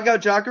to knock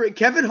out Jacare?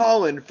 Kevin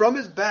Holland from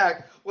his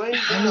back laying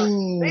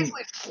down,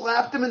 basically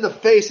slapped him in the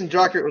face, and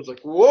Jacare was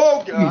like,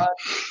 "Whoa, God!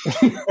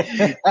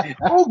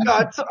 Oh,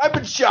 God! So I've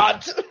been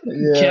shot."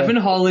 Yeah. Kevin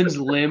Holland's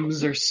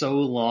limbs are so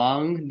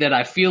long that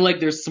I feel like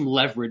there's some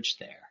leverage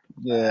there.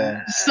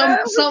 Yeah,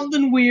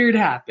 something weird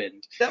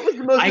happened. That was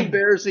the most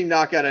embarrassing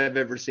knockout I've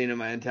ever seen in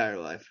my entire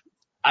life.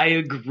 I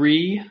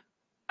agree.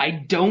 I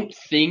don't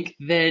think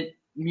that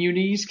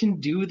Muniz can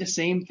do the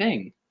same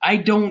thing. I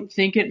don't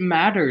think it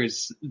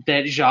matters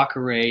that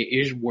Jacare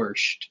is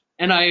worst.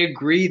 And I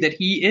agree that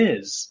he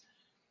is.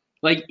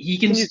 Like he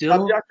can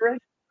still sub-Jacare?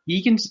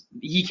 He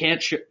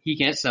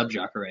can't sub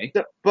Jacare.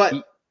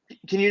 But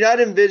can you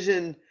not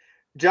envision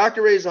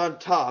Jacare's on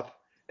top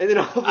and then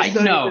all of a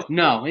sudden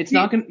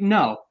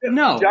no.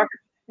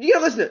 You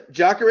gotta listen.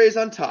 Jacare's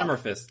on top. Hammer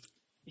fist.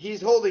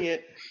 He's holding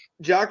it.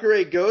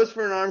 Jacare goes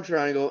for an arm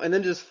triangle and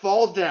then just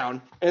falls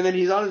down and then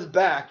he's on his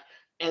back.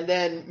 And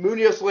then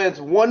Munoz lands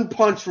one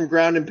punch from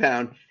ground and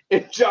pound,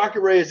 and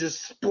Jacare is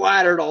just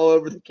splattered all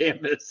over the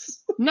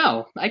canvas.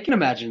 No, I can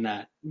imagine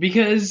that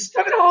because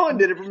Kevin Holland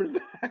did it from his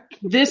back.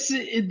 This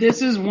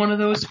is one of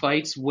those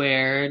fights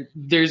where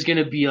there's going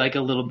to be like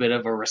a little bit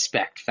of a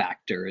respect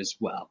factor as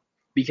well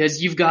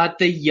because you've got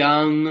the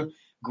young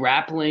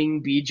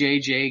grappling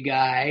BJJ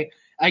guy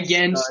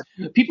against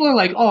people are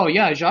like, oh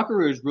yeah,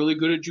 Jacare is really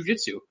good at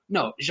jiu-jitsu.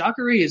 No,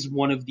 Jacare is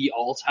one of the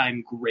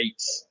all-time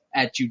greats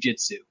at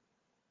jiu-jitsu.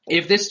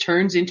 If this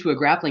turns into a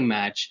grappling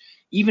match,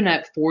 even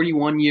at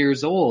 41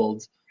 years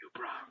old, Do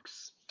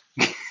Bronx.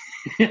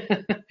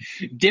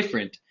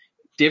 different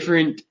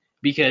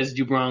because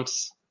Do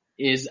Bronx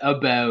is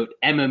about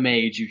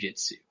MMA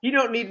jiu-jitsu. You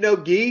don't need no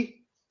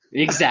gi.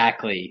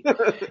 Exactly.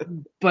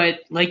 But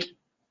like,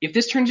 if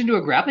this turns into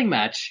a grappling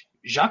match,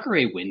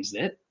 Jacare wins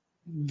it.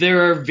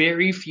 There are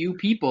very few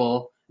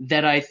people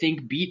that I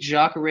think beat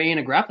Jacare in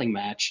a grappling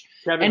match.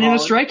 Kevin and Holland.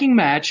 In a striking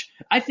match,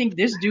 I think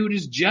this dude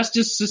is just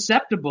as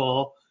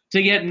susceptible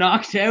to get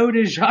knocked out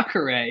as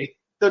Jacare.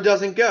 So it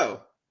doesn't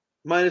go.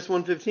 Minus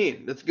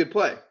 115. That's a good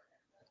play.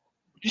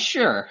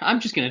 Sure, I'm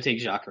just going to take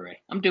Jacare.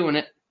 I'm doing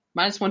it.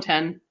 Minus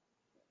 110.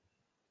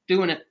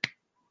 Doing it.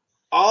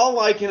 All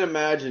I can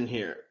imagine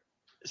here.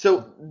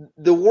 So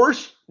the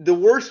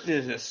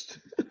worstest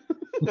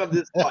of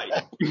this fight.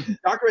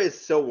 Jacare is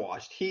so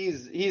washed.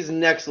 He's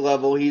next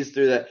level. He's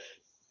through that.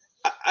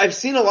 I've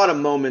seen a lot of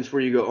moments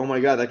where you go, oh my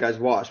God, that guy's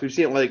washed. We've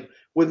seen it like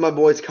with my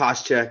boys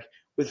Koscheck,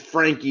 with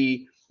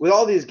Frankie, with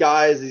all these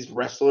guys, these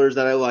wrestlers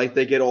that I like,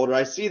 they get older.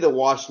 I see the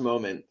washed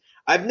moment.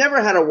 I've never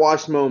had a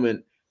washed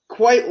moment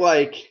quite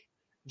like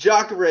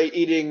Jacare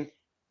eating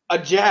a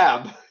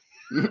jab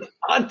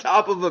on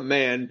top of a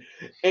man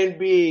and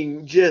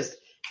being just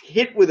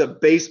hit with a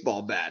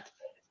baseball bat.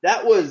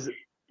 That was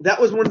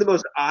one of the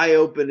most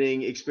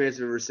eye-opening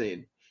experiences I've ever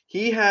seen.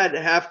 He had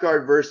half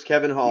guard versus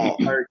Kevin Hall,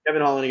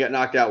 and he got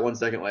knocked out 1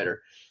 second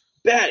later.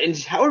 Bad, and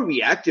just how he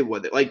reacted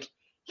with it. Like,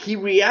 he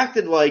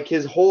reacted like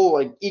his whole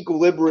like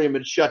equilibrium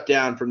had shut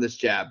down from this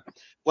jab.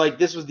 Like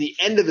this was the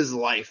end of his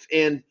life.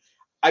 And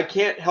I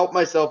can't help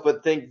myself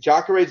but think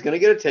Jacare is going to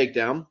get a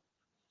takedown.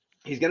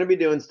 He's going to be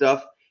doing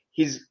stuff.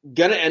 He's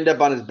going to end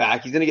up on his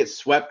back. He's going to get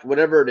swept,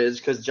 whatever it is,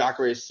 because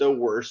Jacare is so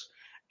worse.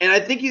 And I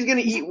think he's going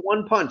to eat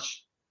one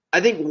punch.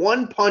 I think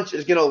one punch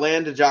is going to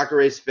land to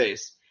Jacare's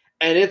face,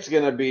 and it's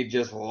going to be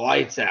just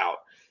lights out.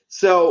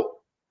 So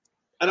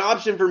an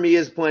option for me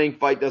is playing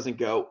fight doesn't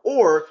go,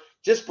 or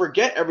just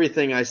forget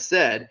everything I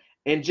said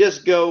and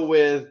just go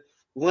with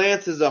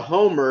Lance as a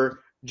homer,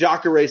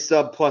 Jacare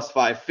sub plus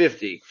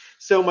 550.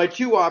 So my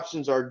three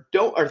options are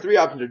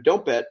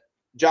don't bet,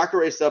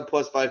 Jacare sub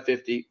plus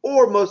 550,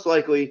 or most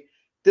likely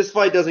this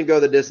fight doesn't go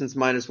the distance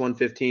minus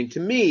 115. To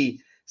me,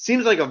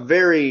 seems like a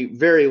very,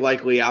 very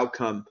likely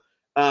outcome.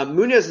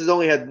 Munez has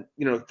only had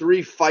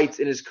 3 fights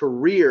in his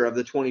career of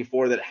the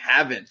 24 that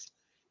haven't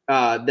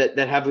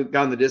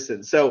gone the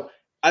distance. So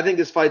I think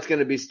this fight's going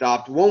to be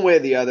stopped one way or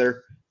the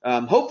other.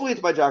 Hopefully it's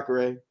by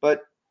Jacare,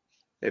 but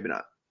maybe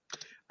not.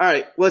 All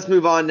right, let's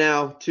move on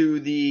now to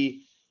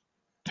the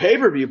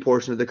pay-per-view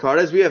portion of the card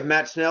as we have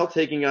Matt Schnell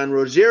taking on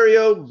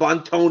Rogerio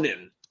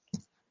Bontonin.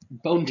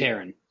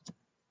 Bone-tearing.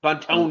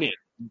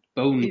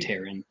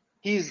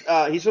 He's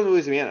from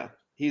Louisiana.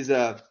 He's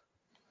go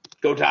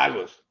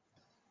Tigers.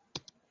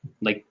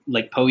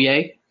 Like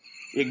Poirier?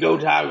 Yeah, go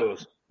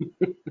Tigers.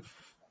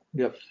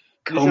 Yep.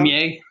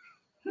 Cormier?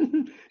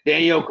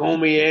 Daniel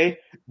Cormier,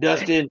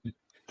 Dustin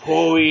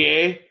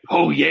Poirier,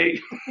 go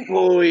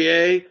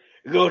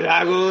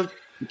Tigers.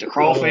 The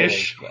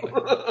crawfish.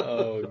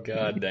 Oh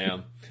god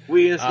damn.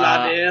 We in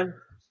Slidell.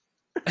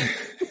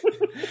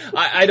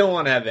 I don't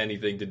want to have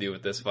anything to do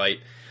with this fight.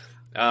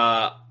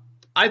 I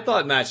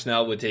thought Matt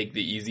Schnell would take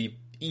the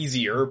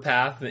easier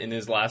path in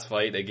his last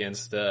fight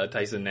against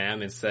Tyson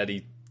Nam. Instead,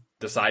 he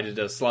decided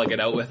to slug it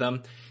out with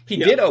him. He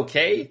did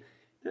okay.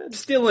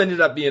 Still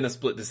ended up being a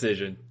split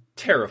decision.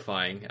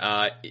 Terrifying.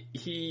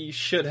 He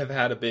should have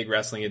had a big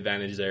wrestling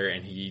advantage there,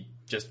 and he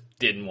just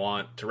didn't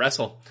want to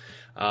wrestle.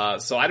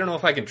 So I don't know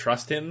if I can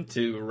trust him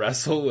to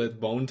wrestle with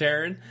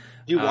Bone-tearing.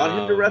 Do you want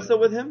him to wrestle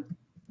with him?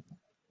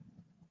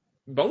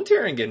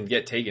 Bone-tearing can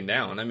get taken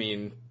down. I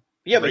mean,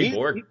 yeah, but he's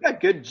got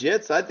good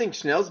jits. I think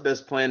Schnell's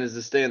best plan is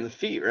to stay on the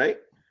feet, right?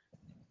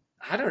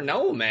 I don't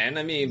know, man.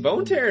 I mean,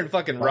 Bone-tearing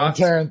fucking rocks.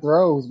 Bone-tearing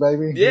throws,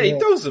 baby. Yeah, he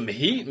throws some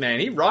heat, man.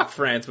 He rocked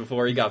France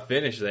before he got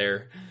finished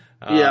there.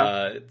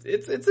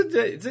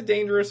 It's a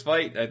dangerous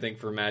fight, I think,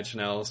 for Matt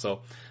Schnell.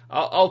 So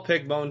I'll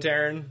pick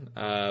Bone-tearing,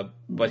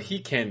 but he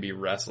can be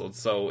wrestled.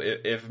 So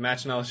if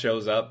Matt Schnell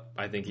shows up,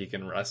 I think he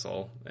can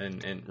wrestle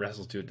and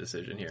wrestle to a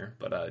decision here.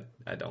 But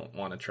I don't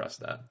want to trust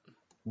that.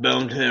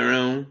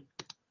 Bone-tearing.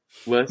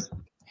 Wes?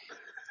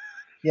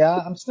 Yeah,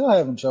 I'm still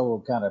having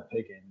trouble kind of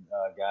picking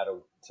a guy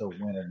to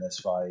win in this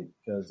fight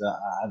because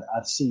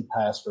I see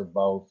pass for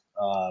both.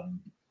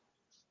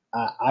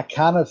 I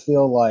kind of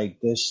feel like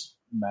this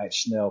Matt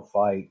Schnell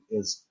fight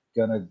is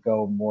going to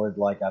go more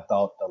like I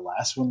thought the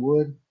last one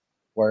would,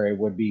 where it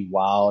would be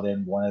wild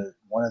and one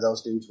of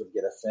those dudes would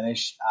get a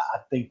finish. I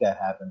think that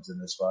happens in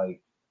this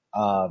fight.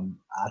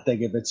 I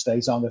think if it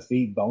stays on the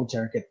feet,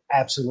 Bone-tearing could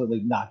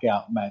absolutely knock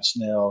out Matt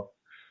Schnell.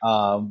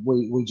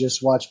 We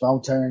just watched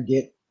Bone-tearing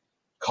get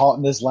caught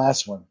in this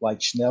last one,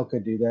 like Schnell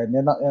could do that.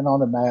 And on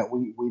the mat,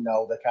 we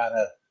know the kind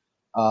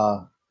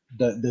of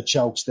the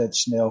chokes that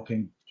Schnell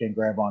can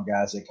grab on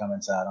guys that come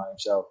inside on him.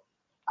 So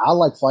I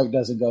like fight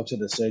doesn't go to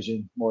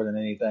decision more than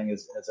anything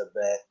as a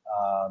bet.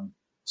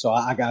 So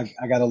I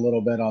got a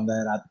little bit on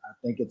that. I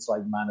think it's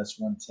like minus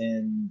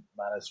 110,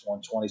 minus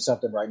 120,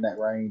 something right in that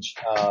range.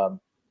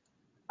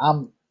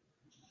 I'm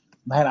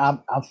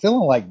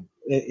feeling like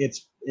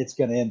it's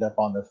going to end up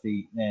on the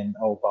feet, and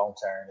old Bone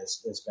Turn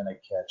is going to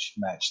catch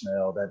Matt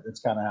Schnell.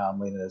 That's kind of how I'm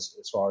leaning as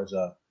far as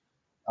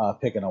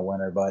picking a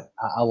winner. But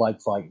I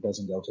like fight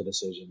doesn't go to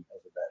decision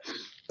as a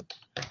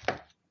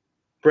bet.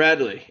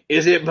 Bradley,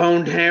 is it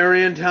bone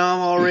tearing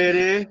time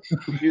already?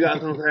 You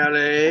got some crowd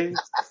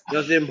eggs?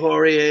 Nothing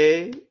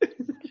Poirier?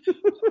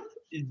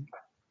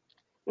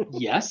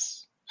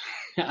 Yes.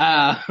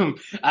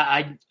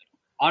 I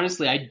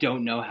honestly, I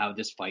don't know how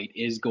this fight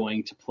is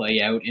going to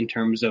play out in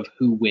terms of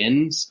who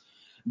wins,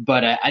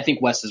 but I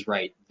think Wes is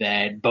right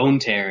that Bone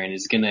Tearing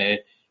is gonna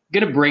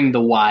bring the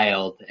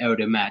wild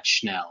out of Matt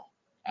Schnell.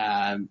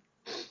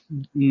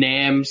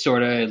 Nam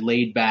sort of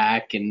laid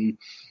back, and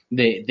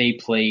they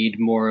played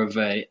more of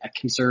a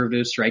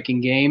conservative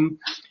striking game.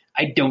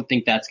 I don't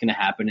think that's going to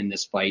happen in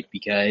this fight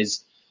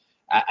because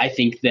I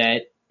think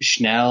that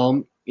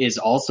Schnell is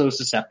also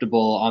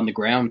susceptible on the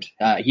ground.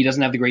 He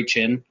doesn't have the great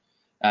chin.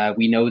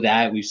 We know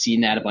that. We've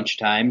seen that a bunch of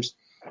times.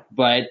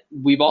 But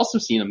we've also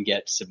seen him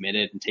get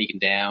submitted and taken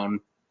down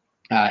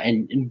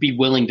and be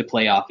willing to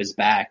play off his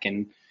back.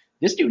 And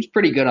this dude's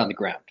pretty good on the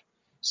ground.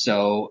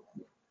 So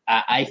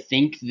I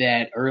think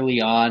that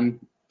early on,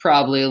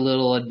 probably a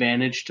little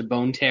advantage to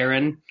Bone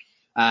Tearing.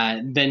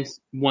 Then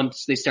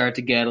once they start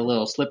to get a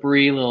little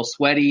slippery, a little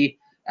sweaty,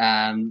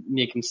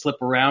 they can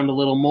slip around a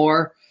little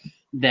more,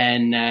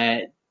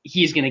 then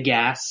he's going to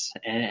gas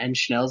and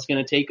Schnell's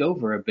going to take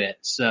over a bit.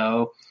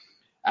 So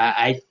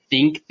I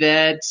think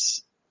that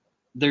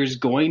there's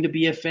going to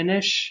be a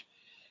finish.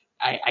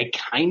 I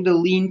kind of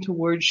lean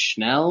towards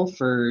Schnell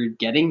for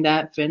getting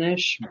that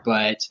finish,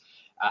 but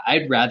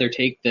I'd rather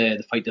take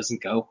the fight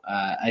doesn't go.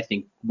 I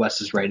think Wes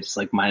is right. It's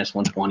like minus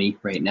 120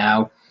 right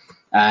now.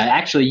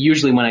 Actually,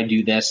 usually when I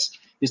do this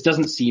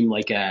doesn't seem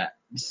like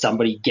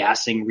somebody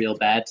gassing real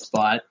bad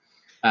spot.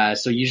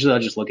 So usually I'll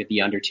just look at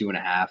the under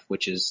 2.5,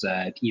 which is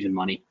even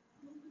money.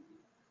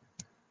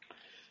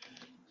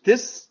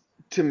 This,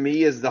 to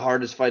me, is the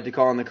hardest fight to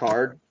call on the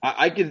card.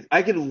 I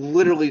could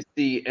literally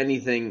see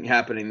anything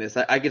happening this.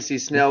 I could see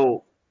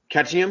Snell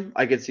catching him.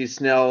 I could see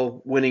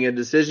Snell winning a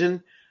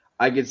decision.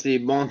 I could see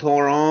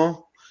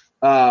Montoron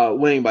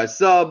winning by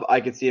sub.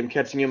 I could see him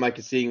catching him. I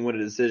could see him win a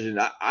decision.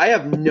 I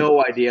have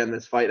no idea in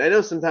this fight. I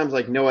know sometimes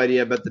like no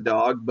idea about the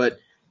dog, but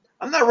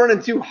I'm not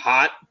running too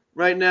hot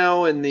right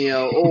now in the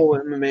old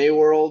MMA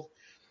world.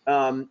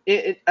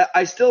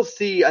 I still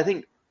see, I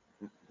think,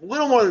 a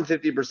little more than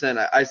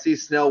 50%. I see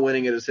Snell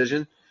winning a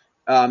decision.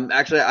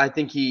 Actually, I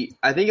think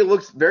it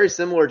looks very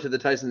similar to the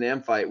Tyson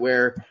Nam fight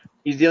where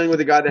he's dealing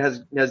with a guy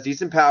that has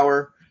decent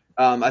power.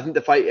 I think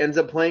the fight ends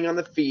up playing on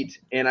the feet,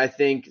 and I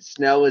think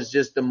Snell is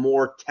just a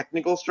more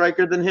technical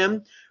striker than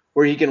him,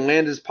 where he can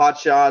land his pot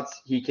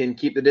shots, he can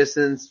keep the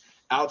distance,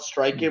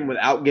 outstrike him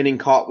without getting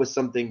caught with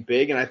something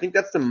big, and I think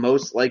that's the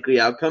most likely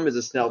outcome is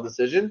a Snell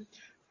decision.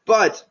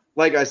 But,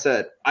 like I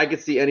said, I could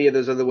see any of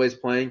those other ways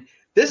playing.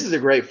 This is a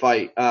great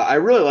fight. I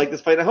really like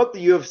this fight. I hope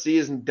the UFC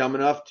isn't dumb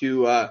enough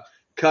to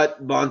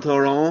cut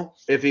Bontoron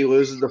if he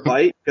loses the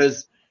fight,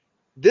 because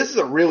this is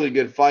a really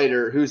good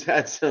fighter who's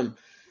had some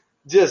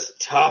just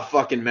tough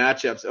fucking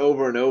matchups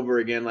over and over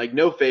again. Like,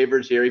 no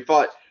favors here. He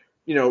fought,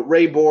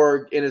 Ray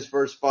Borg in his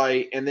first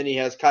fight, and then he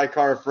has Kai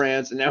Kara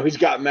France, and now he's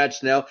got Matt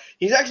Schnell.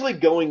 He's actually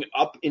going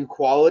up in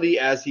quality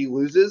as he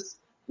loses,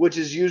 which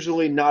is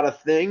usually not a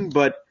thing,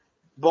 but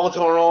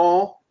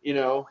Bontoron,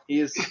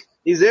 he's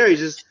there. He's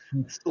just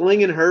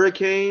slinging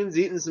hurricanes,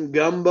 eating some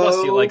gumbo.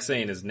 Plus, you like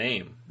saying his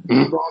name.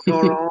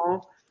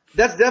 Bontoron.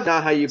 That's definitely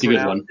not how you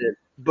pronounce it,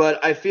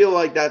 but I feel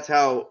like that's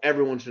how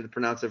everyone should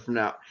pronounce it from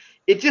now.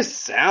 It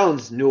just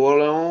sounds New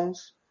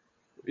Orleans,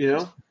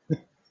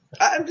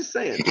 I'm just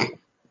saying.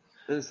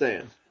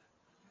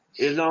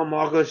 It's not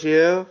Marco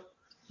Chef.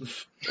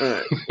 All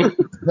right.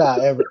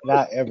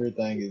 Not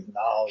everything is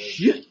knowledge.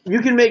 You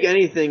can make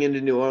anything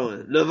into New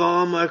Orleans.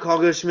 Levant Michael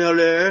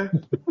Schmiller.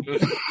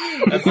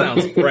 That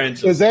sounds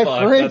French. Is that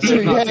fuck. French?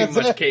 There's not too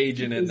much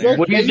Cajun in there.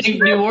 What do you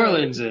think New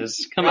Orleans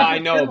is? Come on. I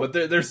know, but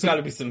there's got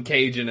to be some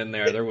Cajun in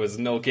there. There was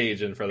no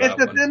Cajun for that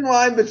one. It's a thin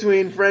line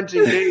between French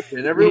and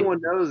Cajun. Everyone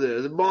knows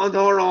this. Bon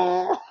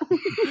Torrent.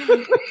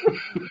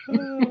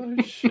 Oh,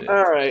 shit.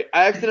 All right.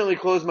 I accidentally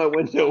closed my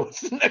window.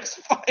 What's the next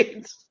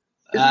fight?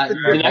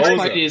 The next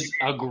fight is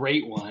a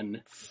great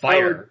one.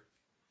 Fire.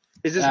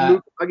 Is this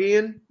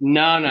Mukagian?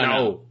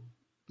 No.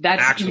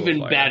 That's actual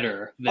even fire.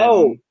 Better.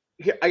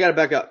 Here, I got to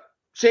back up.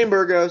 Shane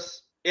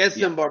Burgos,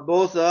 Edson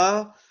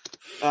Barbosa.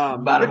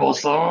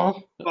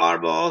 Barbosa.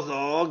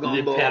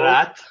 Gumbo.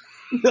 Perat.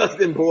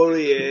 Dustin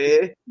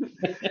Poirier.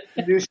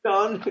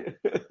 Dushan.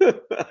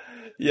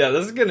 Yeah,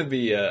 this is going to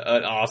be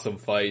an awesome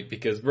fight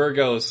because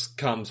Burgos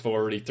comes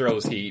forward, he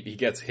throws heat, he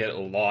gets hit a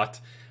lot.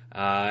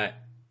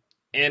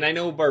 And I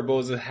know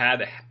Barboza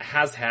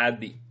has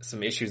had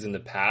some issues in the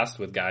past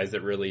with guys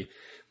that really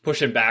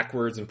push him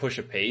backwards and push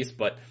a pace,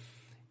 but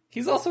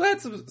he's also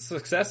had some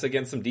success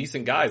against some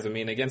decent guys. I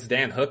mean, against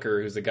Dan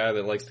Hooker, who's a guy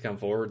that likes to come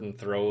forward and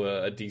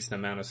throw a decent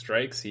amount of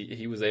strikes,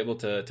 he was able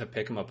to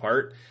pick him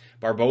apart.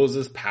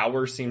 Barboza's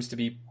power seems to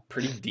be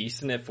pretty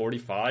decent at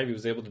 45. He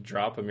was able to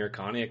drop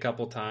Amirkhani a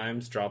couple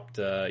times, dropped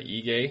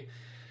Ige.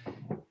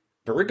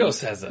 Burgos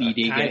has a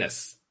kind of...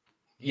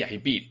 Yeah, he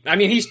beat. I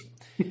mean,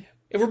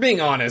 if we're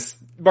being honest,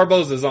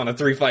 Barboza's on a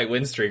 3-fight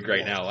win streak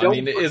right now. I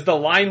mean, is the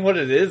line what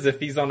it is if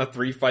he's on a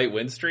 3-fight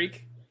win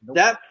streak?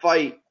 That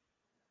fight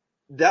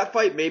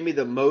made me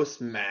the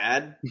most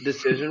mad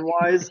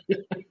decision-wise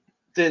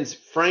since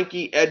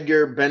Frankie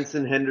Edgar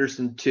Benson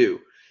Henderson 2.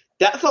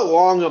 That's a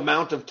long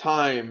amount of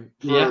time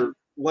for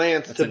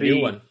Lance to be.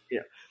 New one.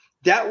 Yeah,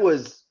 that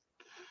was,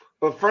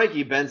 but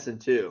Frankie Benson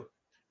 2.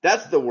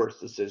 That's the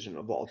worst decision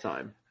of all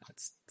time.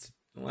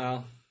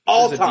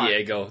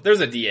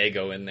 There's a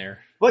Diego in there.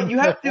 But you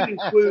have to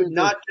include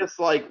not just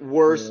like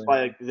worst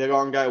by like the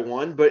wrong guy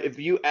won, but if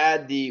you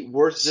add the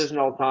worst decision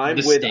of all time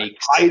with a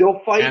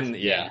title fight, and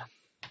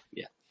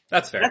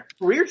that's fair. That's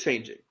career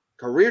changing.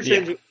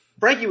 Yeah.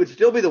 Frankie would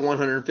still be the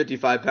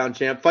 155-pound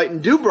champ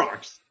fighting Do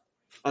Bronx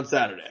on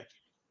Saturday.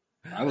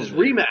 That was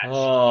rematch.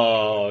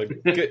 Oh,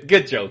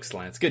 good jokes,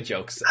 Lance. Good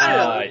jokes.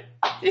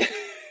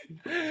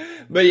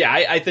 But yeah,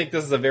 I think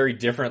this is a very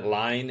different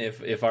line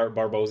if our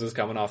Barboza's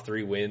coming off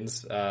 3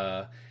 wins.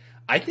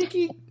 I think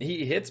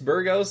he hits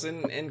Burgos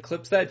and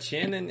clips that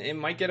chin and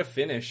might get a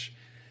finish.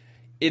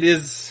 It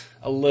is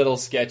a little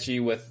sketchy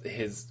with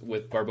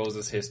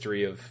Barboza's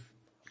history of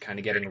kind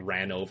of getting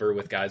ran over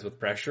with guys with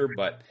pressure,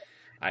 but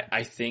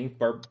I think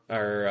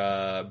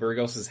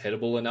Burgos is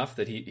hittable enough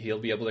that he'll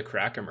be able to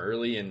crack him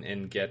early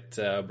and get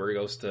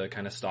Burgos to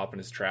kind of stop in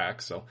his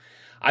tracks. So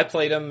I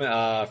played him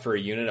for a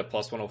unit at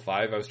plus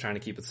 105. I was trying to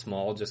keep it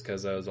small just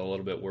because I was a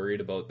little bit worried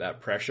about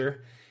that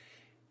pressure.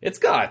 It's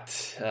gone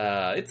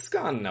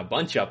a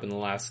bunch up in the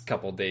last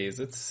couple days.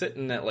 It's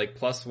sitting at like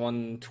plus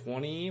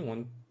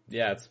 120.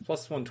 It's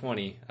plus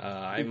 120.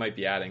 I might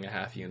be adding a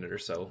half unit or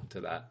so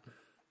to that.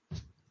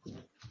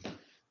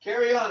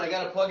 Carry on. I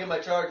got to plug in my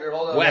charger.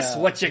 Hold on. Wes,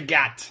 what you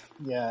got?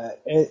 Yeah,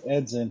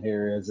 Ed's in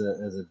here as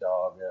a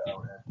dog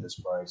at this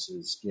price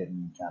is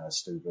getting kind of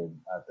stupid.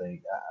 I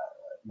think.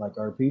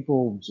 Are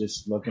people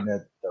just looking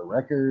at the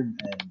record?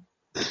 And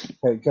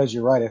because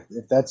you're right,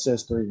 if that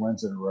says 3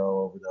 wins in a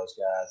row over those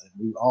guys, and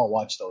we all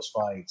watch those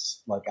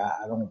fights,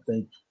 I don't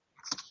think.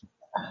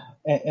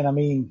 And I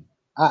mean,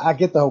 I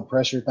get the whole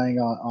pressure thing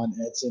on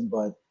Edson,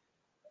 but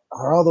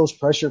are all those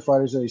pressure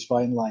fighters that he's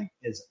fighting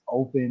as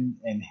open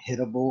and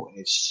hittable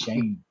as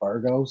Shane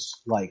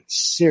Burgos?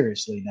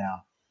 Seriously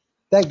now,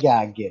 that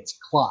guy gets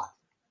clocked,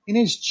 and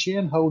his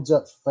chin holds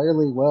up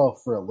fairly well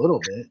for a little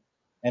bit,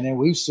 and then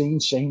we've seen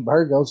Shane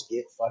Burgos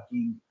get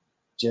fucking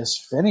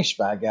just finished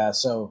by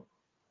guys. So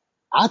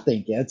I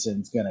think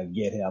Edson's gonna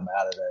get him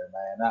out of there,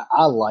 man.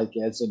 I like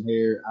Edson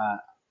here.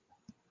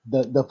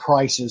 The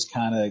price is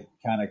kind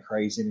of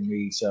crazy to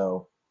me.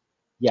 So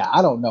yeah,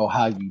 I don't know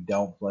how you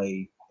don't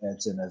play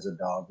Edson as a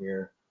dog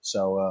here.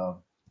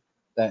 So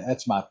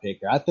that's my pick.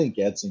 I think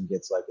Edson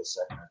gets a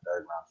second or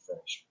third round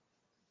finish.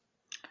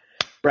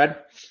 Brad?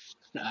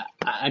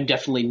 I'm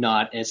definitely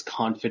not as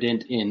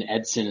confident in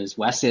Edson as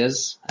Wes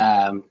is.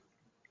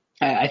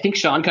 I think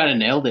Sean kind of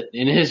nailed it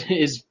in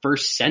his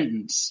first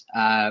sentence.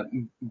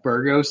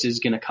 Burgos is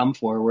going to come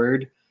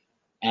forward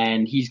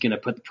and he's going to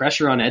put the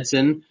pressure on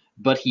Edson,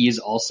 but he is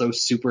also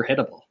super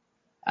hittable.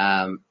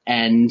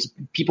 And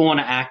people want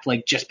to act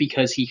like just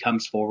because he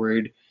comes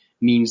forward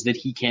means that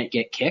he can't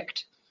get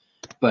kicked.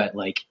 But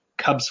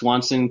Cub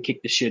Swanson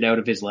kicked the shit out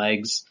of his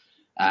legs.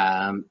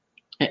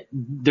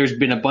 There's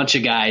been a bunch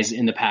of guys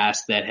in the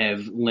past that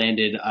have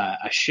landed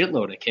a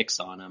shitload of kicks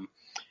on him.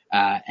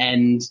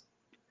 And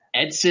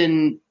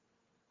Edson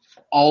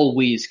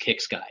always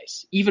kicks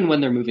guys, even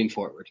when they're moving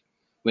forward.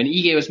 When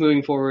Ige was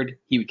moving forward,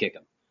 he would kick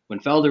him.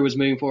 When Felder was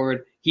moving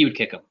forward, he would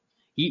kick him.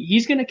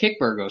 He's going to kick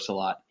Burgos a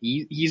lot.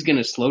 He's going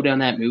to slow down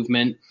that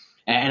movement.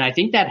 And I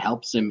think that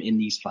helps him in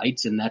these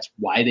fights, and that's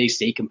why they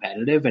stay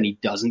competitive and he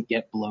doesn't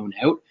get blown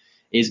out,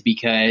 is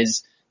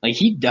because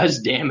he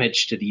does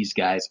damage to these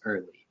guys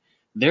early.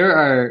 There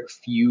are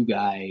few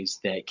guys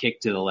that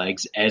kick to the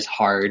legs as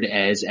hard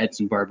as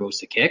Edson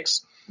Barboza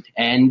kicks,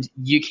 and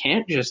you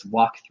can't just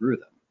walk through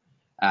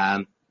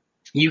them.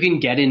 You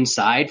can get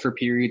inside for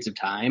periods of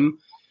time,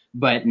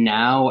 but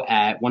now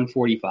at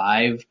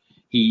 145,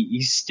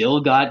 he's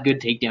still got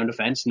good takedown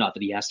defense. Not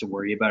that he has to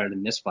worry about it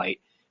in this fight,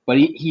 but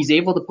he's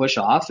able to push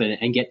off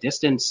and get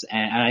distance.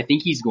 And I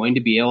think he's going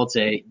to be able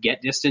to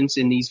get distance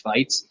in these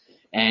fights,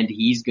 and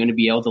he's going to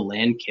be able to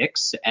land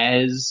kicks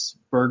as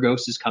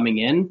Burgos is coming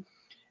in.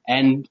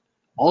 And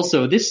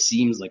also, this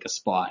seems like a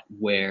spot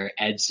where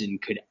Edson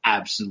could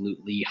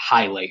absolutely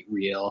highlight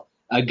reel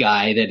a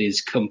guy that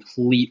is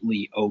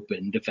completely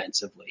open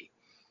defensively.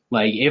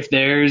 If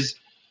there's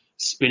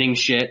spinning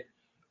shit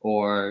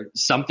or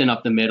something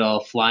up the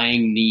middle,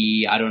 flying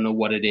knee, I don't know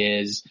what it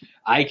is,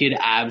 I could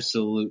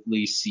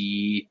absolutely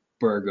see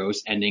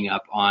Burgos ending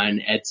up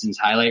on Edson's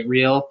highlight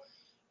reel.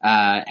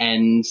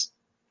 And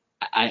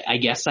I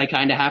guess I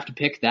kind of have to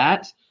pick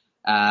that,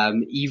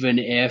 even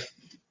if,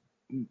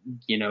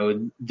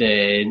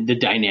 the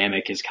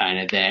dynamic is kind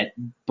of that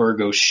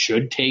Burgos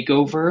should take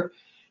over.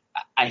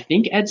 I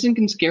think Edson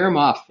can scare him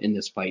off in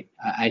this fight.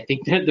 I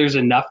think that there's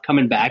enough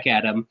coming back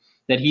at him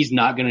that he's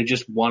not going to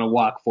just want to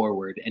walk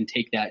forward and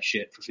take that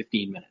shit for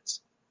 15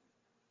 minutes.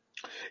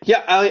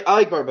 Yeah, I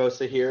like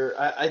Barbosa here.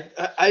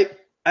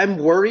 I'm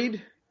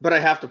worried, but I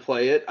have to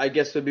play it. I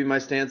guess would be my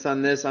stance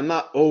on this. I'm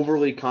not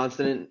overly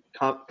confident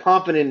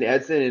in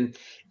Edson, and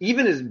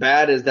even as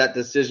bad as that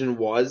decision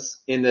was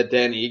in the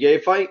Dan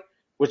Ige fight,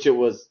 which it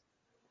was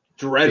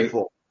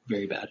dreadful,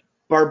 very bad.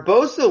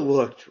 Barbosa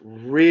looked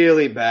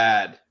really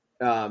bad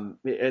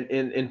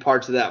in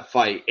parts of that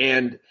fight,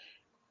 and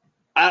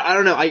I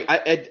don't know.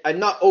 I'm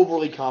not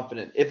overly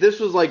confident. If this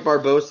was like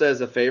Barbosa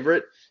as a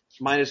favorite,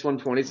 minus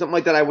 120, something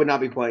like that, I would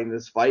not be playing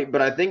this fight.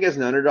 But I think as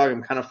an underdog,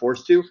 I'm kind of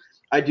forced to.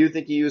 I do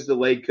think he used the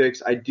leg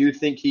kicks. I do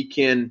think he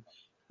can,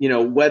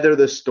 weather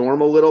the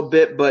storm a little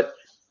bit. But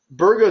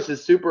Burgos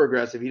is super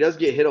aggressive. He does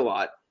get hit a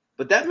lot,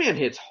 but that man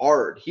hits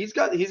hard. He's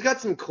got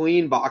some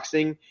clean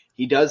boxing.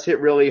 He does hit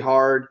really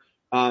hard.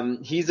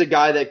 He's a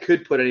guy that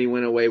could put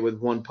anyone away with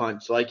one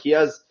punch. Like he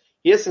has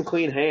some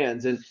clean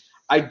hands, and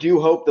I do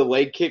hope the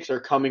leg kicks are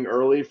coming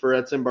early for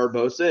Edson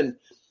Barbosa. And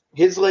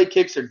his leg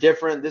kicks are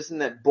different. This isn't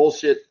that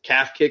bullshit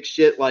calf kick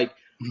shit. Like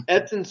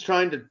Edson's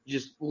trying to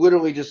just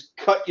literally just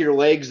cut your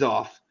legs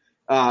off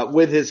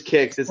with his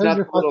kicks. It's not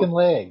your fucking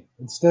leg.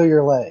 It's still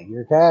your leg.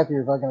 Your calf,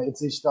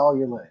 it's still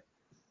your leg.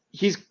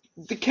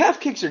 The calf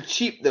kicks are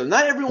cheap though.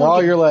 Not everyone.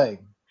 All your leg.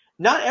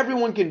 Not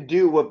everyone can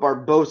do what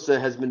Barbosa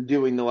has been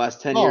doing the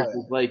last 10 years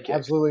with leg kicks.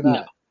 Absolutely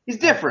not. No. He's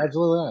different.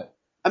 Absolutely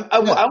not.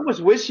 I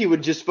almost wish he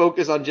would just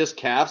focus on just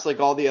calves like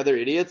all the other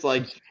idiots.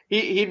 Like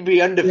he'd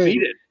be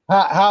undefeated.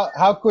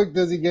 How quick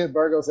does he get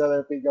Burgos out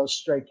there if he goes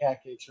straight calf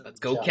kicks? Let's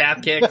go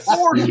calf kicks.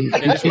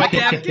 Finish my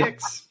calf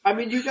kicks. I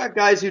mean, you got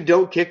guys who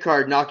don't kick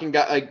hard, knocking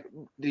guys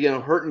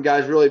hurting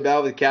guys really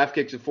bad with calf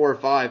kicks at 4 or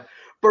 5.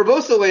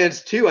 Barbosa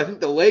lands 2. I think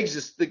the legs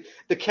just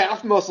the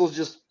calf muscles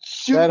just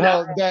shoot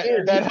out.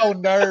 That whole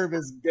nerve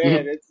is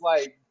dead. It's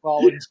like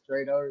falling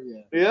straight over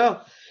you. Yeah.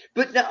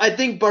 But I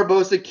think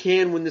Barbosa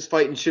can win this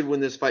fight and should win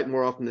this fight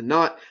more often than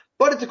not.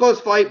 But it's a close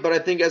fight. But I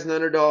think as an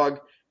underdog,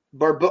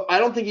 I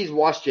don't think he's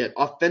washed yet.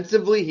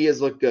 Offensively, he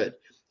has looked good.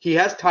 He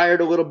has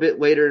tired a little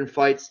bit later in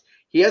fights.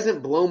 He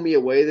hasn't blown me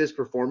away with his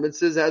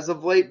performances as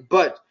of late,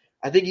 but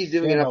I think he's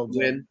doing enough to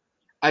win.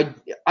 I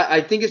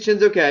think his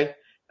chin's okay.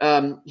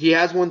 He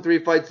has won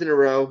 3 fights in a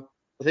row.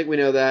 I think we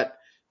know that.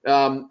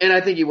 And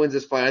I think he wins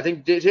this fight. I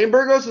think Jane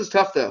Burgos is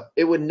tough, though.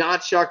 It would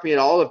not shock me at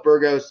all if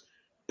Burgos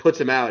puts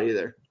him out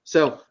either.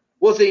 So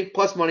we'll see.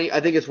 Plus money.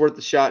 I think it's worth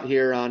the shot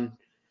here on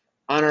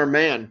our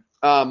man.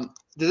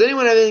 Does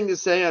anyone have anything to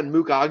say on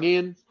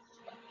Mukagian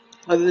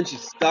other than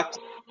she's stuck?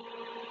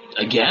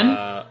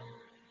 Again?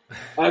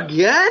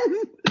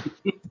 Again?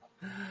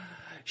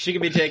 She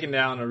can be taken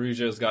down.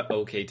 Araujo's got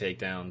okay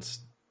takedowns.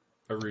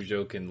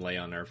 Araujo can lay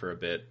on her for a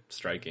bit.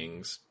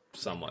 Striking's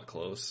somewhat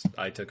close.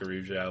 I took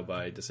Araujo out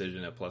by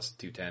decision at plus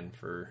 210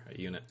 for a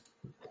unit.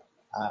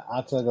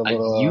 I took a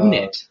little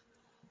unit.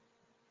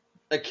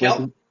 A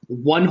Kelton?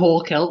 One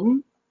whole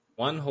Kelton?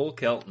 One whole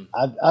Kelton.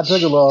 I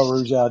took a little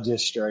Araujo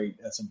just straight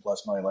at some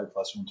plus money, like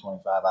plus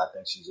 125. I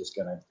think she's just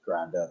going to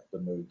grind up the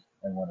move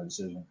and win a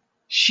decision.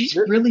 She's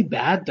really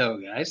bad, though,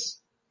 guys.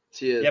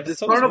 She is. Yeah, Does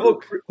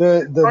Carnival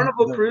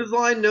Cruise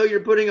Line know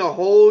you're putting a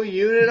whole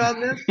unit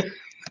on this?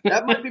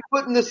 That might be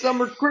putting the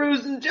summer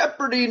cruise in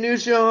jeopardy,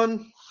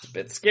 Nushan. It's a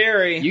bit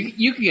scary.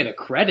 You could get a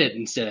credit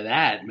instead of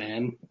that,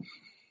 man.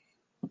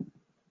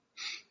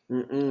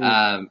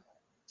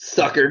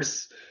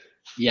 Suckers.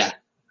 Yeah.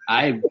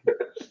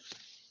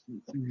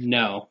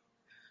 No.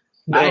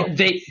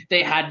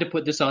 They had to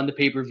put this on the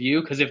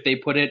pay-per-view because if they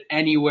put it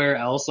anywhere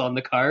else on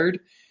the card,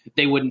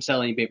 they wouldn't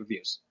sell any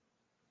pay-per-views.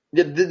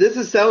 This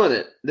is selling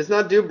it. This is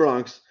not Do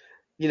Bronx.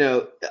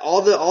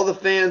 All the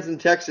fans in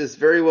Texas,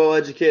 very well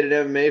educated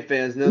MMA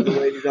fans, know the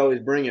ladies always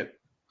bring it.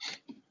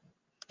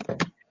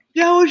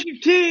 Yo, your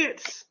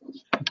tits.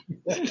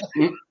 Except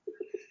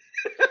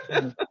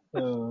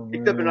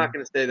they're not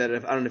going to say that. I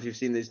don't know if you've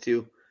seen these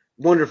two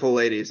wonderful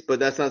ladies, but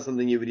that's not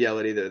something you would yell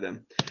at either of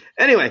them.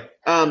 Anyway,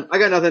 I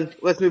got nothing.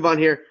 Let's move on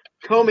here.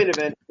 Co-main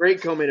event,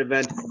 great co-main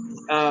event.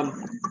 Tony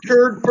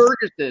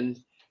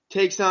Ferguson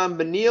takes on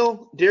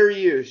Beneil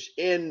Dariush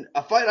in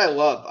a fight I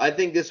love. I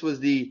think this was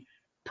the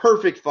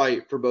perfect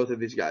fight for both of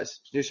these guys.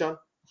 Nushan?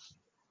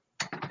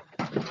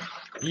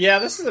 Yeah,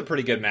 this is a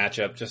pretty good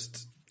matchup.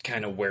 Just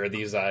kind of where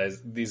these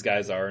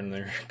guys are in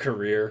their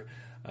career.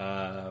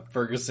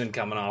 Ferguson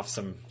coming off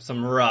some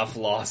rough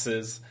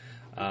losses.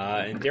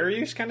 And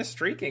Dariush kind of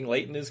streaking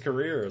late in his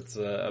career. It's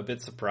a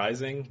bit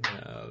surprising.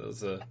 It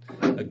was a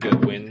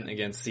good win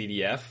against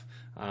CDF.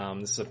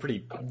 This is a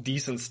pretty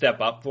decent step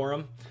up for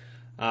him.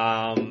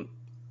 I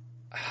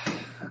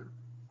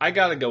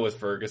gotta go with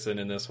Ferguson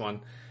in this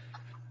one.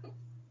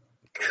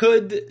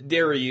 Could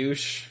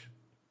Dariush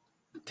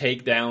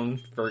take down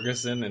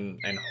Ferguson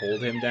and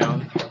hold him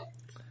down?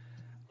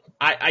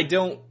 I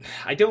don't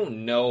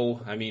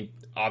know. I mean,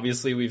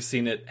 obviously we've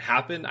seen it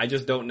happen. I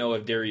just don't know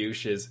if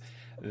Dariush is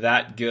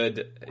that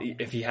good,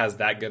 if he has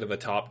that good of a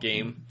top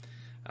game.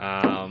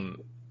 I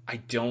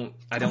don't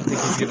think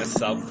he's gonna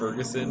sub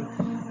Ferguson.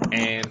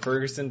 and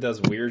Ferguson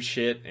does weird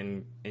shit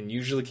and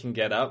usually can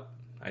get up.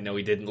 I know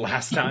he didn't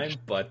last time,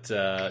 but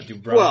Do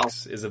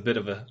Bronx is a bit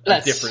of a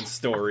different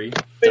story.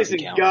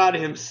 Facing God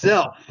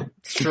himself.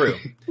 It's true.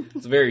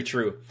 It's very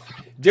true.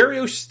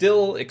 Dariush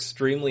still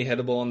extremely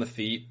hittable on the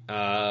feet.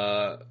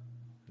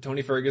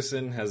 Tony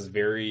Ferguson has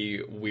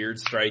very weird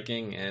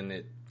striking, and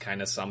it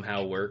kind of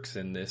somehow works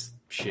in this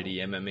shitty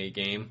MMA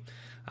game.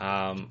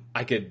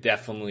 I could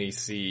definitely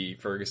see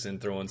Ferguson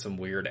throwing some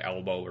weird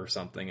elbow or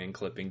something and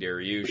clipping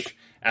Dariush.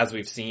 As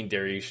we've seen,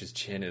 Dariush's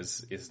chin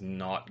is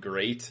not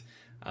great.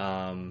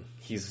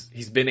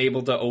 He's been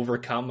able to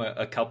overcome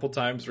a couple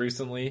times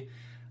recently.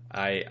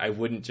 I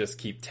wouldn't just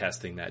keep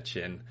testing that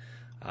chin.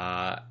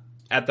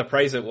 At the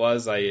price it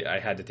was, I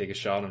had to take a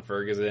shot on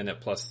Ferguson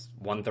at plus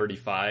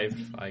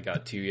 135. I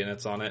got 2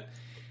 units on it.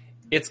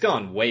 It's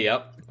gone way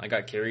up. I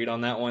got carried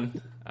on that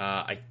one.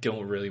 I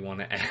don't really want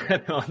to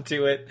add on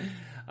to it.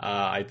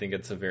 I think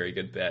it's a very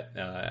good bet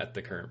at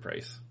the current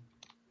price.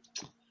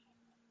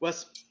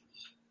 Wes?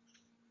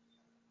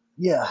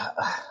 Yeah,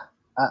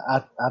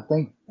 I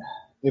think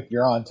if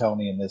you're on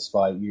Tony in this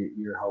fight,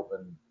 you're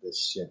hoping this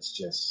shit's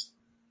just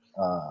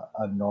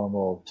a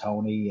normal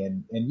Tony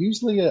and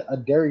usually a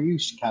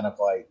Dariush kind of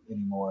fight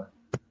anymore.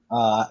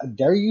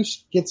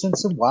 Dariush gets in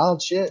some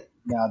wild shit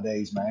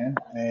nowadays, man,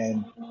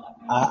 and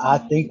I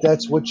think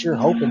that's what you're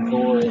hoping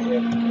for if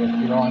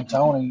you're on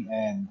Tony.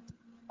 And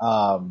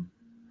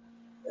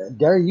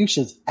Dariush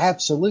is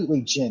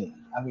absolutely chinny.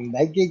 I mean,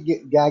 that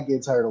guy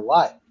gets hurt a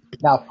lot.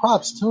 Now,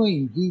 props to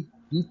him.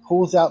 He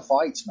pulls out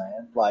fights,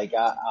 man. Like,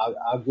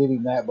 I'll give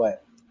him that.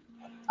 But,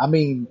 I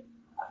mean,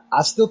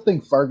 I still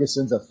think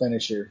Ferguson's a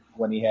finisher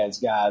when he has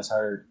guys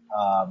hurt.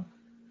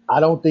 I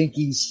don't think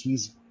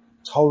he's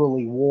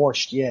totally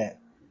washed yet.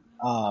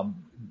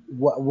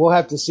 We'll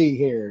have to see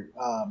here.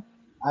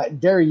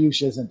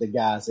 Dariush isn't the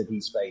guys that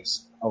he's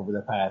faced over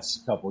the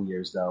past couple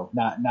years, though.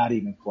 Not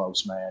even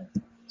close, man.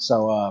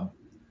 So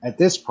at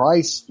this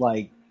price,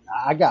 like,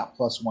 I got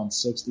plus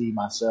 160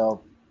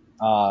 myself.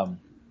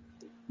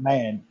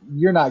 Man,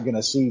 you're not going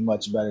to see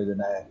much better than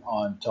that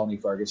on Tony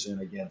Ferguson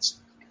against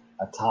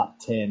a top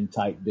 10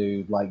 type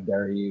dude like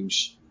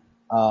Dariush.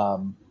 I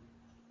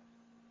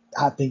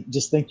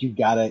think you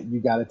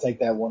gotta take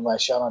that one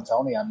last shot on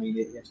Tony. I mean,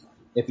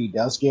 if he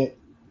does get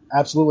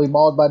absolutely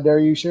mauled by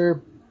Dariush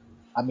here,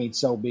 I mean,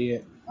 so be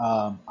it.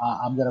 I'm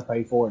going to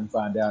pay for it and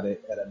find out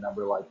at a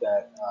number like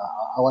that.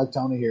 I like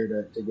Tony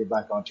here to get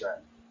back on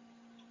track.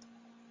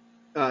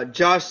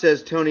 Josh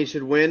says Tony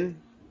should win.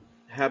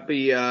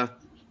 Happy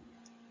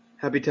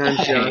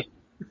times, Josh.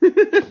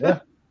 Yeah.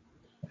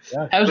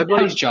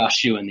 How's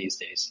Josh doing these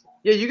days?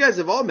 Yeah, you guys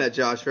have all met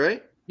Josh,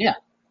 right? Yeah.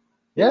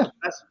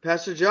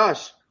 Pastor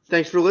Josh,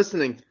 thanks for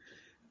listening.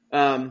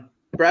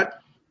 Brad?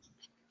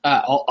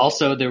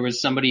 Also, there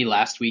was somebody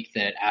last week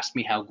that asked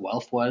me how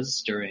Guelph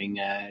was during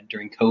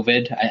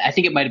COVID. I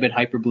think it might have been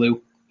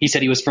Hyperblue. He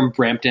said he was from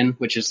Brampton,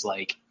 which is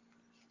like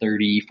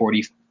 30,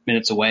 40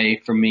 minutes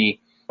away from me.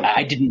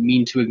 I didn't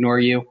mean to ignore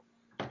you.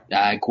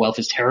 Guelph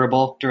is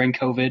terrible during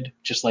COVID,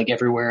 just like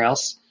everywhere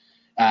else.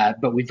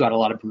 But we've got a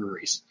lot of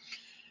breweries.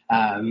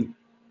 As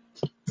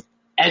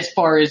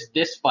far as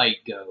this fight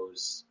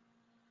goes,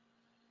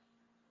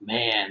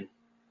 man,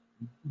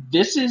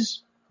 this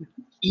is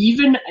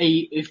even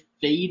a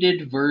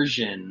faded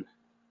version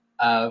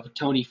of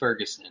Tony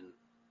Ferguson.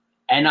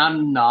 And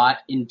I'm not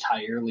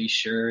entirely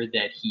sure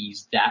that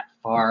he's that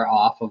far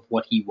off of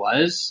what he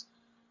was.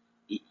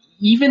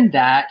 Even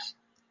that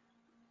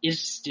is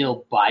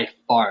still by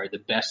far the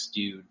best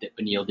dude that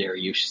Beneil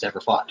Dariush has ever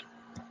fought.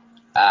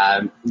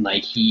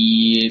 Like,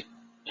 he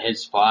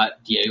has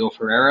fought Diego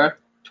Ferreira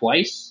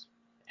twice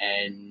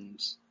and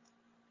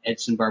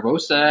Edson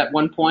Barbosa at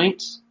one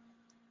point.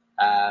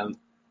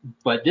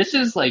 But this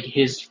is like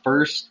his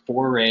first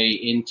foray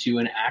into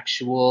an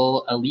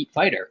actual elite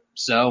fighter.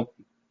 So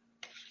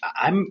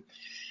I'm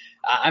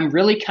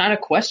really kind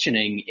of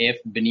questioning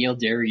if Beneil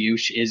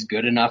Dariush is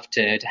good enough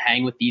to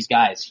hang with these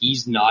guys.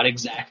 He's not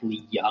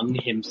exactly young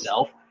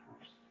himself.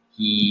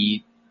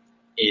 He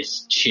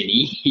is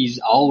chinny. He's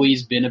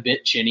always been a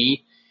bit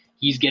chinny.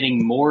 He's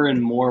getting more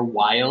and more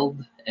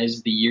wild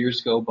as the years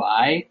go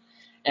by.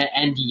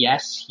 And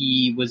yes,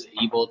 he was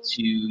able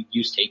to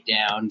use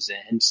takedowns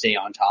and stay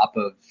on top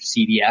of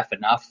CDF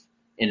enough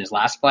in his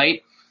last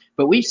fight.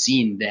 But we've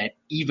seen that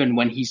even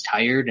when he's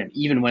tired and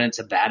even when it's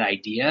a bad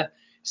idea,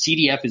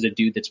 CDF is a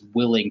dude that's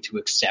willing to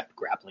accept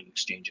grappling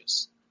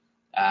exchanges.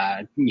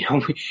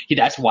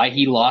 That's why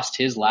he lost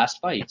his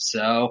last fight.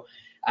 So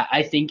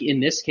I think in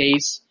this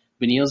case,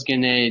 Beneil's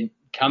going to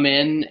come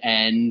in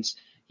and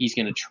he's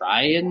going to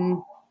try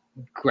and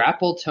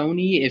grapple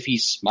Tony if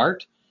he's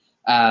smart.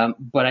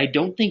 But I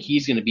don't think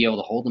he's going to be able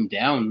to hold him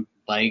down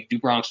like Do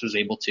Bronx was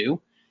able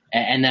to.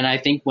 And then I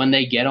think when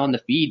they get on the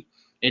feet,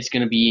 it's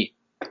going to be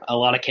a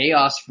lot of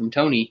chaos from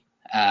Tony.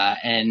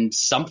 And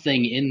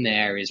something in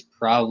there is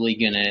probably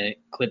going to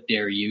clip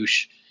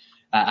Dariush.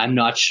 I'm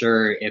not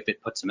sure if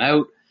it puts him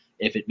out,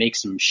 if it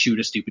makes him shoot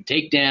a stupid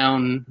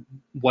takedown,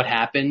 what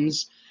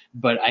happens.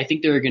 But I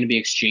think there are going to be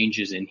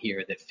exchanges in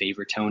here that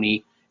favor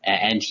Tony.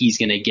 and he's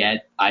going to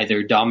get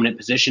either dominant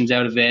positions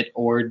out of it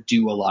or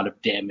do a lot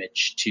of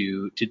damage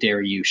to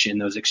Dariush in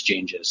those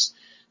exchanges.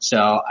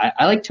 So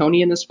I like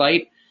Tony in this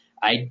fight.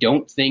 I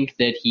don't think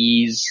that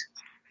he's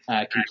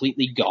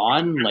completely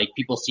gone like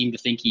people seem to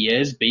think he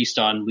is, based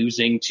on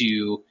losing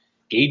to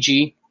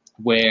Gaethje,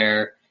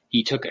 where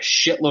he took a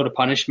shitload of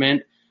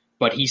punishment,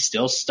 but he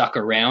still stuck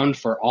around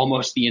for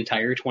almost the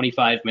entire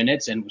 25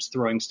 minutes and was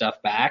throwing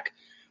stuff back,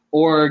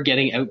 or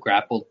getting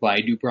out-grappled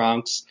by Do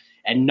Bronx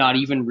and not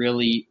even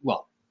really,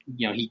 well,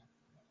 he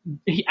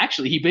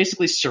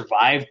basically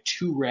survived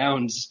 2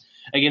 rounds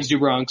against Do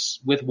Bronx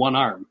with one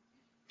arm,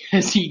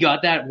 because he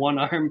got that one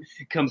arm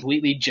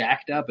completely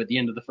jacked up at the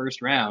end of the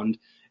first round,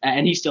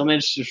 and he still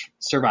managed to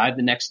survive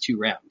the next 2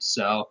 rounds.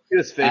 So he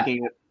was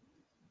faking it.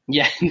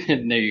 Yeah,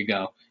 there you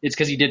go. It's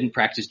because he didn't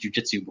practice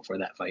jiu-jitsu before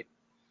that fight.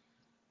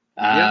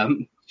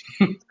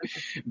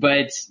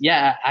 But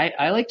yeah,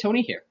 I like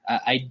Tony here.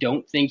 I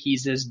don't think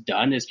he's as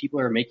done as people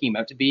are making him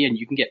out to be, and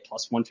you can get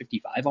plus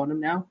 155 on him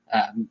now.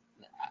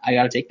 I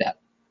got to take that.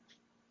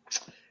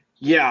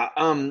 Yeah,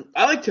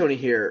 I like Tony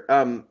here.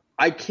 I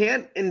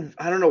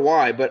don't know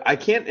why, but I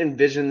can't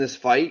envision this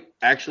fight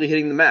actually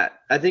hitting the mat.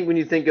 I think when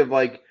you think of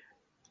like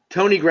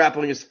Tony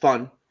grappling is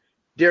fun,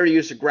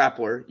 Dariush a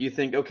grappler, you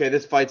think, okay,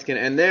 this fight's going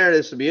to end there.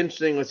 This will be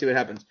interesting. Let's see what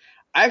happens.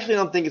 I actually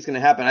don't think it's going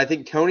to happen. I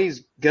think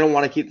Tony's going to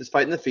want to keep this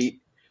fight in the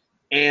feet.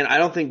 And I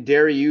don't think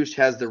Dariush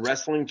has the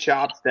wrestling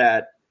chops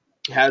that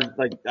has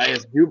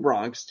Do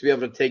Bronx to be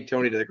able to take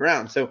Tony to the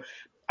ground. So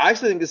I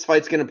actually think this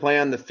fight's going to play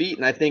on the feet.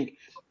 And I think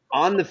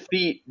on the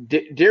feet,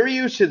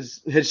 Dariush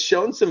has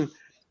shown some,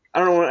 I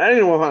don't even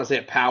know if I want to say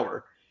a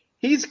power.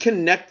 He's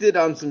connected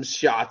on some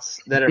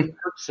shots that have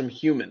hurt some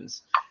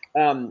humans.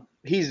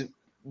 He's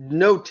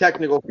no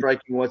technical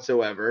striking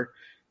whatsoever.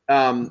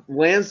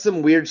 Lands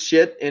some weird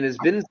shit and has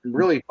been in some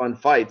really fun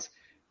fights.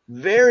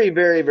 Very,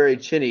 very, very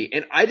chinny.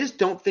 And I just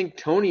don't think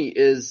Tony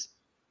is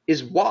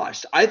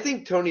washed. I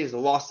think Tony has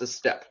lost a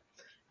step.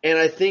 And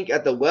I think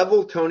at the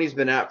level Tony's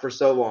been at for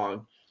so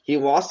long, he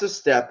lost a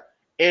step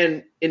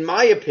and, in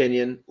my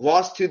opinion,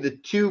 lost to the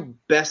 2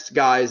 best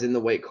guys in the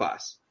weight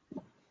class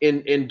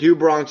in Do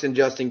Bronx and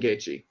Justin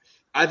Gaethje.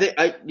 I think,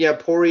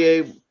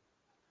 Poirier,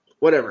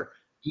 whatever.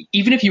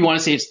 Even if you want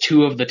to say it's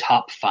 2 of the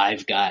top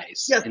 5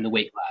 guys in the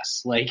weight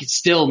class, it's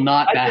still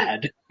not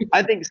bad.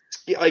 I think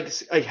like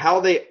how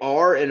they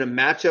are in a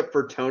matchup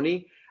for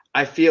Tony,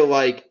 I feel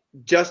like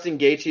Justin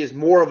Gaethje is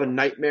more of a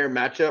nightmare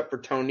matchup for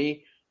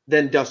Tony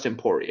than Dustin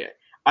Poirier.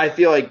 I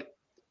feel like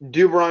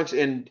Do Bronx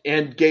and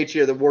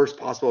Gaethje are the worst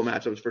possible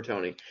matchups for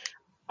Tony.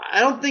 I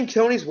don't think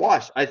Tony's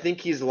washed. I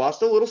think he's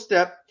lost a little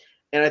step,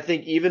 and I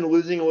think even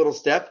losing a little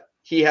step,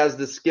 he has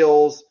the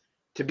skills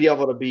to be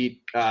able to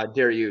beat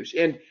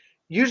Dariush. And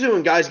usually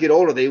when guys get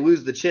older, they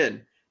lose the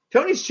chin.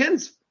 Tony's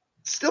chin's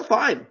still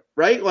fine,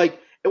 right? Like,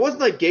 it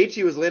wasn't like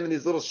Gaethje was landing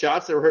these little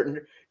shots that were hurting.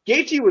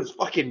 Gaethje was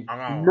fucking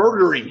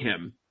murdering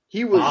him.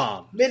 He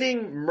was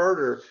committing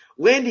murder,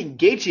 landing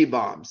Gaethje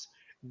bombs.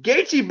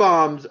 Gaethje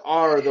bombs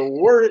are the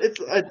worst.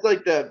 It's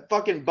like the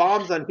fucking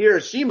bombs on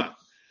Hiroshima.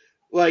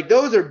 Like,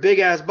 those are big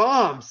ass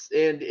bombs,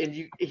 and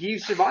he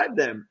survived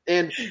them.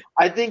 And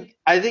I think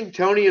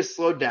Tony has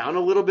slowed down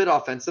a little bit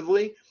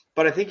offensively,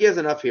 but I think he has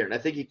enough here, and I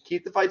think he can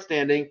keep the fight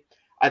standing.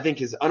 I think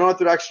his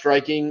unorthodox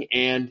striking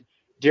and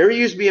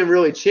Dariush being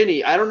really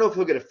chinny, I don't know if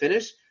he'll get a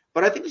finish,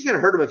 but I think he's going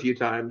to hurt him a few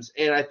times,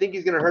 and I think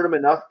he's going to hurt him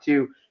enough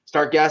to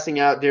start gassing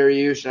out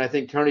Dariush, and I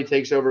think Tony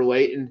takes over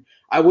late, and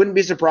I wouldn't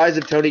be surprised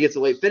if Tony gets a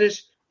late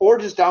finish or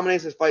just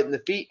dominates this fight in the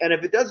feet. And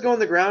if it does go on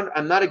the ground,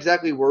 I'm not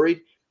exactly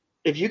worried.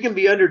 If you can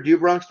be under Do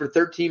Bronx for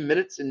 13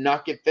 minutes and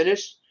not get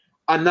finished,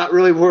 I'm not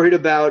really worried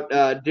about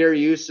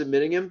Dariush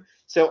submitting him.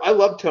 So I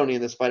love Tony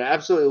in this fight. I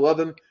absolutely love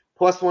him.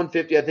 Plus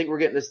 150, I think we're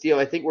getting a steal.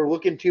 I think we're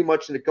looking too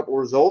much in a couple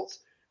results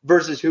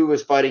versus who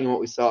was fighting and what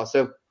we saw.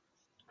 So,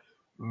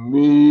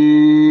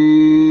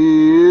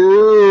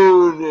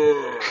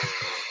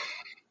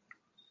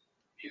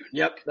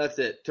 yep, that's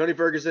it. Tony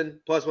Ferguson,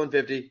 plus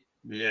 150,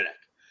 Munich.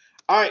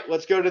 All right,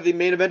 let's go to the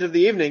main event of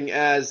the evening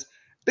as a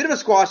bit of a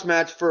squash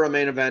match for a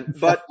main event,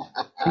 but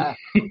I'll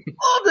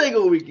take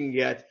what we can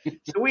get.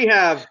 So we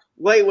have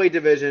lightweight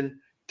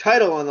division,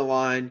 title on the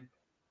line.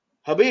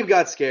 Khabib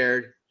got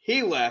scared.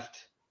 He left.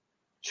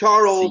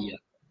 Charles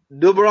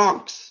Do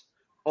Bronx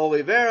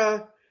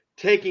Oliveira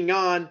taking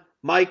on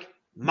Mike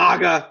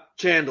Maga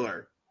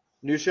Chandler.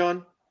 New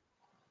Sean?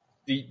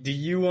 Do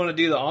you want to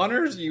do the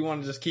honors, or you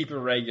want to just keep it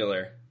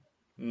regular?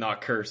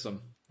 Not curse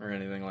them or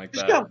anything like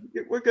that? Just go.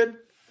 We're good.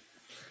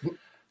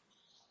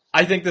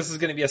 I think this is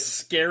going to be a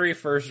scary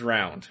first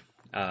round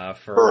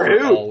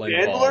for all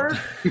involved.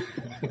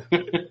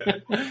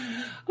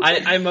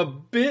 I'm a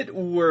bit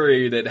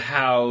worried at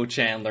how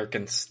Chandler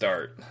can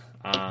start.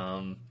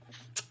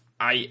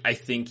 I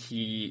think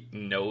he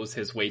knows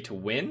his way to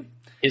win.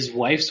 His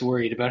wife's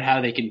worried about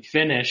how they can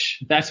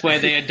finish. That's why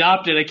they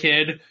adopted a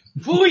kid.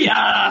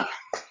 Booyah!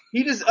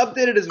 He just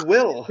updated his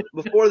will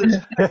before this.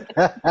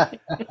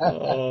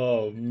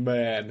 Oh,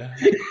 man.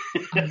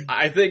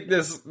 I think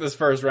this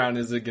first round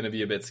is going to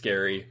be a bit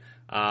scary.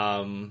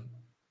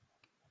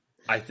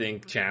 I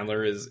think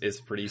Chandler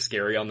is pretty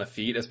scary on the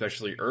feet,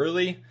 especially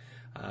early.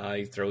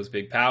 He throws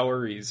big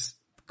power. He's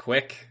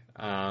quick.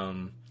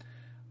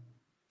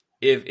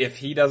 If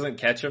he doesn't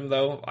catch him,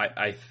 though,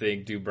 I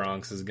think Do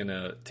Bronx is going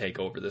to take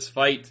over this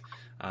fight.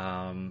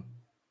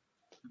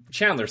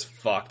 Chandler's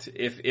fucked.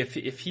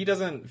 If he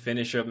doesn't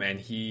finish him and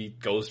he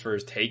goes for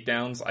his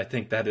takedowns, I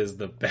think that is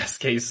the best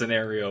case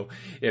scenario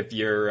if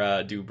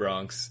you're Do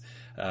Bronx.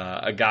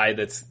 A guy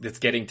that's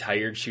getting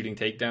tired shooting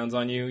takedowns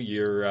on you,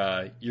 you're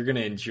going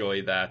to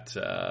enjoy that.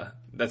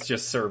 That's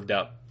just served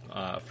up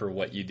for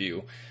what you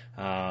do.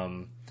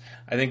 I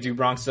think Do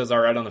Bronx does all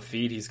right on the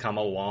feet. He's come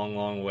a long,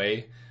 long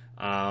way.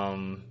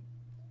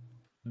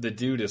 The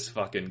dude is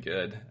fucking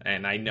good,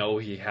 and I know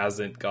he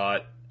hasn't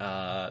got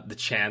the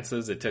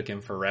chances. It took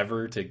him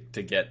forever to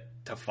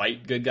get to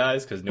fight good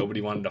guys because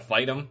nobody wanted to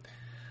fight him.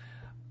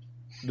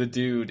 The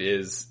dude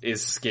is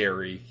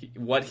scary.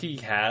 What he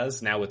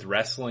has now with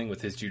wrestling,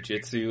 with his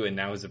jiu-jitsu, and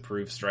now his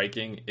approved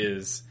striking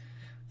is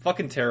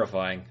fucking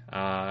terrifying.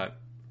 That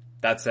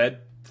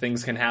said,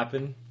 things can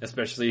happen,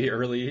 especially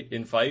early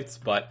in fights,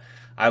 but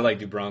I like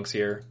Do Bronx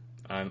here.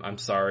 I'm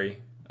sorry.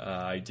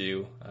 I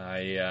do.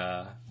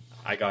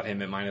 I got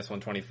him at minus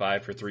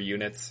 125 for 3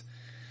 units.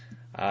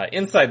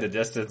 Inside the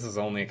distance is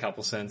only a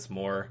couple cents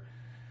more.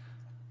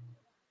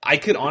 I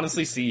could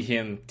honestly see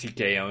him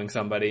TKOing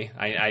somebody.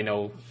 I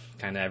know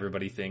kind of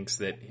everybody thinks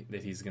that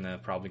he's going to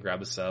probably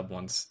grab a sub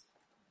once,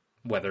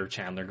 whether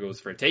Chandler goes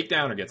for a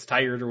takedown or gets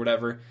tired or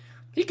whatever.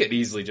 He could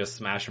easily just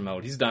smash him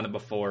out. He's done it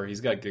before.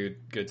 He's got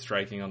good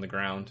striking on the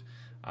ground.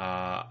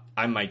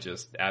 I might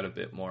just add a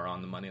bit more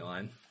on the money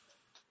line.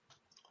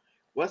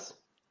 Wes?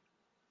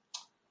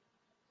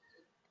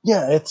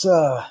 Yeah, it's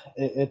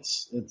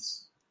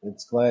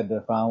glad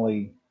to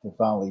finally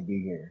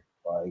be here.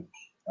 Like,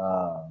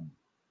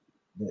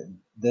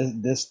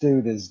 this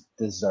dude has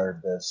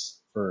deserved this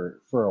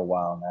for a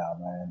while now,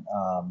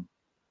 man.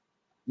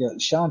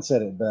 Sean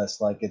said it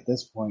best. Like, at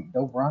this point,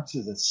 Do Bronx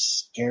is a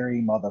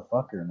scary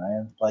motherfucker,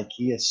 man. Like,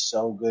 he is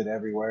so good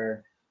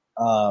everywhere.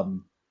 I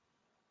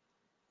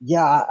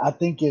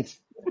think if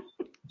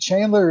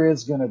Chandler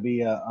is going to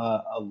be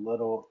a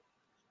little,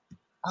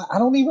 I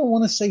don't even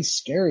want to say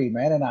scary,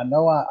 man. And I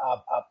know I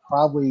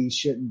probably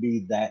shouldn't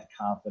be that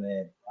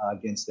confident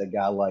against a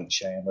guy like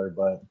Chandler,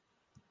 but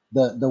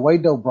the way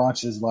Do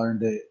Bronx has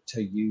learned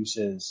to use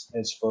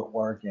his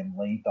footwork and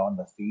length on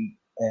the feet,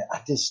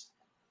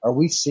 are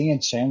we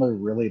seeing Chandler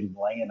really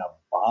laying a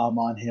bomb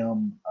on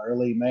him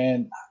early,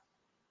 man?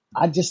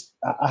 I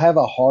have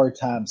a hard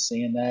time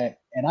seeing that.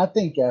 And I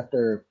think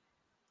after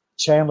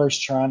Chandler's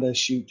trying to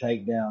shoot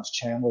takedowns,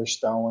 Chandler's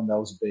throwing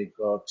those big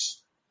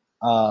hooks,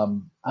 a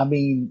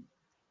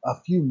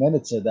few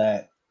minutes of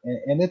that,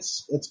 and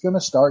it's going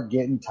to start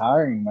getting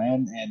tiring,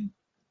 man. And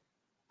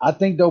I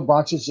think Do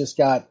Bronx has just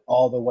got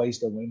all the ways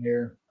to win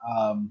here.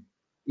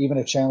 Even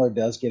if Chandler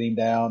does get him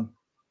down,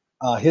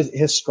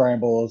 his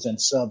scrambles and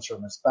subs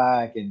from his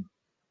back, and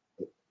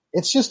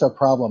it's just a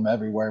problem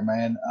everywhere,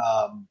 man.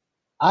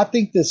 I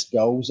think this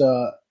goes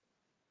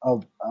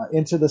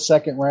into the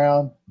second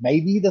round,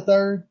 maybe the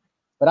third,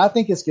 but I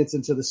think this gets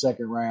into the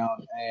second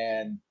round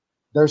and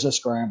there's a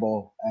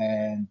scramble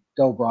and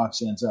Do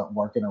Bronx ends up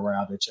working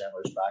around at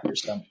Chandler's back or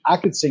something. I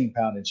could see him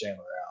pounding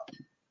Chandler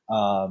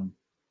out.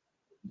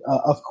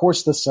 Of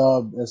course, the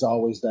sub is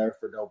always there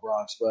for Do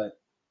Bronx, but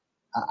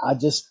I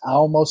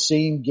almost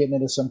see him getting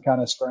into some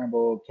kind of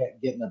scramble,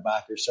 getting the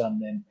back or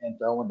something, and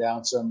throwing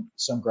down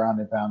some ground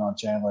and pound on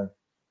Chandler.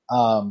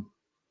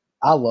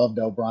 I love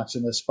Do Bronx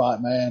in this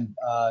spot, man.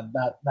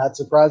 Not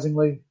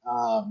surprisingly,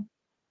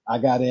 I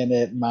got in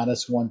at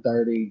minus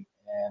 130,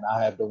 and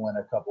I had to win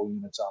a couple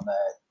units on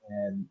that.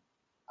 And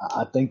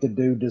I think the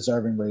dude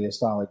deservingly is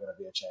finally going to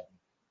be a champion.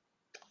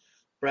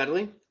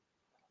 Bradley?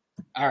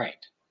 All right.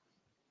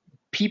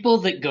 People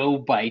that go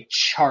by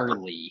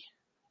Charlie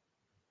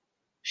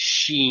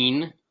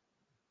Sheen,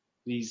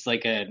 he's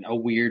like a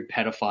weird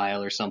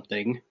pedophile or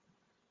something.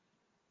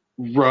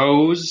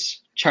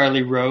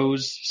 Charlie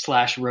Rose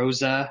 /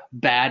 Rosa,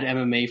 bad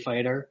MMA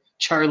fighter.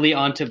 Charlie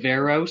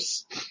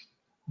Ontiveros.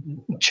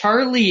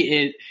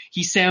 Charlie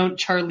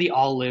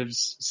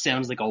Olives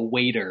sounds like a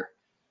waiter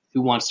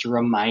who wants to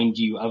remind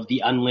you of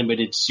the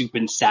unlimited soup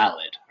and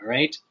salad. All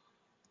right,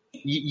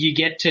 you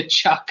get to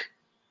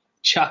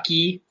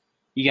Chucky,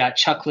 you got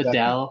Chuck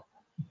Liddell,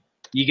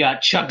 you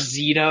got Chuck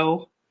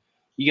Zito,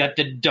 you got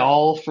the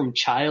doll from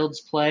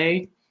Child's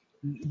Play.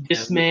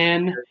 This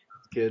man,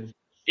 good.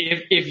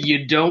 If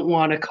you don't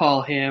want to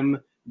call him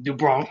Do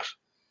Bronx,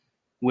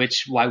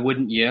 which why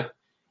wouldn't you?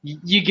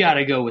 You got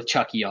to go with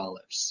Chucky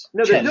Olives.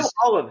 No, there's no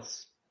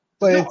olives.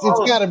 But it's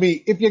got to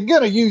be, if you're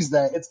going to use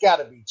that, it's got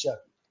to be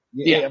Chucky.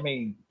 Yeah,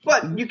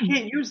 but you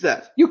can't use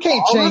that. You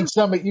can't change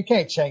something. You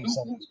can't change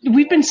something.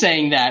 We've been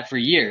saying that for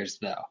years,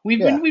 though. We've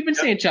been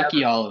saying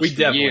Chucky Olives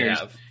for years.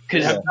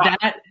 Because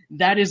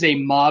that is a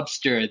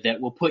mobster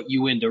that will put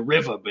you into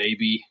River,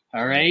 baby.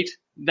 All right,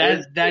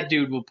 that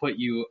dude will put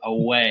you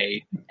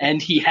away, and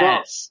he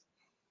has.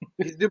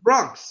 He's Do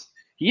Bronx.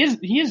 He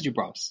is Do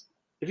Bronx.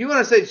 If you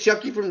want to say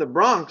Chucky from the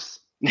Bronx,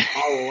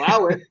 I'll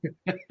allow it.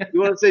 You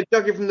want to say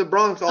Chucky from the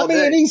Bronx all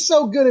day? And he's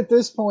so good at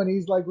this point.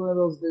 He's like one of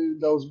those dudes,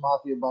 those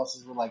mafia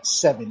bosses with like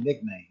 7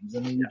 nicknames. I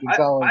mean, you can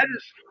call him.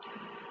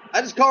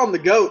 I just call him the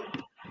GOAT.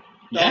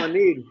 That's all I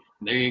need.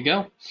 There you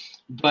go.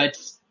 But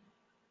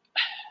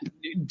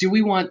do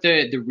we want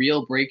the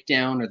real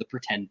breakdown or the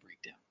pretend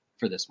breakdown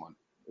for this one?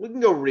 We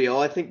can go real.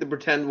 I think the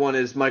pretend one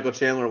is Michael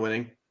Chandler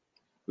winning.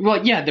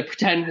 Well, yeah, the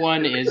pretend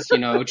one is,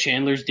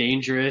 Chandler's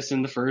dangerous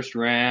in the first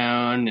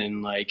round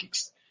and like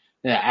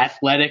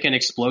athletic and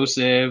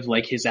explosive,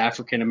 like his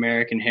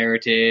African-American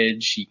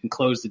heritage. He can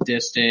close the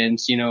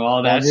distance,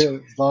 all that.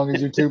 As long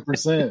as you're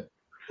 2%.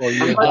 Or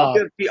you're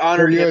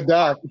a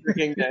doc.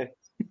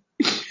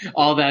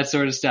 All that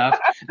sort of stuff.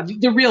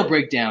 The real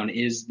breakdown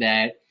is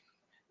that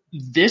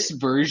this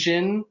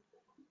version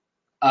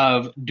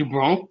of Do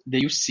Bronx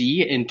that you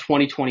see in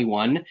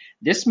 2021,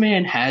 this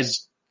man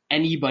has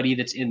anybody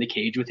that's in the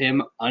cage with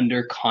him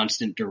under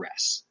constant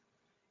duress.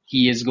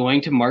 He is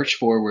going to march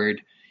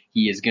forward.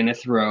 He is going to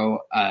throw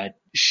a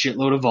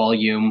shitload of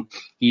volume.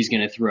 He's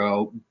going to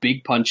throw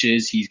big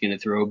punches. He's going to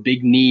throw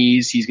big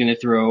knees. He's going to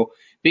throw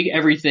big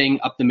everything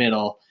up the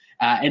middle.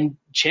 And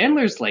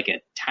Chandler's like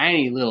a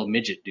tiny little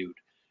midget dude.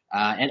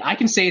 And I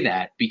can say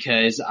that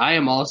because I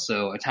am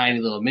also a tiny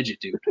little midget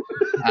dude.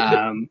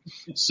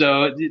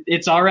 So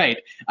it's all right.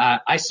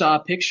 I saw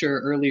a picture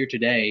earlier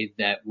today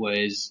that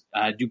was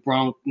Do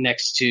Bronx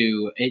next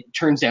to, it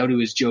turns out it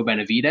was Joe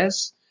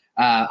Benavidez.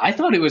 I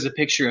thought it was a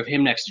picture of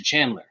him next to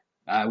Chandler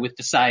with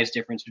the size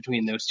difference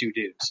between those two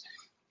dudes.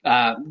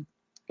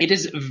 It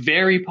is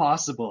very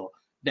possible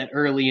that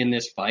early in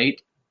this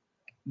fight,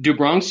 Do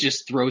Bronx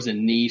just throws a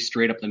knee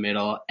straight up the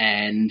middle,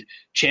 and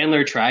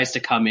Chandler tries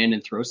to come in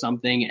and throw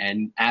something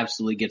and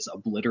absolutely gets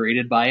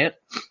obliterated by it.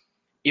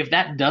 If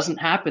that doesn't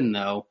happen,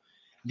 though,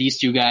 these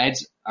two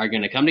guys are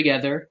going to come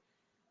together.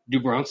 Do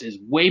Bronx is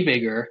way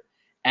bigger,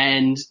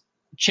 and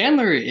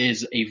Chandler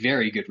is a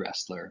very good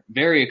wrestler,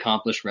 very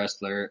accomplished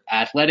wrestler,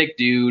 athletic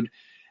dude.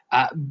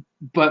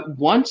 But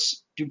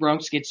once Do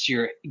Bronx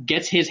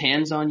gets his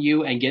hands on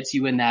you and gets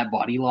you in that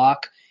body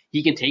lock,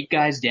 he can take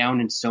guys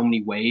down in so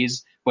many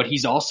ways. But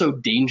he's also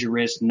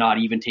dangerous not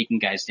even taking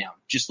guys down,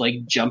 just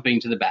like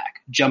jumping to the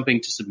back,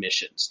 jumping to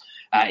submissions.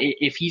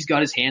 If he's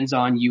got his hands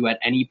on you at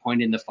any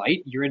point in the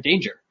fight, you're in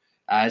danger.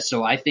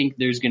 So I think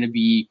there's going to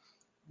be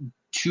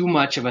too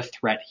much of a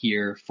threat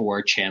here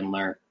for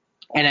Chandler.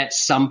 And at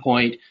some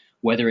point,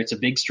 whether it's a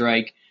big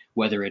strike,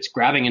 whether it's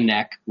grabbing a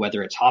neck,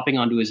 whether it's hopping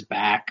onto his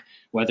back,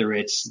 whether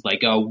it's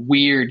like a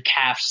weird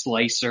calf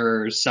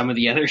slicer or some of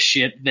the other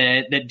shit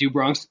that Do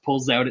Bronx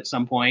pulls out at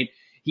some point,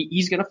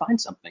 he's going to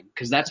find something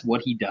because that's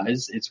what he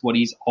does. It's what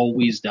he's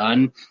always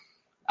done.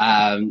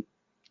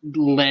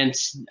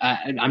 Lance,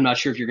 I'm not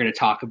sure if you're going to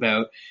talk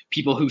about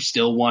people who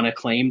still want to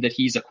claim that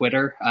he's a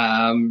quitter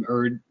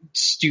or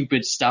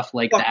stupid stuff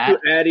like Fuck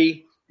that.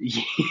 You,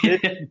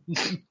 Eddie.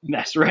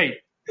 That's right.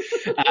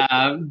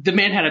 The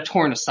man had a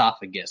torn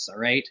esophagus, all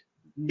right?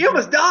 He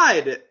almost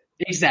died.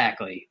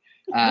 Exactly.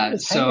 He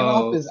was hanging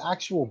off his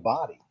actual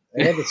body.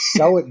 They had to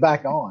sew it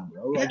back on,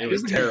 bro. It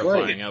was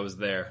terrifying. I was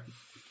there.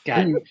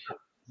 God.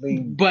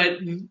 But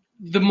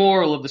the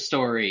moral of the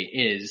story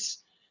is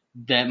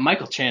that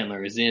Michael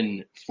Chandler is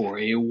in for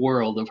a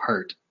world of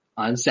hurt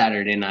on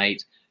Saturday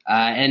night.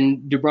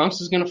 And Do Bronx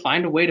is going to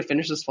find a way to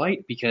finish this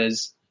fight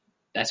because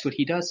that's what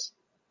he does.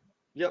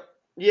 Yep.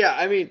 Yeah,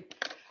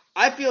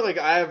 I feel like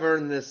I have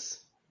earned this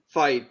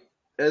fight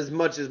as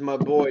much as my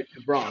boy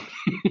Do Bronx.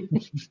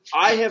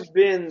 I have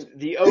been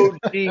the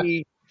OG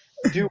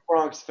Do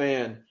Bronx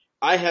fan.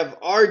 I have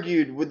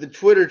argued with the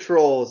Twitter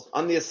trolls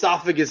on the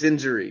esophagus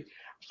injury.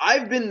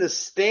 I've been the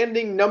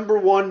standing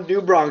 #1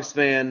 Do Bronx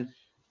fan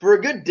for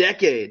a good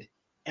decade,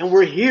 and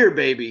we're here,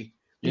 baby.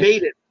 Yeah.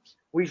 Made it.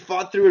 We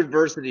fought through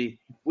adversity.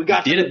 We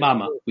did it,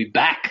 mama. We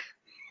back.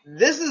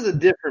 This is a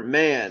different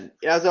man.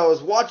 As I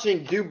was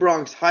watching Do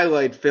Bronx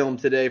highlight film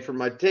today for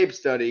my tape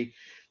study,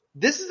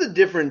 this is a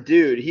different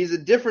dude. He's a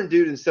different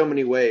dude in so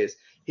many ways.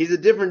 He's a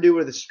different dude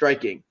with his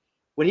striking.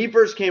 When he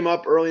first came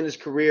up early in his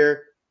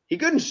career, he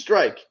couldn't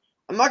strike.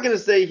 I'm not going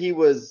to say he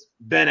was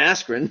Ben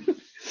Askren,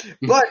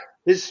 but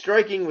his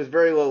striking was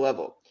very low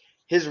level.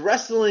 His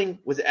wrestling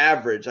was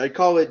average. I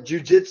call it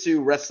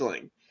jiu-jitsu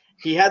wrestling.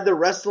 He had the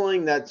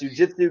wrestling that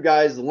jiu-jitsu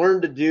guys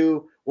learn to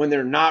do when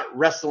they're not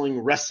wrestling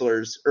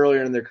wrestlers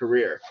earlier in their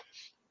career.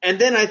 And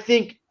then I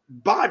think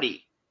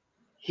body.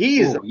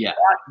 He is a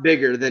lot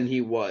bigger than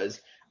he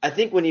was. I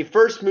think when he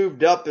first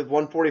moved up at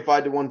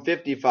 145 to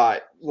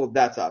 155, well,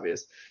 that's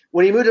obvious.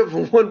 When he moved up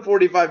from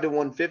 145 to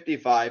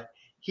 155,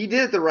 he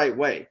did it the right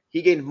way.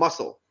 He gained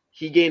muscle.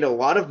 He gained a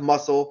lot of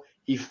muscle.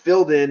 He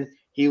filled in.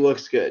 He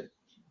looks good.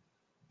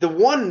 The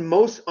one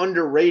most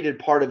underrated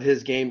part of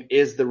his game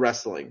is the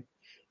wrestling.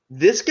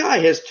 This guy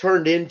has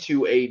turned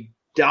into a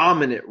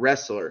dominant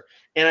wrestler.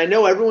 And I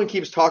know everyone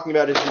keeps talking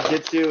about his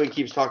jiu-jitsu and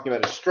keeps talking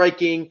about his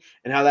striking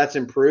and how that's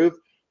improved.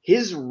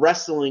 His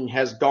wrestling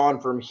has gone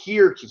from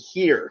here to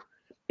here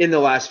in the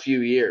last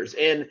few years.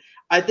 And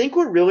I think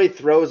what really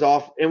throws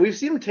off – and we've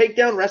seen him take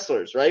down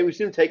wrestlers, right? We've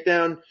seen him take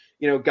down,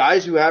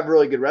 guys who have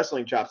really good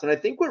wrestling chops. And I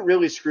think what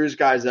really screws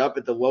guys up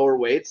at the lower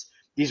weights,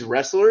 these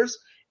wrestlers,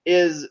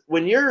 is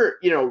when you're,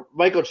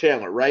 Michael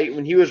Chandler, right?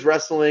 When he was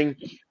wrestling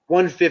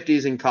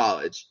 150s in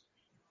college,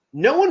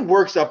 no one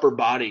works upper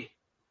body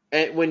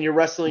when you're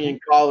wrestling in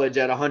college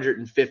at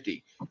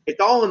 150.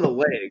 It's all in the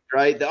legs,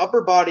 right? The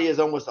upper body is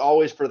almost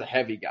always for the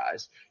heavy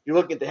guys. You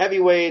look at the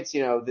heavyweights,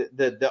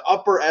 the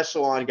upper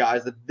echelon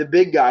guys, the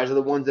big guys are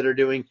the ones that are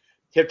doing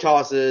hip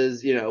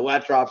tosses,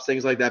 lat drops,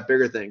 things like that,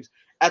 bigger things.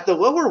 At the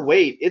lower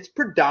weight, it's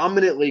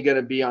predominantly going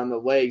to be on the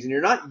legs, and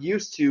you're not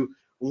used to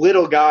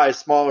little guys,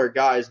 smaller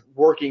guys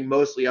working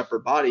mostly upper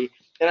body.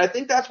 And I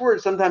think that's where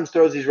it sometimes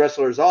throws these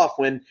wrestlers off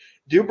when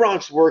Do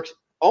Bronx works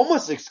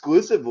almost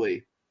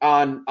exclusively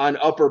on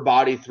upper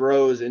body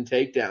throws and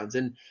takedowns.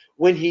 And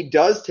when he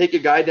does take a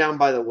guy down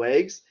by the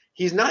legs,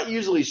 he's not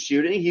usually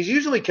shooting. He's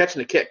usually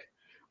catching a kick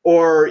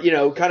or,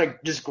 kind of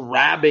just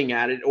grabbing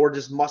at it or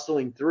just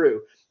muscling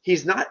through.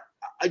 He's not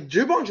 –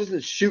 Do Bronx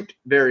doesn't shoot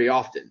very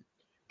often,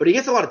 but he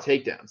gets a lot of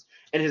takedowns.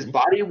 And his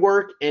body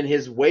work and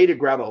his way to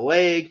grab a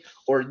leg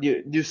or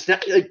do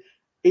snatch,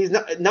 he's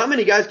not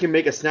many guys can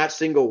make a snatch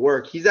single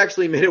work. He's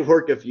actually made it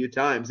work a few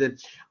times. And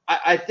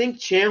I think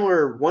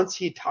Chandler, once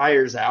he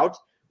tires out,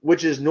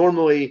 which is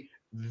normally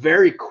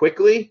very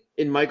quickly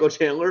in Michael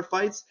Chandler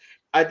fights,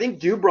 I think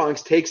Do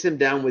Bronx takes him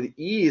down with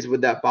ease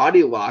with that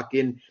body lock.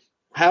 And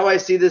how I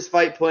see this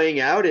fight playing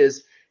out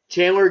is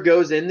Chandler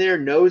goes in there,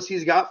 knows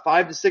he's got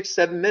 5 to 6,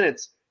 7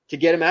 minutes to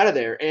get him out of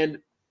there. And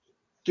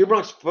Do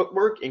Bronx's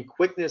footwork and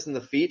quickness in the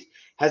feet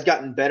has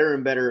gotten better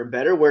and better and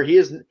better, where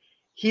he's an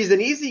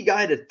easy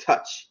guy to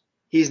touch.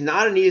 He's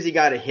not an easy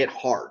guy to hit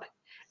hard.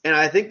 And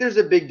I think there's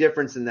a big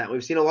difference in that.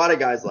 We've seen a lot of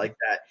guys like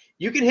that.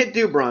 You can hit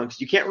Do Bronx.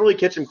 You can't really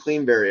catch him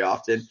clean very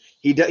often.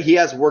 He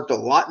has worked a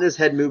lot in his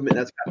head movement.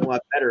 That's gotten a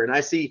lot better. And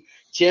I see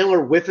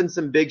Chandler whiffing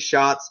some big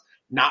shots,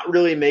 not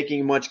really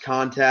making much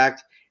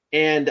contact.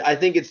 And I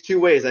think it's two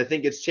ways. I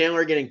think it's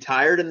Chandler getting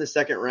tired in the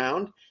second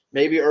round,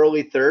 maybe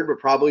early third, but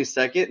probably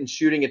second, and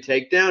shooting a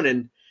takedown.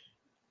 And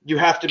you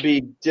have to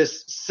be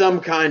just some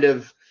kind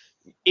of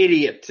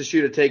idiot to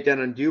shoot a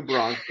takedown on Do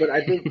Bronx. But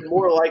I think the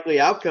more likely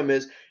outcome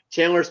is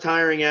Chandler's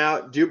tiring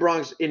out. Do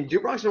Bronx been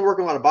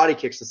working a lot of body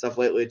kicks and stuff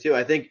lately too.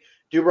 I think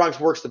Do Bronx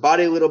works the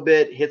body a little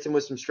bit, hits him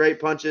with some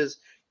straight punches,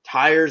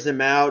 tires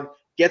him out,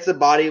 gets a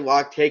body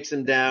lock, takes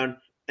him down,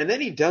 and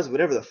then he does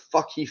whatever the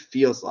fuck he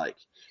feels like.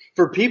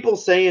 For people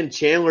saying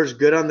Chandler's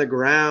good on the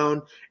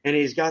ground and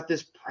he's got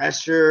this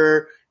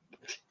pressure,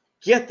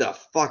 get the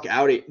fuck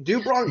out of here.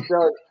 Do Bronx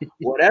does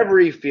whatever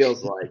he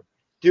feels like.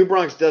 Do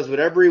Bronx does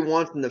whatever he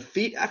wants in the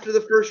feet after the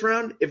first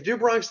round. If Do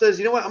Bronx says,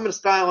 you know what, I'm going to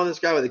style on this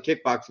guy with a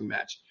kickboxing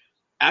match.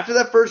 After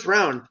that first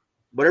round,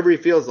 whatever he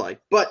feels like.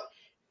 But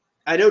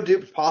I know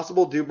it's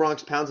possible Do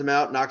Bronx pounds him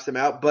out, knocks him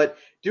out, but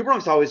Do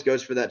Bronx always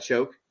goes for that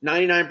choke.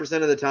 99%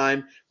 of the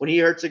time, when he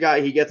hurts a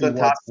guy, he gets on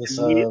top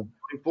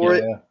for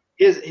it.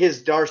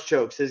 His Darce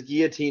chokes, his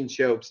guillotine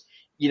chokes,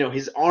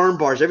 his arm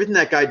bars, everything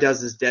that guy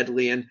does is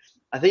deadly. And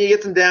I think he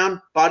gets him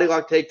down, body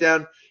lock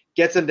takedown,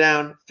 gets him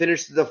down,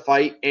 finishes the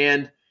fight,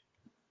 and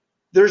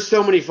there's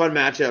so many fun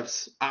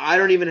matchups. I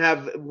don't even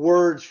have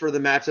words for the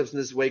matchups in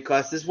this weight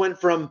class. This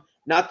went from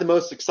not the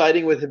most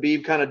exciting with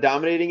Khabib kind of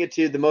dominating it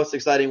to the most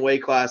exciting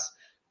weight class.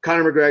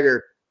 Conor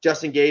McGregor,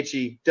 Justin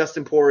Gaethje,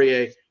 Dustin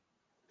Poirier,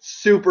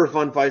 super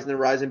fun fights in the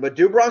rising. But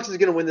Do Bronx is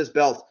going to win this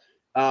belt.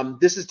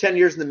 This is 10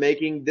 years in the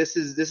making. This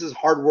is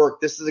hard work.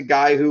 This is a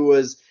guy who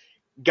was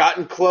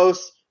gotten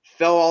close,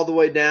 fell all the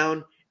way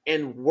down,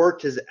 and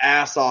worked his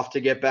ass off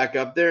to get back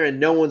up there. And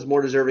no one's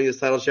more deserving of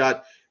this title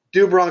shot.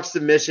 Do Bronx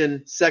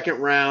submission, second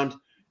round.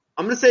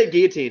 I'm going to say a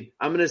guillotine.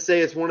 I'm going to say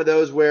it's one of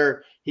those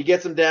where he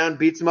gets him down,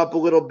 beats him up a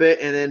little bit,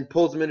 and then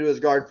pulls him into his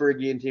guard for a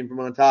guillotine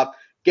from on top.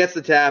 Gets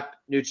the tap,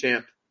 new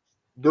champ.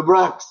 Do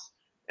Bronx.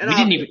 And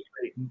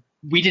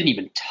we didn't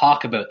even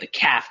talk about the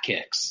calf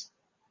kicks.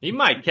 He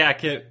might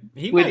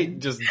might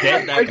just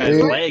dead that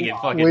guy's leg in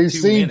fucking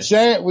 2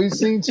 minutes. We've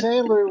seen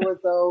Chandler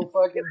with the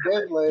fucking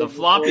dead leg. The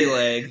floppy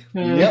leg.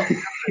 Yep,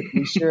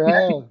 we sure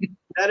have.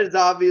 That is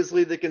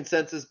obviously the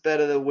consensus bet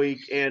of the week,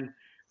 and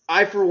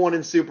I, for one,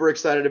 am super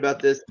excited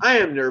about this. I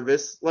am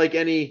nervous, like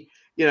any,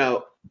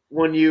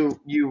 when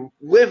you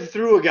live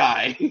through a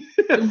guy.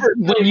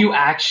 When you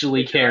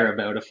actually care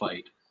about a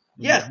fight.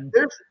 Yes,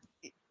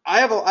 I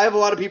have a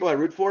lot of people I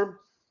root for.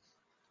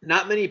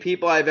 Not many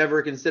people I've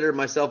ever considered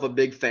myself a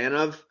big fan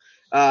of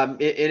in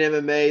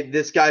MMA.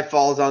 This guy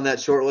falls on that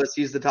short list.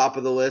 He's the top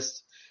of the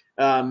list.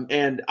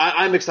 And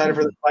I'm excited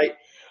for the fight.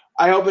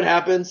 I hope it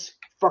happens.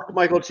 Fuck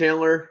Michael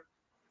Chandler.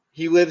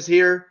 He lives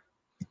here.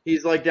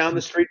 He's like down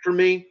the street from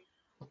me.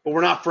 But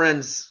we're not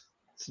friends.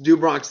 It's Do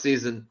Bronx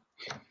season.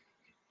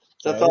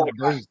 That's all.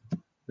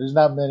 There's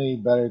not many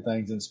better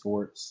things in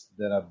sports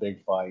than a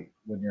big fight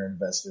when you're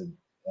invested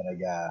in a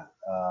guy.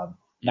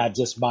 Not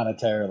just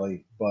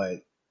monetarily,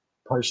 but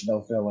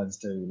personal feelings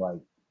too.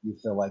 Like, you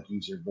feel like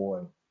he's your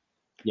boy.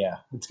 Yeah,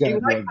 it's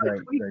going to be a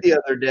great the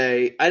other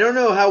day. I don't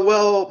know how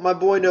well my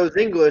boy knows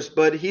English,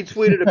 but he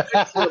tweeted a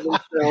picture of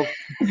himself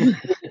with his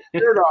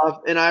shirt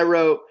off, and I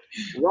wrote,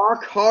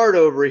 "Rock hard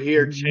over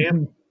here,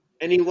 champ."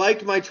 and he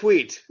liked my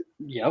tweet.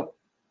 Yep.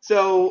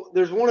 So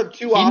there's one of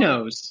two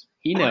options.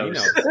 He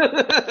knows.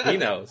 He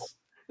knows.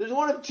 There's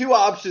one of two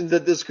options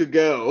that this could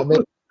go. I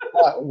mean,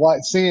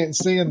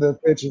 seeing the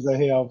pictures of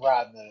him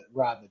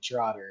riding the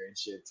trotter and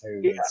shit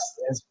too,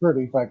 it's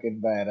pretty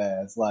fucking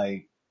badass.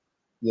 Like,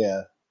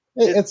 yeah,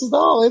 it's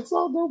all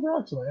Do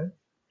Bronx, man.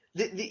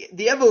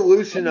 The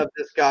evolution of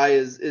this guy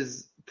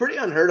is pretty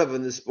unheard of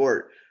in this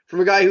sport. From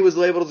a guy who was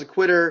labeled as a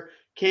quitter,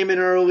 came in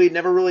early,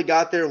 never really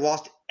got there,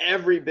 lost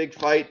every big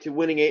fight, to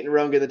winning 8 in a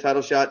row and getting the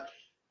title shot.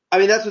 I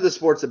mean, that's what the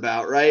sport's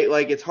about, right?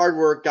 Like, it's hard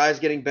work, guys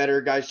getting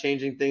better, guys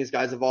changing things,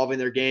 guys evolving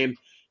their game.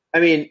 I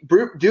mean,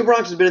 Do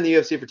Bronx has been in the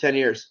UFC for 10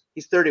 years.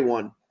 He's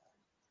 31.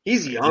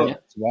 He's young. Yeah,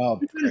 it's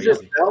wild.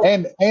 Crazy.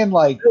 And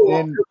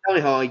tell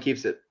me how long he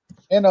keeps it.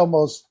 And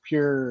almost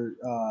pure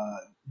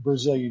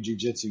Brazilian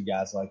jiu-jitsu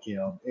guys like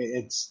him.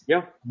 It's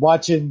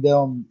watching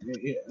them,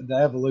 the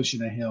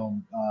evolution of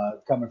him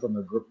coming from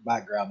the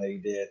background that he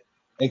did,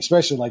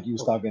 especially like you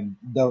was talking,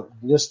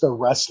 just the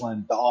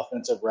wrestling, the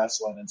offensive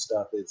wrestling and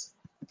stuff.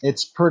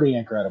 It's pretty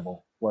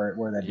incredible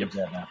where that dude's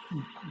at now.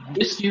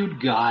 This dude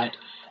got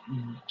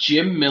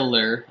Jim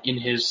Miller in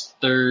his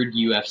 3rd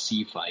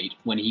UFC fight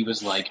when he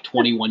was like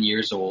 21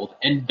 years old,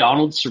 and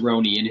Donald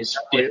Cerrone in his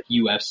 5th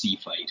UFC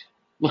fight.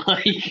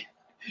 Like,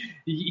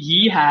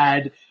 he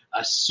had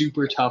a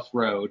super tough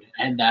road,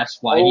 and that's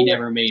why he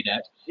never made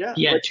it. Yeah,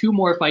 he had 2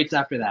 more fights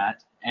after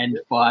that, and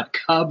fought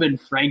Cub and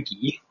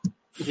Frankie.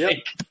 Yep.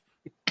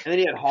 And then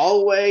he had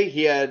Holloway.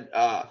 He had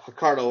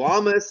Ricardo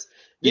Lamas.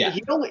 Yeah.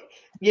 He only,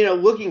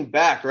 looking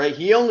back, right,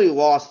 he only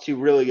lost 2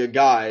 really good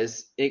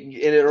guys in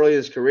early in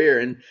his career.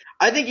 And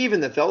I think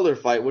even the Felder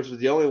fight, which was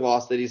the only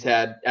loss that he's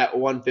had at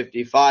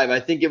 155, I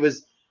think it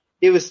was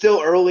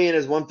still early in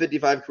his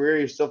 155 career.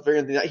 He was still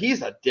figuring things out.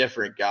 He's a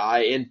different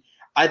guy. And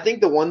I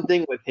think the one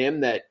thing with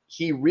him that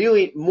he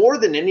really, more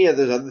than any of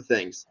those other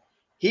things,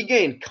 he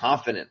gained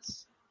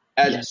confidence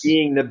as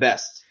being the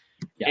best.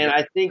 Yeah. And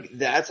I think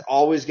that's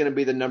always going to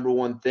be the number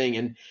one thing.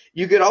 And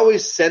you could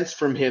always sense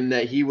from him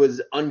that he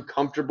was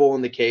uncomfortable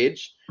in the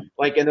cage.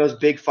 Like in those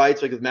big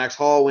fights, like with Max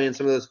Holloway and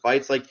some of those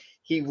fights, like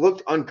he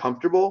looked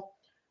uncomfortable.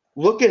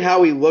 Look at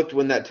how he looked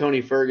when that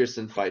Tony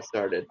Ferguson fight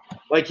started.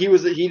 Like he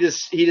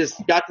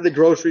just got to the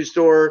grocery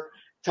store,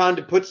 time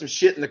to put some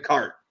shit in the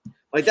cart.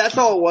 Like that's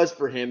all it was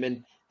for him.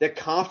 And the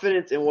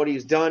confidence in what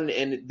he's done,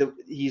 and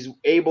he's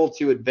able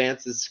to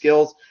advance his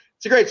skills.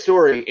 It's a great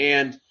story.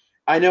 And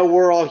I know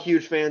we're all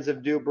huge fans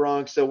of Do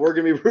Bronx, so we're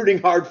going to be rooting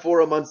hard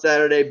for him on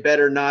Saturday, bet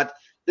or not.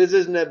 This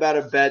isn't about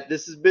a bet.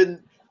 This has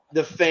been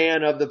the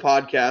fan of the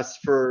podcast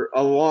for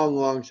a long,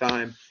 long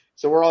time.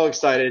 So we're all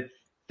excited.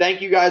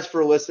 Thank you guys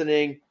for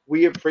listening.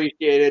 We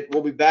appreciate it.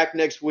 We'll be back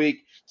next week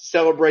to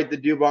celebrate the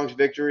Do Bronx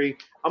victory.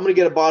 I'm going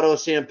to get a bottle of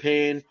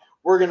champagne.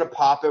 We're going to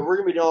pop it. We're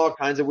going to be doing all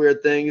kinds of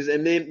weird things.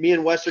 And me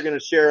and Wes are going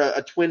to share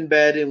a twin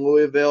bed in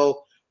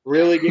Louisville.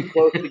 Really get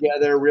close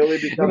together, really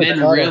become, and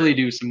then really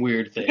do some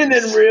weird things, and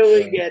then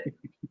really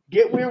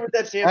get weird with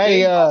that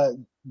champagne. Hey,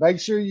 make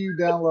sure you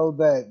download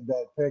that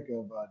pic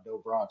of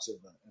Do Bronx in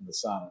the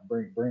sauna.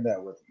 Bring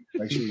that with you.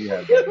 Make sure you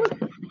have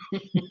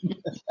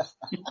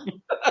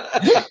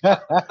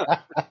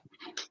that.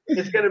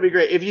 It's going to be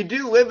great. If you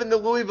do live in the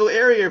Louisville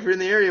area, if you're in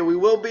the area, we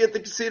will be at the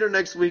casino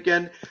next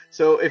weekend.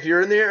 So if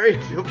you're in the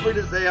area, feel free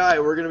to say hi.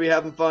 We're going to be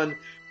having fun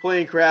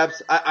playing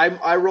craps.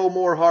 I roll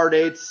more hard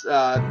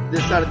 8s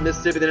this side of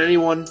Mississippi than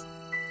anyone.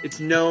 It's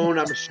known.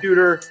 I'm a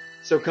shooter.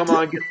 So come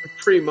on, get some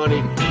free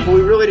money. But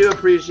we really do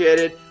appreciate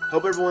it.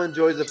 Hope everyone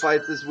enjoys the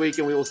fights this week,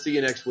 and we will see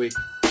you next week.